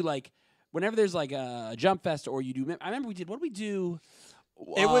example, you do like whenever there's like a Jump Fest or you do. I remember we did. What did we do?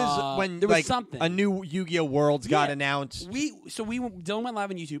 It was when there was like, something. a new Yu-Gi-Oh! Worlds got Yeah. announced. Dylan went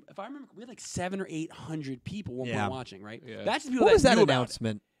live on YouTube. If I remember, we had like 700 or 800 people when we Yeah. were watching. Right? Yeah. That's the people What was that knew about it.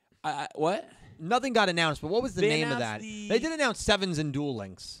 announcement? What? Nothing got announced, but what was the They name of announced that? the- They did announce Sevens and Duel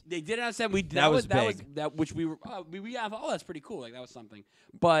Links. They did announce that. That was that which we were. We have. Oh, that's pretty cool. Like that was something.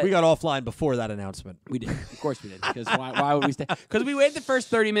 But We got offline before that announcement. we did. Of course we did. Because why would we stay? Because we waited the first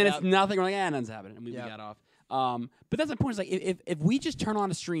 30 minutes. Yep. Nothing. We're like, nothing's happening, and we Yep. got off. But that's my point. Is like if we just turn on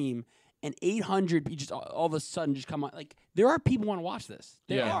a stream and 800 just all of a sudden just come on, like there are people who want to watch this.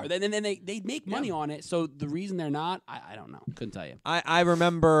 There Yeah. are. Then they make money on it. So the reason they're not, I don't know. Couldn't tell you. I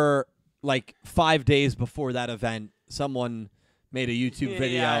remember like 5 days before that event, someone made a YouTube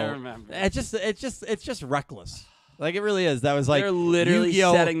video. Yeah, I remember. It's just reckless. Like it really is. That was like They're literally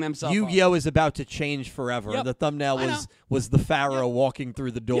Yu-Gi-Oh! setting themselves up. Yu-Gi-Oh! Is about to change forever. Yep. And the thumbnail I know. was the Pharaoh walking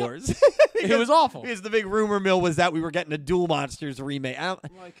through the doors. It was awful. Because the big rumor mill was that we were getting a Duel Monsters remake.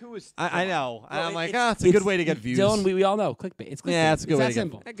 Like who is? I know. And Well, I'm like, it's a good way to get views. Dylan, we all know clickbait. It's clickbait. Yeah, it's a good way that to get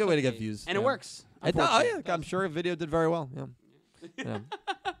simple. a good way to get views. And it Yeah. works. Oh unfortunately. yeah, I'm sure a video did very well. Yeah.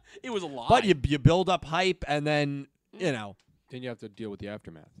 It was a lot. But you build up hype and then Mm. Then you have to deal with the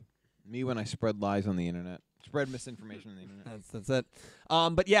aftermath. Me when I spread lies on the internet, spread misinformation on the internet. that's it.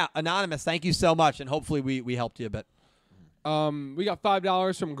 But yeah, Anonymous, thank you so much, and hopefully we helped you a bit. We got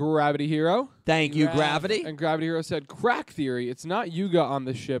 $5 from Gravity Hero. Thank you, Gravity. And Gravity Hero said, crack theory. It's not Yuga on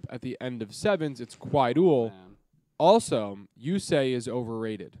the ship at the end of Sevens. It's Quaiduel. Man. Also, Yusei is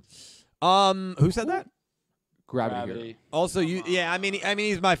overrated. Who said that? Gravity Hero. Also, I mean,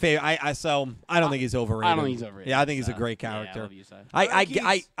 he's my favorite. I don't think he's overrated. I don't think he's overrated. Yeah, I think he's a great Yeah, I character. love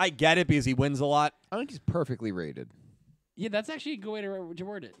Yusei. I get it because he wins a lot. I think he's perfectly rated. Yeah, that's actually a good way to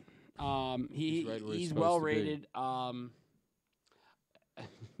word it. He's right where he's He's supposed well to be. rated.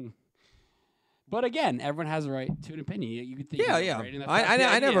 But again, everyone has a right to an opinion. You could think Yeah, he's yeah. overrated, and I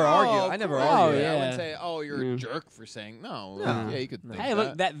that's the never idea. argue. Oh, I never cool. argue. yeah. I wouldn't say, "Oh, you're Yeah. a jerk for saying no." No. Yeah, you could. Think Hey,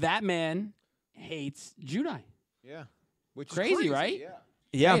 look, that man hates Judai. Yeah, which is Crazy, right? Yeah,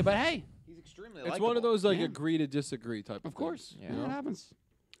 Yeah. Hey, but hey, he's extremely. It's one of those like Yeah. agree to disagree type. of course, Yeah. yeah, You know? it happens.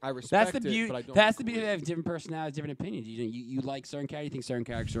 I respect That's the it, beauty. but I don't. That's the agree. beauty of different personalities, different opinions. You like certain characters, you think certain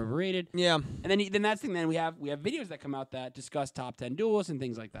characters are overrated, Yeah. and then that's the thing. Then we have videos that come out that discuss top 10 duels and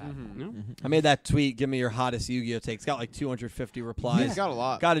things like that. You know? I made that tweet. Give me your hottest Yu-Gi-Oh take. It's got like 250 replies. He's got a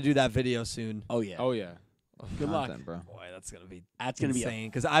lot. Got to do that video soon. Oh yeah. Oh yeah. Good luck. Content, bro. Boy, that's gonna be That's gonna be insane a,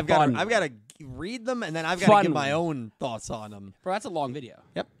 because I've got fun to read them and then I've got to Fun give my one. own thoughts on them. bro. That's a long video.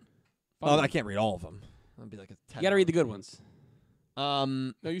 Yep. Fun Oh, one. I can't read all of them. That'd be like a 10 You gotta read the good ones.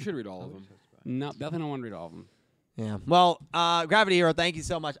 No, you should read all of them. No, definitely don't want to read all of them. Yeah. Well, Gravity Hero, thank you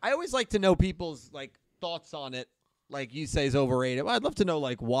so much. I always like to know people's like thoughts on it. Like you say is overrated. Well, I'd love to know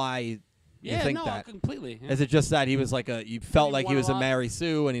like why you think no, that. completely. Yeah. Is it just that he was like you felt He like he won a was a lot. Mary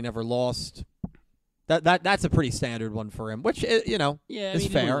Sue and he never lost? That's a pretty standard one for him, which is Yeah, I is mean,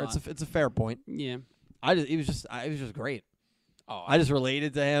 he won a fair. lot. It's a fair point. Yeah. He was just great. Oh, I just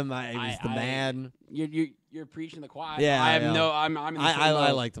related to him. He was the man. You're preaching the choir. Yeah, I have yeah. no. I'm in the same I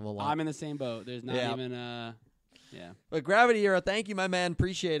boat. liked him a lot. I'm in the same boat. There's not Yeah. even yeah. But Gravity Hero, thank you, my man.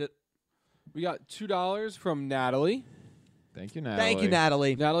 Appreciate it. We got $2 from Natalie. Thank you, Natalie. Thank you,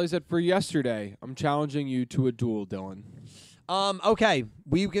 Natalie. Natalie said, "For yesterday, I'm challenging you to a duel, Dylan." Okay,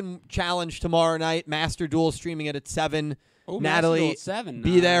 we can challenge tomorrow night. Master Duel streaming it at 7. Oh, Natalie, Master Duel at 7.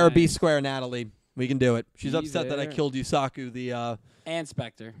 Be there or be Nice. square, Natalie. We can do it. She's Be upset that I there. killed Yusaku. The And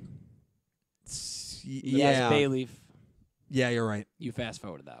Spectre. yeah, Bayleaf. yeah, you're right. You fast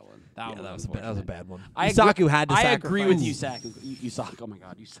forwarded that one. Yeah, That that was was a unfortunate. bad one. I Yusaku agree, had to I sacrifice. agree with Yusaku. Yusaku. Oh my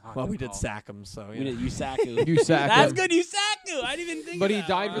God, Yusaku. Well, we did Oh. sack him, so We did Yusaku. Yusaku. That's good, Yusaku. I didn't even think. But of he that.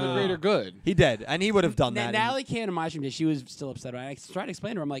 died for the Wow. greater good. He did, and he would have done that. Natalie came to my stream. She was still upset about it. I tried to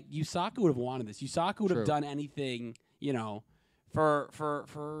explain to her. I'm like, Yusaku would have wanted this. Yusaku would True. have done anything, for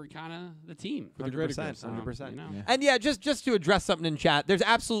kind of the team. For the greater good. 100%. You know? Yeah. And yeah, just to address something in chat, there's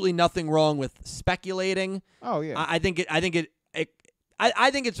absolutely nothing wrong with speculating. Oh yeah. I think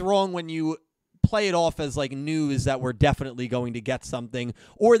it's wrong when you play it off as like news that we're definitely going to get something,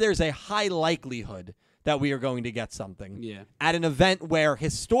 or there's a high likelihood that we are going to get something. Yeah. At an event where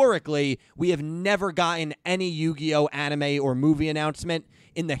historically we have never gotten any Yu-Gi-Oh anime or movie announcement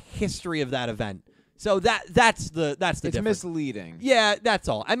in the history of that event. So that's the it's difference. misleading. Yeah, that's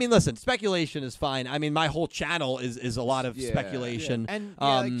all. I mean, listen, speculation is fine. I mean, my whole channel is a lot of Yeah. speculation. And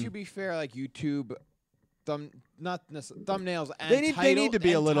Um, to be fair, like YouTube, thumbnails and They need to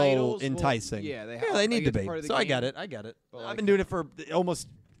be a and little titles will- enticing. yeah, they Yeah, help. they need Like, to it's be. part of the So I get game. it. I get it. But, I've like- been doing it for almost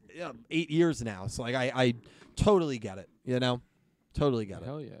 8 years now. So like I totally get it. Totally get it.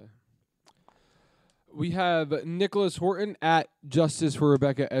 Hell yeah. We have Nicholas Horton at Justice for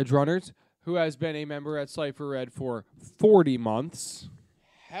Rebecca Edgerunners, who has been a member at Cypher Red for 40 months.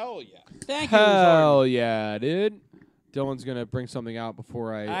 Hell yeah. Thank you. Hell yeah, dude. Dylan's going to bring something out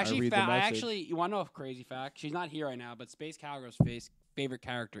before I read the message. You want to know a crazy fact? She's not here right now, but Space Cowgirl's favorite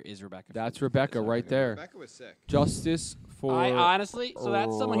character is Rebecca. That's Rebecca right there. Rebecca was sick. Justice for I honestly, so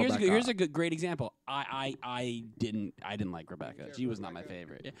that's someone. Rebecca. Here's a great example. I didn't like Rebecca. She was not my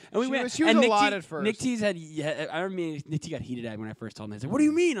favorite. Yeah. And She was and a Nick lot T, at first. Nick T's had. Yeah, I remember Nick T got heated at me when I first told him. He said, "What do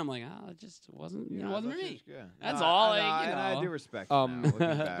you mean?" I'm like, "Oh, it just wasn't. It wasn't for me." That's all, like, and you I know. do respect. Um, it now,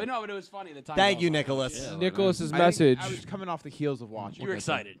 looking back. But no, but it was funny at the time. Thank I was you, like, Nicholas. "Oh, shit." Nicholas's I think message. I was coming off the heels of watching. You were Rebecca.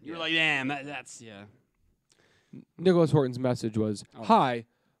 excited. You were like, "Damn, that's yeah." Nicholas Horton's message was, Oh. "Hi,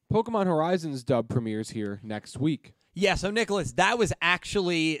 Pokemon Horizons dub premieres here next week." Yeah, so Nicholas, that was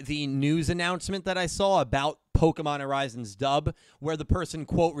actually the news announcement that I saw about Pokemon Horizons dub, where the person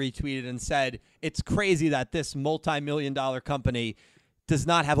quote retweeted and said, "It's crazy that this multi-million-dollar company does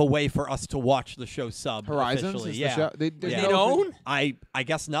not have a way for us to watch the show sub Horizons officially." is Yeah. the show. There's Yeah. They no don't? I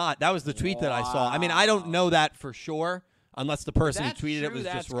guess not. That was the tweet that I saw. I mean, I don't know that for sure, unless the person who That's tweeted it true, was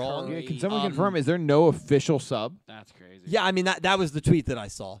that's just wrong. correct. Yeah, can someone Um, confirm? Is there no official sub? That's crazy. Yeah, I mean that was the tweet that I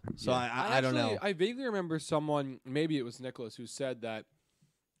saw. So I don't know. I vaguely remember someone, maybe it was Nicholas, who said that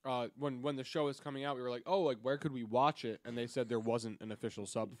when the show was coming out, we were like, "Oh, like where could we watch it?" And they said there wasn't an official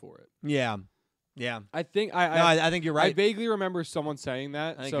sub for it. Yeah. Yeah. I think No, I think you're I right. vaguely remember someone saying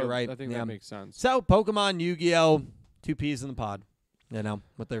that. I think so you're right. I think Yeah. that makes sense. So Pokemon, Yu-Gi-Oh, 2 peas in the pod.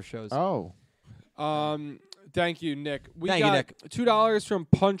 With their shows. Oh, Thank you, Nick. We Thank you, got Nick. $2 from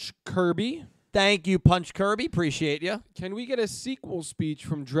Punch Kirby. Thank you, Punch Kirby. Appreciate you. Can we get a sequel speech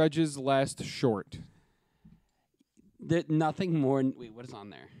from Dredge's last short? Nothing more. Wait, what is on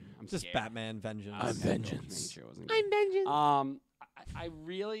there? I'm Just scared. Batman Vengeance. I'm vengeance. I'm vengeance.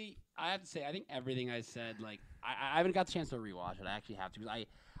 I have to say, I think everything I said, like, I haven't got the chance to rewatch it. I actually have to because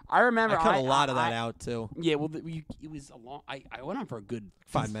I remember I cut a lot of that out too. Yeah, well, it was a long. I went on for a good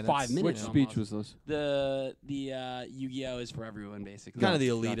 5 minutes. 5 minutes. Which speech almost. was this? The Yu-Gi-Oh is for everyone, basically. Kind of the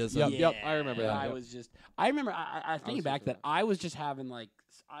elitism. Yep, I remember that. I Yep. was just. I remember. I was thinking was back thinking that I was just having like.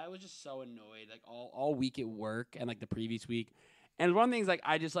 I was just so annoyed like all week at work and like the previous week. And one of the things like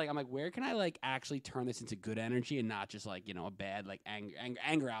I'm like, where can I like actually turn this into good energy and not just like a bad like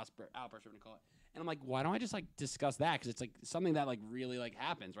anger outburst, whatever you call it. And I'm like, why don't I just like discuss that? Because it's like something that like really like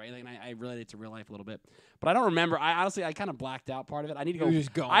happens, right? Like, and I relate it to real life a little bit, but I don't remember. I honestly kind of blacked out part of it. I need to go. You were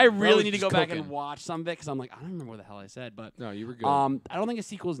just going. I Bro really was need to just go back cooking. and watch some of it because I'm like, I don't remember what the hell I said. But No, you were good. I don't think a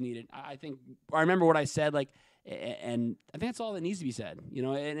sequel is needed. I think I remember what I said, like, and I think that's all that needs to be said.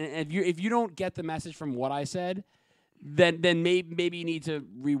 And if you don't get the message from what I said, then maybe you need to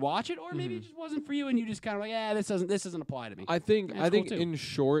rewatch it, or maybe it just wasn't for you, and you just kind of like, yeah, this doesn't apply to me. I think That's cool too. in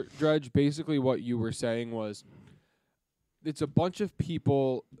short, Dredge, basically what you were saying was it's a bunch of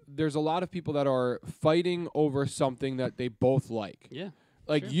people. There's a lot of people that are fighting over something that they both like. Yeah.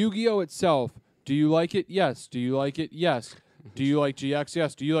 Like Sure. Yu-Gi-Oh itself. Do you like it? Yes. Do you like it? Yes. Do you like GX?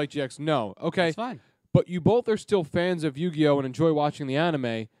 Yes. Do you like GX? No. Okay. That's fine. But you both are still fans of Yu-Gi-Oh and enjoy watching the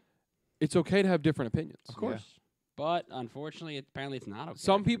anime. It's okay to have different opinions. Of course. But unfortunately, apparently it's not okay.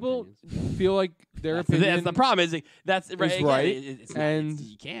 Some people feel like their That's opinion the problem. Is that's right. Again, right, it's not, and-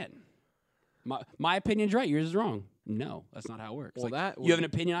 you can't. My opinion's right. Yours is wrong. No, that's not how it works. Well, Like, that you have an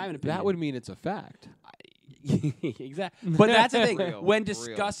would- opinion. I have an opinion. that would mean it's a fact. Exactly. But that's the thing. Real, When real.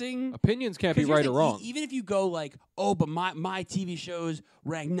 discussing Opinions can't be 'cause here's right the or thing, wrong. even if you go like, oh, but my TV shows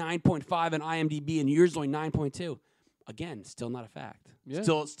rank 9.5 on IMDb and yours is only 9.2. Again, still not a fact. Yeah.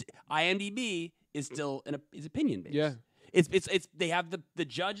 Still, IMDb is still is opinion based. Yeah. It's they have the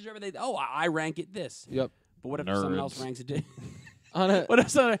judges or whatever. I rank it this. Yep. But what if someone else Nerds. ranks it different? On a, What if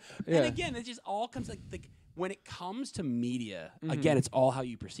someone? Yeah. And again, it just all comes like when it comes to media. Again, it's all how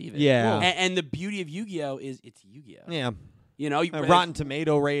you perceive it. Yeah. And the beauty of Yu-Gi-Oh is it's Yu-Gi-Oh. Yeah. Rotten Rotten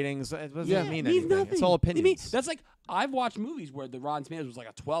Tomato ratings. It doesn't Yeah. mean means anything. nothing. It's all It means- opinions. that's like I've watched movies where the Rotten Tomatoes was like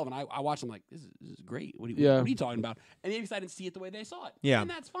a 12, and I watched them like this is great. What are you talking about? And maybe because I didn't see it the way they saw it. Yeah. and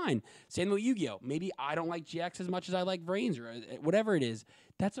that's fine. Same with Yu-Gi-Oh. Maybe I don't like GX as much as I like Vrains or whatever it is.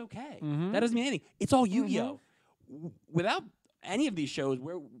 That's okay. That doesn't mean anything. It's all Yu-Gi-Oh. Without any of these shows,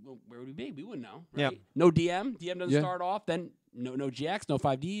 where would we be? We wouldn't know. Right? Yep. No DM. DM doesn't Yeah. start off. Then no GX, no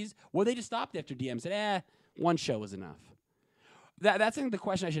 5Ds. Well, they just stopped after DM. Said, one show was enough. That's the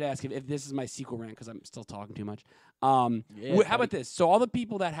question I should ask if this is my sequel rant because I'm still talking too much. How about this? So all the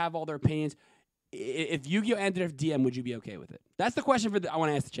people that have all their opinions, if Yu-Gi-Oh ended after DM, would you be okay with it? That's the question I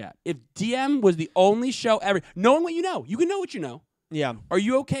want to ask the chat. If DM was the only show ever, knowing what you can know what you know. Yeah. Are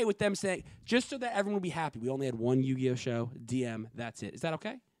you okay with them saying, just so that everyone will be happy, we only had one Yu-Gi-Oh show, DM, that's it. Is that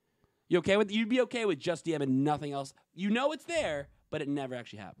okay? You'd be okay with just DM and nothing else. You know it's there, but it never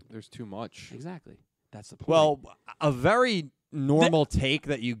actually happened. There's too much. Exactly. That's the point. Well, a very normal take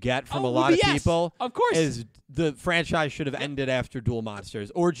that you get from a lot of yes, people of course. is the franchise should have ended after Duel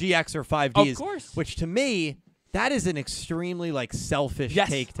Monsters or GX or 5Ds. Of course. Which to me, that is an extremely selfish Yes,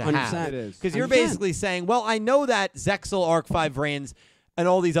 take to 100%. have. It is. Because you're 100%. basically saying, well, I know that Zexal, Arc 5 Vrains, and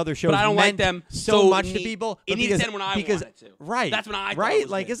all these other shows But I don't like meant them so much to neat. people. It but needs to because, end when I because, want it to. Right. That's when I thought it Right?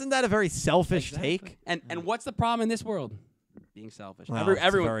 was good. Isn't that a very selfish take? And what's the problem in this world? Being selfish. Well,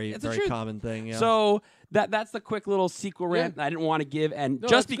 Everyone. it's It's a the very truth. common thing. Yeah. So that's the quick little sequel rant I didn't want to give, and No,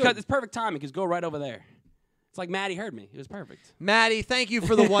 just that's because good. it's perfect timing, because go right over there. It's like Maddie heard me. It was perfect. Maddie, thank you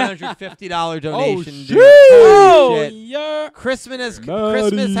for the $150 donation. Oh, dude. shit. Holy shit. yeah. Christmas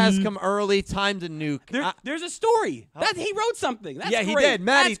Maddie. has come early. Time to nuke. There's a story. That he wrote something. That's yeah, great. he did.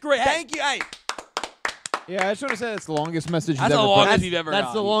 Maddie, That's great. thank you. Hey, Yeah, I just want to say that's the longest message he's That's ever the put. longest you've ever that's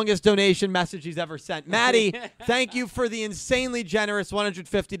the gotten. longest donation message he's ever sent. Maddie, thank you for the insanely generous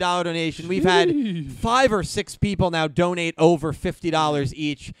 $150 donation. We've had 5 or 6 people now donate over $50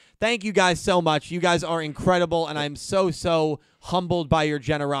 each. Thank you guys so much. You guys are incredible, and I'm so humbled by your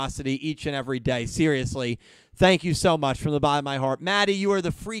generosity each and every day. Seriously. Thank you so much from the bottom of my heart. Maddie, you are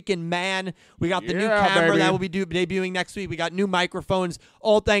the freaking man. We got the new Yeah, camera baby. that will be debuting next week. We got new microphones.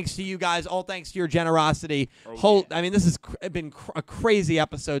 All thanks to you guys. All thanks to your generosity. I mean, this has been a crazy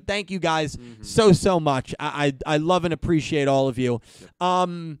episode. Thank you guys so much. I love and appreciate all of you.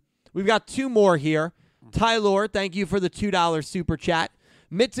 We've got 2 more here. Tyler, thank you for the $2 super chat.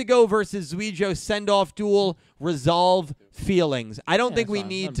 Mitsugo versus Zuijo send-off duel. Resolve feelings. I don't think we Fine. Let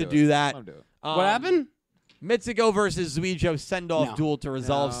need him to do do it. that. Let him do it. What happened? Mitsuko versus Zuijo send-off No. duel to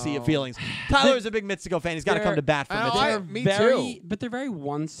resolve Sea of No. Feelings. Tyler's a big Mitsuko fan. He's got to come to bat for I- Mitsuko. Me very, too. But they're very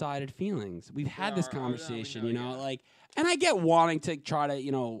one-sided feelings. We've had this are. conversation, We know, you know, like, and I get wanting to try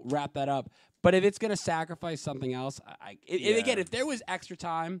to, wrap that up. But if it's gonna sacrifice something else, again, if there was extra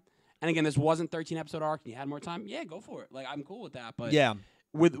time, and again, this wasn't 13-episode arc, and you had more time, yeah, go for it. Like, I'm cool with that. But Yeah.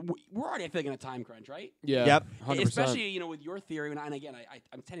 we're already, I feel like, in a time crunch, right? Yeah. Yep. 100%. Especially, with your theory, and again,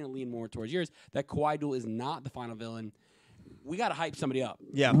 I'm tending to lean more towards yours, that Kawaii Duel is not the final villain. We got to hype somebody up.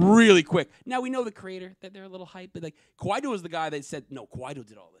 Yeah. Really quick. Now, we know the creator, that they're a little hype, but, like, Kawaii Duel was the guy that said, no, Kawaii Duel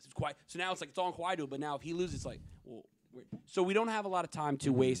did all this. So now it's like, it's all on Kawaii Duel, but now if he loses, it's like, well, so we don't have a lot of time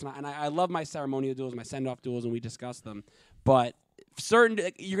to waste. And I love my ceremonial duels, my send-off duels, and we discuss them. But you're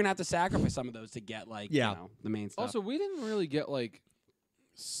going to have to sacrifice some of those to get, like, the main stuff. Also, we didn't really get like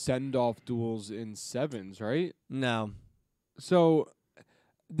send-off duels in sevens, right? No. So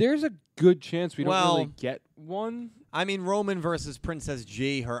there's a good chance we don't Well- really get one. I mean, Roman versus Princess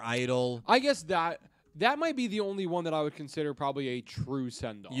G, her idol. I guess that might be the only one that I would consider probably a true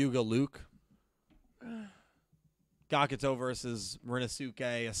send-off. Yuga Luke. Gakuto versus Rinosuke,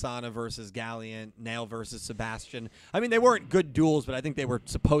 Asana versus Galliant, Nail versus Sebastian. I mean, they weren't good duels, but I think they were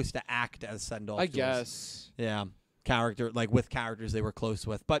supposed to act as send-off I duels. guess. Yeah. With characters they were close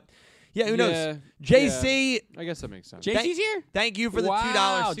with. But, yeah, who Yeah, knows? JC, I guess that makes sense. JC's here? thank you for the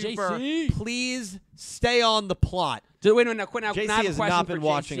Wow, $2 super. JC. Please stay on the plot. Wait, no, quit now. JC I have a has question not for been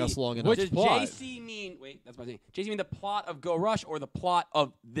watching JC. us long enough. Which Does plot? JC mean? Wait, that's my thing. JC mean the plot of Go Rush or the plot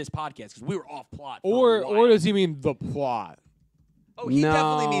of this podcast? Because we were off plot. for a Or while. does he mean the plot? Oh, he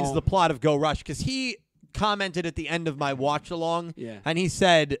definitely means No. the plot of Go Rush because he commented at the end of my watch along, Yeah. and he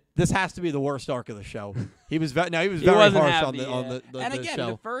said this has to be the worst arc of the show. He was very He very wasn't harsh happy, on the and the again,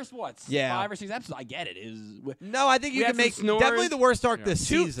 show. the first 5 or 6 episodes, I get it. No, I think we you had can some make snores. definitely the worst arc this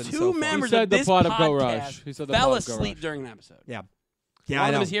Two season. so far. members He said of the this plot of podcast Go Rush. He said the fell plot of Go asleep Rush. during an episode. Yeah, One yeah, I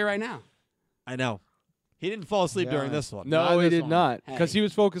of them know. is here right now. I know. He didn't fall asleep during this one. No, he this did one. not. Because Hey. he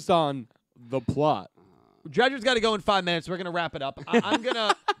was focused on the plot. Dredger's got to go in 5 minutes. We're gonna wrap it up.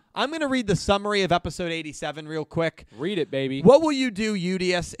 I'm gonna read the summary of episode 87 real quick. Read it, baby. What will you do,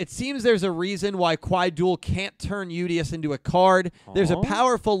 Udius? It seems there's a reason why Kwai Duel can't turn Udius into a card. There's a Aw.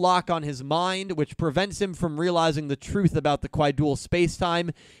 powerful lock on his mind, which prevents him from realizing the truth about the Kwai Duel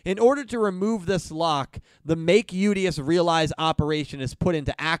space-time. In order to remove this lock, the Make Udius Realize operation is put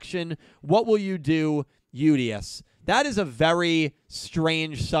into action. What will you do, Udius? That is a very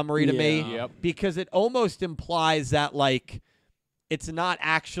strange summary to me Yeah. Yep. because it almost implies that, like, it's not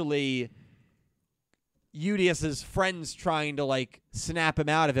actually Udius's friends trying to, like, snap him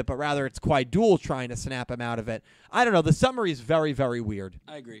out of it, but rather it's Kwai Duel trying to snap him out of it. I don't know. The summary is very, very weird.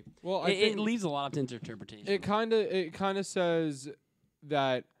 I agree. Well, I it think leaves a lot up to interpretation. it kind of says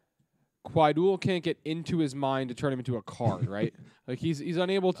that Kwai Duel can't get into his mind to turn him into a card, right? Like he's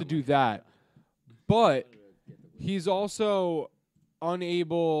unable to do that. But he's also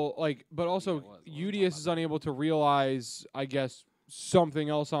unable, but also Udius is unable to realize, I guess, something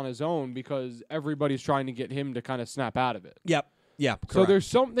else on his own because everybody's trying to get him to kind of snap out of it. Yep. Yeah. So correct. there's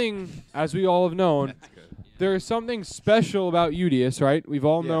something, as we all have known, there is something special about Udius, right? We've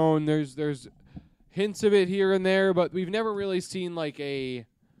all known there's hints of it here and there, but we've never really seen like a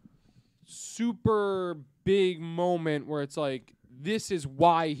super big moment where it's like, this is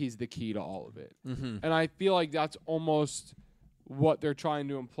why he's the key to all of it. Mhm. And I feel like that's almost what they're trying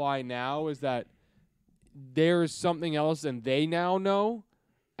to imply now is that there's something else and they now know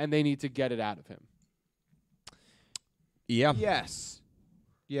and they need to get it out of him. Yeah. Yes.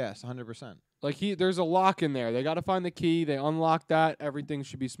 Yes, 100%. Like there's a lock in there. They got to find the key. They unlock that. Everything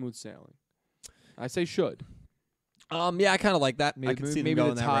should be smooth sailing. I say should. Yeah, I kind of like that. I Maybe, can see them maybe going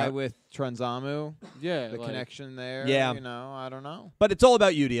the that tie route. with Tranzamu, Yeah. the like- connection there. Yeah. You know, I don't know. But it's all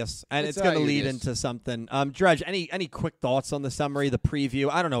about Udius, and It's it's going to about lead Udius. into something. Dredge, any quick thoughts on the summary, the preview?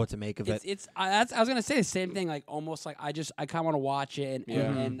 I don't know what to make of it. I was gonna say the same thing. Like almost like I kind of want to watch it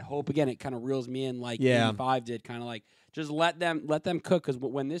and hope again it kind of reels me in like Yeah. 85 did. Kind of like just let them cook because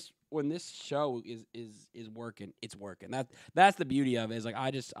when this show is working, it's working. That's the beauty of it. Is like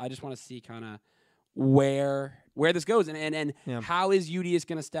I just want to see kind of where this goes and Yeah. how is Udius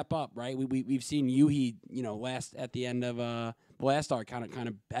gonna step up, right? We've seen Yuhi, last at the end of the last arc kind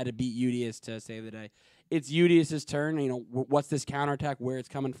of had to beat Udius to save the day. It's Udius's turn. What's this counterattack? Where it's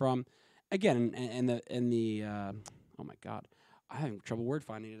coming from? Again, and the oh my god, I'm having trouble word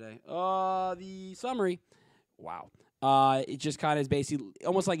finding today. The summary. Wow. It just kind of is basically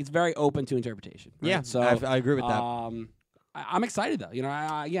almost like it's very open to interpretation. Right? Yeah, So I agree with that. I'm excited though.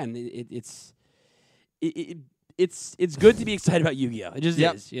 Again, it's good to be excited about Yu-Gi-Oh. It just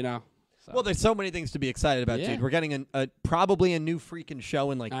Yep. is. So. Well, there's so many things to be excited about, Yeah. dude. We're getting probably a new freaking show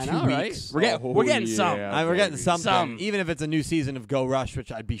in like I 2 know, right? weeks. We're getting some. We're getting something, Some. even if it's a new season of Go Rush,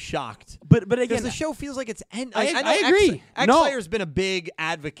 which I'd be shocked. But Because again, the show feels like it's end. I know agree. X-Slayer's been a big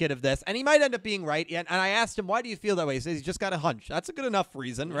advocate of this, and he might end up being right. And I asked him, why do you feel that way? He says he's just got a hunch. That's a good enough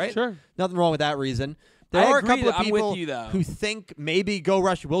reason, right? Sure. Nothing wrong with that reason. There I are a agree couple of that I'm with people you, though. who think maybe Go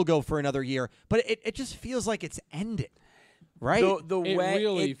Rush will go for another year, but it just feels like it's ended, right? the It way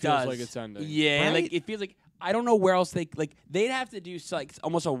really it feels does, like it's ending. Yeah, Right? like it feels like I don't know where else they'd have to do like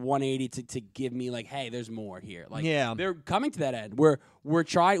almost a 180 to give me like, hey, there's more here. Like Yeah. they're coming to that end. We're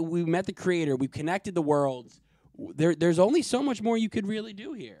trying. We met the creator. We've connected the worlds. There's only so much more you could really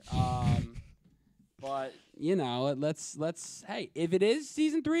do here. But let's hey, if it is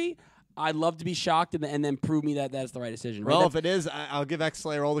season 3. I'd love to be shocked and then prove me that that's the right decision. Right? Well, That's- if it is, I'll give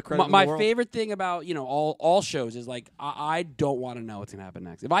X-Slayer all the credit in my the world. favorite thing about all shows is like I don't want to know what's gonna happen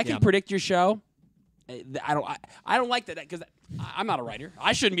next. If I can Yeah. predict your show, I don't like that because I'm not a writer.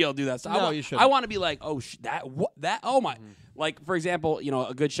 I shouldn't be able to do that. So No, you shouldn't. I want to be like, oh oh my. Like for example,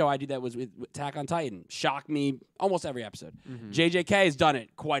 a good show I did that was with Attack on Titan. Shocked me almost every episode. JJK has done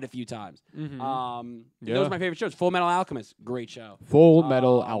it quite a few times. Those are my favorite shows. Full Metal Alchemist, great show. Full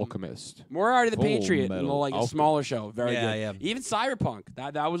Metal Alchemist. Moriarty the Full Patriot, Metal like a Alchemist. smaller show, very Yeah, good. yeah. Even Cyberpunk,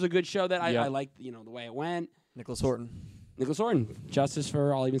 that was a good show that Yeah. I liked. The way it went. Nicholas Horton. Nicholas Horton, justice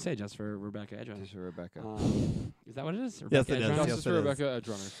for I'll even say justice for Rebecca Edgerton. Just for Rebecca. Is that what it is? Yes, Rebecca it is. Edgerton? Yes, Justice it for is. Rebecca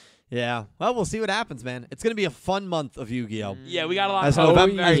Edgerton. Yeah. Well, we'll see what happens, man. It's going to be a fun month of Yu-Gi-Oh! Yeah, we got a lot. As, of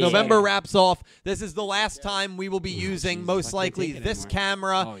November wraps off, this is the last time we will be using, Jesus, most I can't likely, take it this anymore.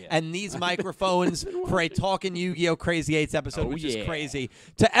 camera Oh, yeah. and these microphones for a Talkin' Yu-Gi-Oh! Crazy 8's episode, which is yeah. crazy.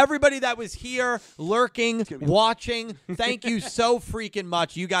 To everybody that was here, lurking, watching, thank you so freaking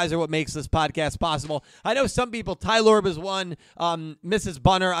much. You guys are what makes this podcast possible. I know some people, Ty Lorb is one, Mrs.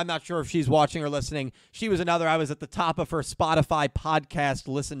 Bunner, I'm not sure if she's watching or listening. She was another. I was at the top of her Spotify podcast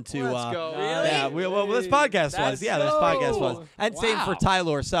listen to. Let's go. Yeah, this podcast was. That's Yeah, this podcast was. so- And same for Wow.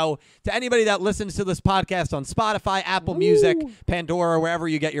 Tyler. So to anybody that listens to this podcast on Spotify, Apple Music, Pandora, wherever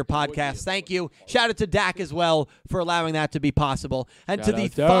you get your podcasts, thank you. Shout out to Dak as well for allowing that to be possible. And Shout to the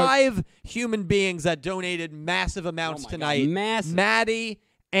out Dak. 5 human beings that donated massive amounts Oh my tonight. God, massive. Maddie,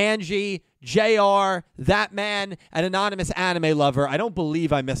 Angie, JR, that man, an anonymous anime lover. I don't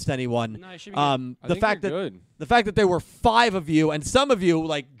believe I missed anyone. No, it should be good. I The think fact you're that good. the fact that there were 5 of you, and some of you,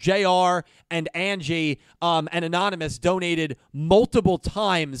 like JR and Angie and Anonymous, donated multiple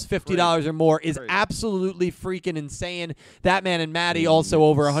times $50 or more is absolutely freaking insane. That man and Maddie also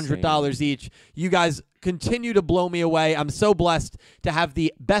over $100 each. You guys continue to blow me away. I'm so blessed to have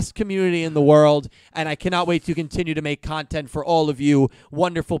the best community in the world, and I cannot wait to continue to make content for all of you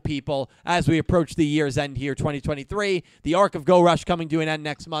wonderful people as we approach the year's end here, 2023. The arc of Go Rush coming to an end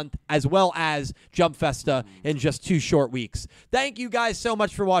next month, as well as Jump Festa in just 2 short weeks. Thank you guys so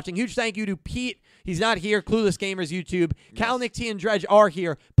much for watching. Huge thank you to Pete. He's not here. Clueless Gamers YouTube. Cal, Nick T, and Dredge are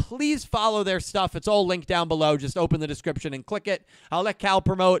here. Please follow their stuff. It's all linked down below. Just open the description and click it. I'll let Cal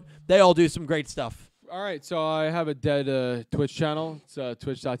promote. They all do some great stuff. All right, so I have a dead Twitch channel. It's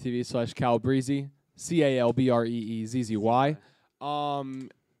twitch.tv/CalBreezy, CalBreeZzy.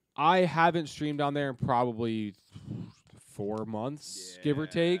 I haven't streamed on there in probably 4 months, give or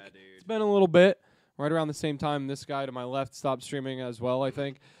take. It's been a little bit. Right around the same time this guy to my left stopped streaming as well, I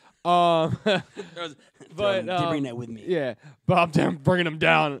think. But bring that with me. yeah, but I'm bringing him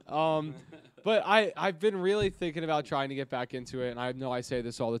down. But I've been really thinking about trying to get back into it, and I know I say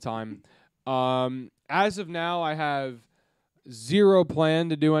this all the time. As of now, I have zero plan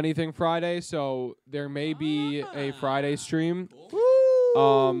to do anything Friday, so there may be a Friday stream.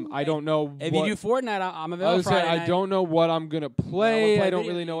 I don't know. If what, you do Fortnite, I'm I available was saying Friday I night. don't know what I'm gonna play. play I don't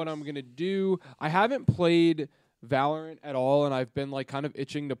video really know what games. I'm gonna do. I haven't played Valorant at all, and I've been like kind of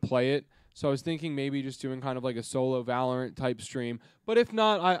itching to play it. So I was thinking maybe just doing kind of like a solo Valorant type stream. But if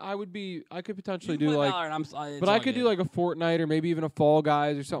not, I could potentially do like. But I could do like a Fortnite or maybe even a Fall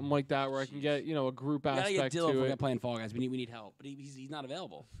Guys or something like that where I can get a group We gotta get aspect Dillo if to we're it. playing Fall Guys. We need help, but he's not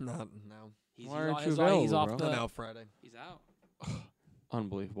available. No. Why aren't you He's available, off bro? the. No, Friday. He's out.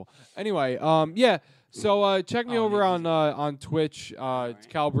 Unbelievable. Anyway, yeah. So check me over on Twitch, it's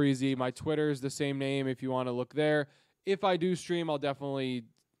CalBreezy. My Twitter is the same name if you want to look there. If I do stream, I'll definitely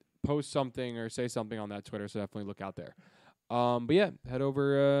post something or say something on that Twitter, so definitely look out there. But yeah, head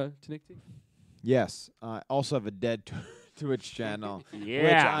over to Nick T. Yes. I also have a dead Twitch channel.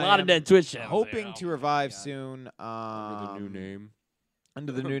 Yeah, I a lot of am dead Twitch channels. Hoping to revive soon. Under the new name.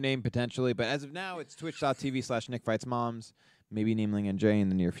 Under the new name, potentially. But as of now, it's twitch.tv/NickFightsMoms. Maybe Nameling and Jay in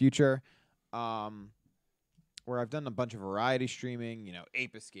the near future. We're where I've done a bunch of variety streaming, you know,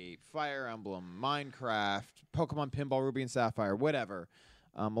 Ape Escape, Fire Emblem, Minecraft, Pokemon Pinball, Ruby and Sapphire, whatever,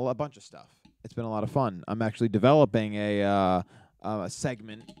 a bunch of stuff. It's been a lot of fun. I'm actually developing a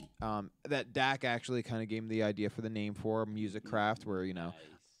segment that Dak actually kind of gave me the idea for the name for, Music Craft, where, you know,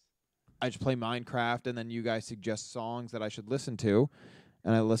 I just play Minecraft and then you guys suggest songs that I should listen to.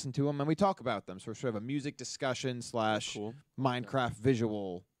 And I listen to them and we talk about them. So it's sort of a music discussion / Minecraft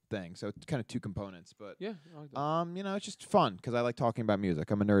visual thing. So it's kind of two components. But yeah, I like that. you know, it's just fun because I like talking about music.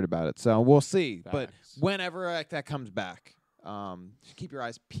 I'm a nerd about it. So we'll see. Facts. But whenever that comes back, just keep your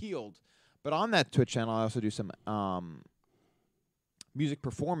eyes peeled. But on that Twitch channel, I also do some music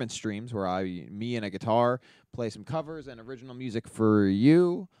performance streams where me and a guitar play some covers and original music for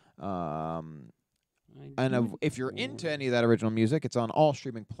you. And if you're into any of that original music, it's on all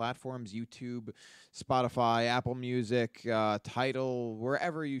streaming platforms, YouTube, Spotify, Apple Music, Tidal,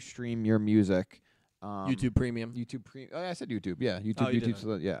 wherever you stream your music. YouTube Premium. Oh, yeah, I said YouTube. Yeah, YouTube. Oh, you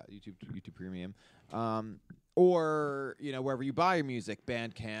YouTube Premium. Or, you know, wherever you buy your music,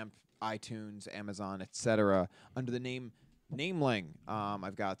 Bandcamp, iTunes, Amazon, etc. Under the name Nameling.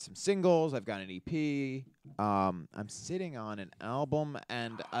 I've got some singles. I've got an EP. I'm sitting on an album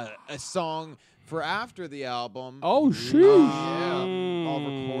and a song for after the album. Oh, sheesh. Yeah, all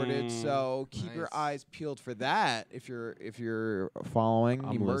recorded. So keep your eyes peeled for that. If you're following,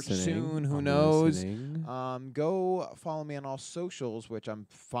 I'm you merch listening. soon. Who I'm knows? listening. Go follow me on all socials, which I'm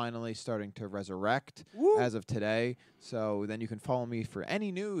finally starting to resurrect as of today. So then you can follow me for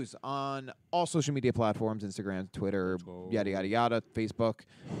any news on all social media platforms: Instagram, Twitter, yada yada yada, Facebook,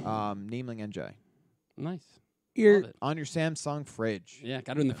 Nameling NJ. Nice. Ear Love it. on your Samsung fridge. Yeah,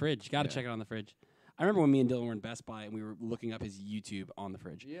 got it in the fridge. Got to check it on the fridge. I remember when me and Dylan were in Best Buy and we were looking up his YouTube on the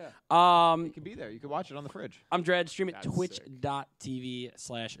fridge. Yeah. Um, It could be there. You could watch it on the fridge. I'm Dredge. Stream at That's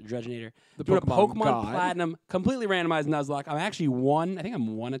twitch.tv/Dredgenator. The Doing a Pokemon Pokemon God. Platinum, completely randomized Nuzlocke. I'm actually I think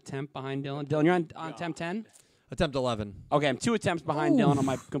I'm one attempt behind Dylan. Dylan, you're on attempt 10? Attempt 11. Okay, I'm 2 attempts behind Dylan on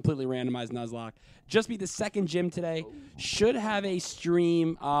my completely randomized Nuzlocke. Just beat the second gym today. Should have a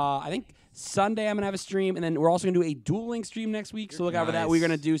stream. I think Sunday I'm gonna have a stream, and then we're also gonna do a dueling stream next week. So look out for that. Nice. We're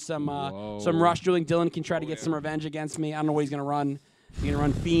gonna do some rush dueling. Dylan can try to get some revenge against me. I don't know what he's gonna run. He's gonna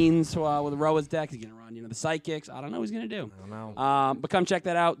run Fiends with Roa's deck. He's gonna run the Psychics. I don't know what he's gonna do. I don't know. But come check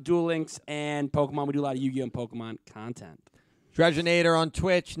that out. Duel Links and Pokemon. We do a lot of Yu-Gi-Oh! And Pokemon content. Dredgenator on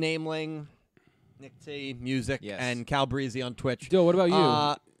Twitch, Nameling, Nick T, Music, Yes. and Cal Breezy on Twitch. Dill, what about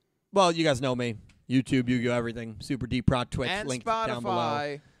you? Well, you guys know me. YouTube, Yu-Gi-Oh! Everything. Super Deep Prod Twitch. And Link down below.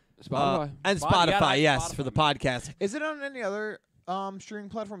 Spotify. Spotify. And Spot- you gotta Spotify, like yes, Spotify, for the man. podcast. Is it on any other streaming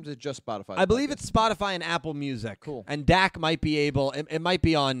platforms? Is it just Spotify? I believe it's Spotify and Apple Music. Cool. And Dak might be able, it might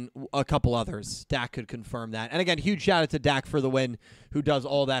be on a couple others. Dak could confirm that. And again, huge shout out to Dak for the win, who does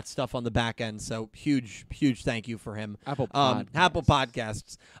all that stuff on the back end. So huge thank you for him. Apple Podcasts. Apple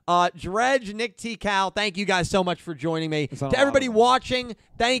Podcasts. Dredge, Nick T. Cal, thank you guys so much for joining me. It's on To a lot everybody of them. watching,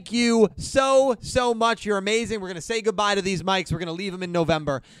 thank you so much. You're amazing. We're going to say goodbye to these mics. We're going to leave them in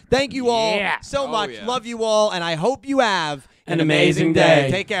November. Thank you all so much. yeah. Love you all. And I hope you have An amazing day.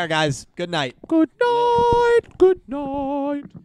 Take care, guys. Good night. Good night. Good night.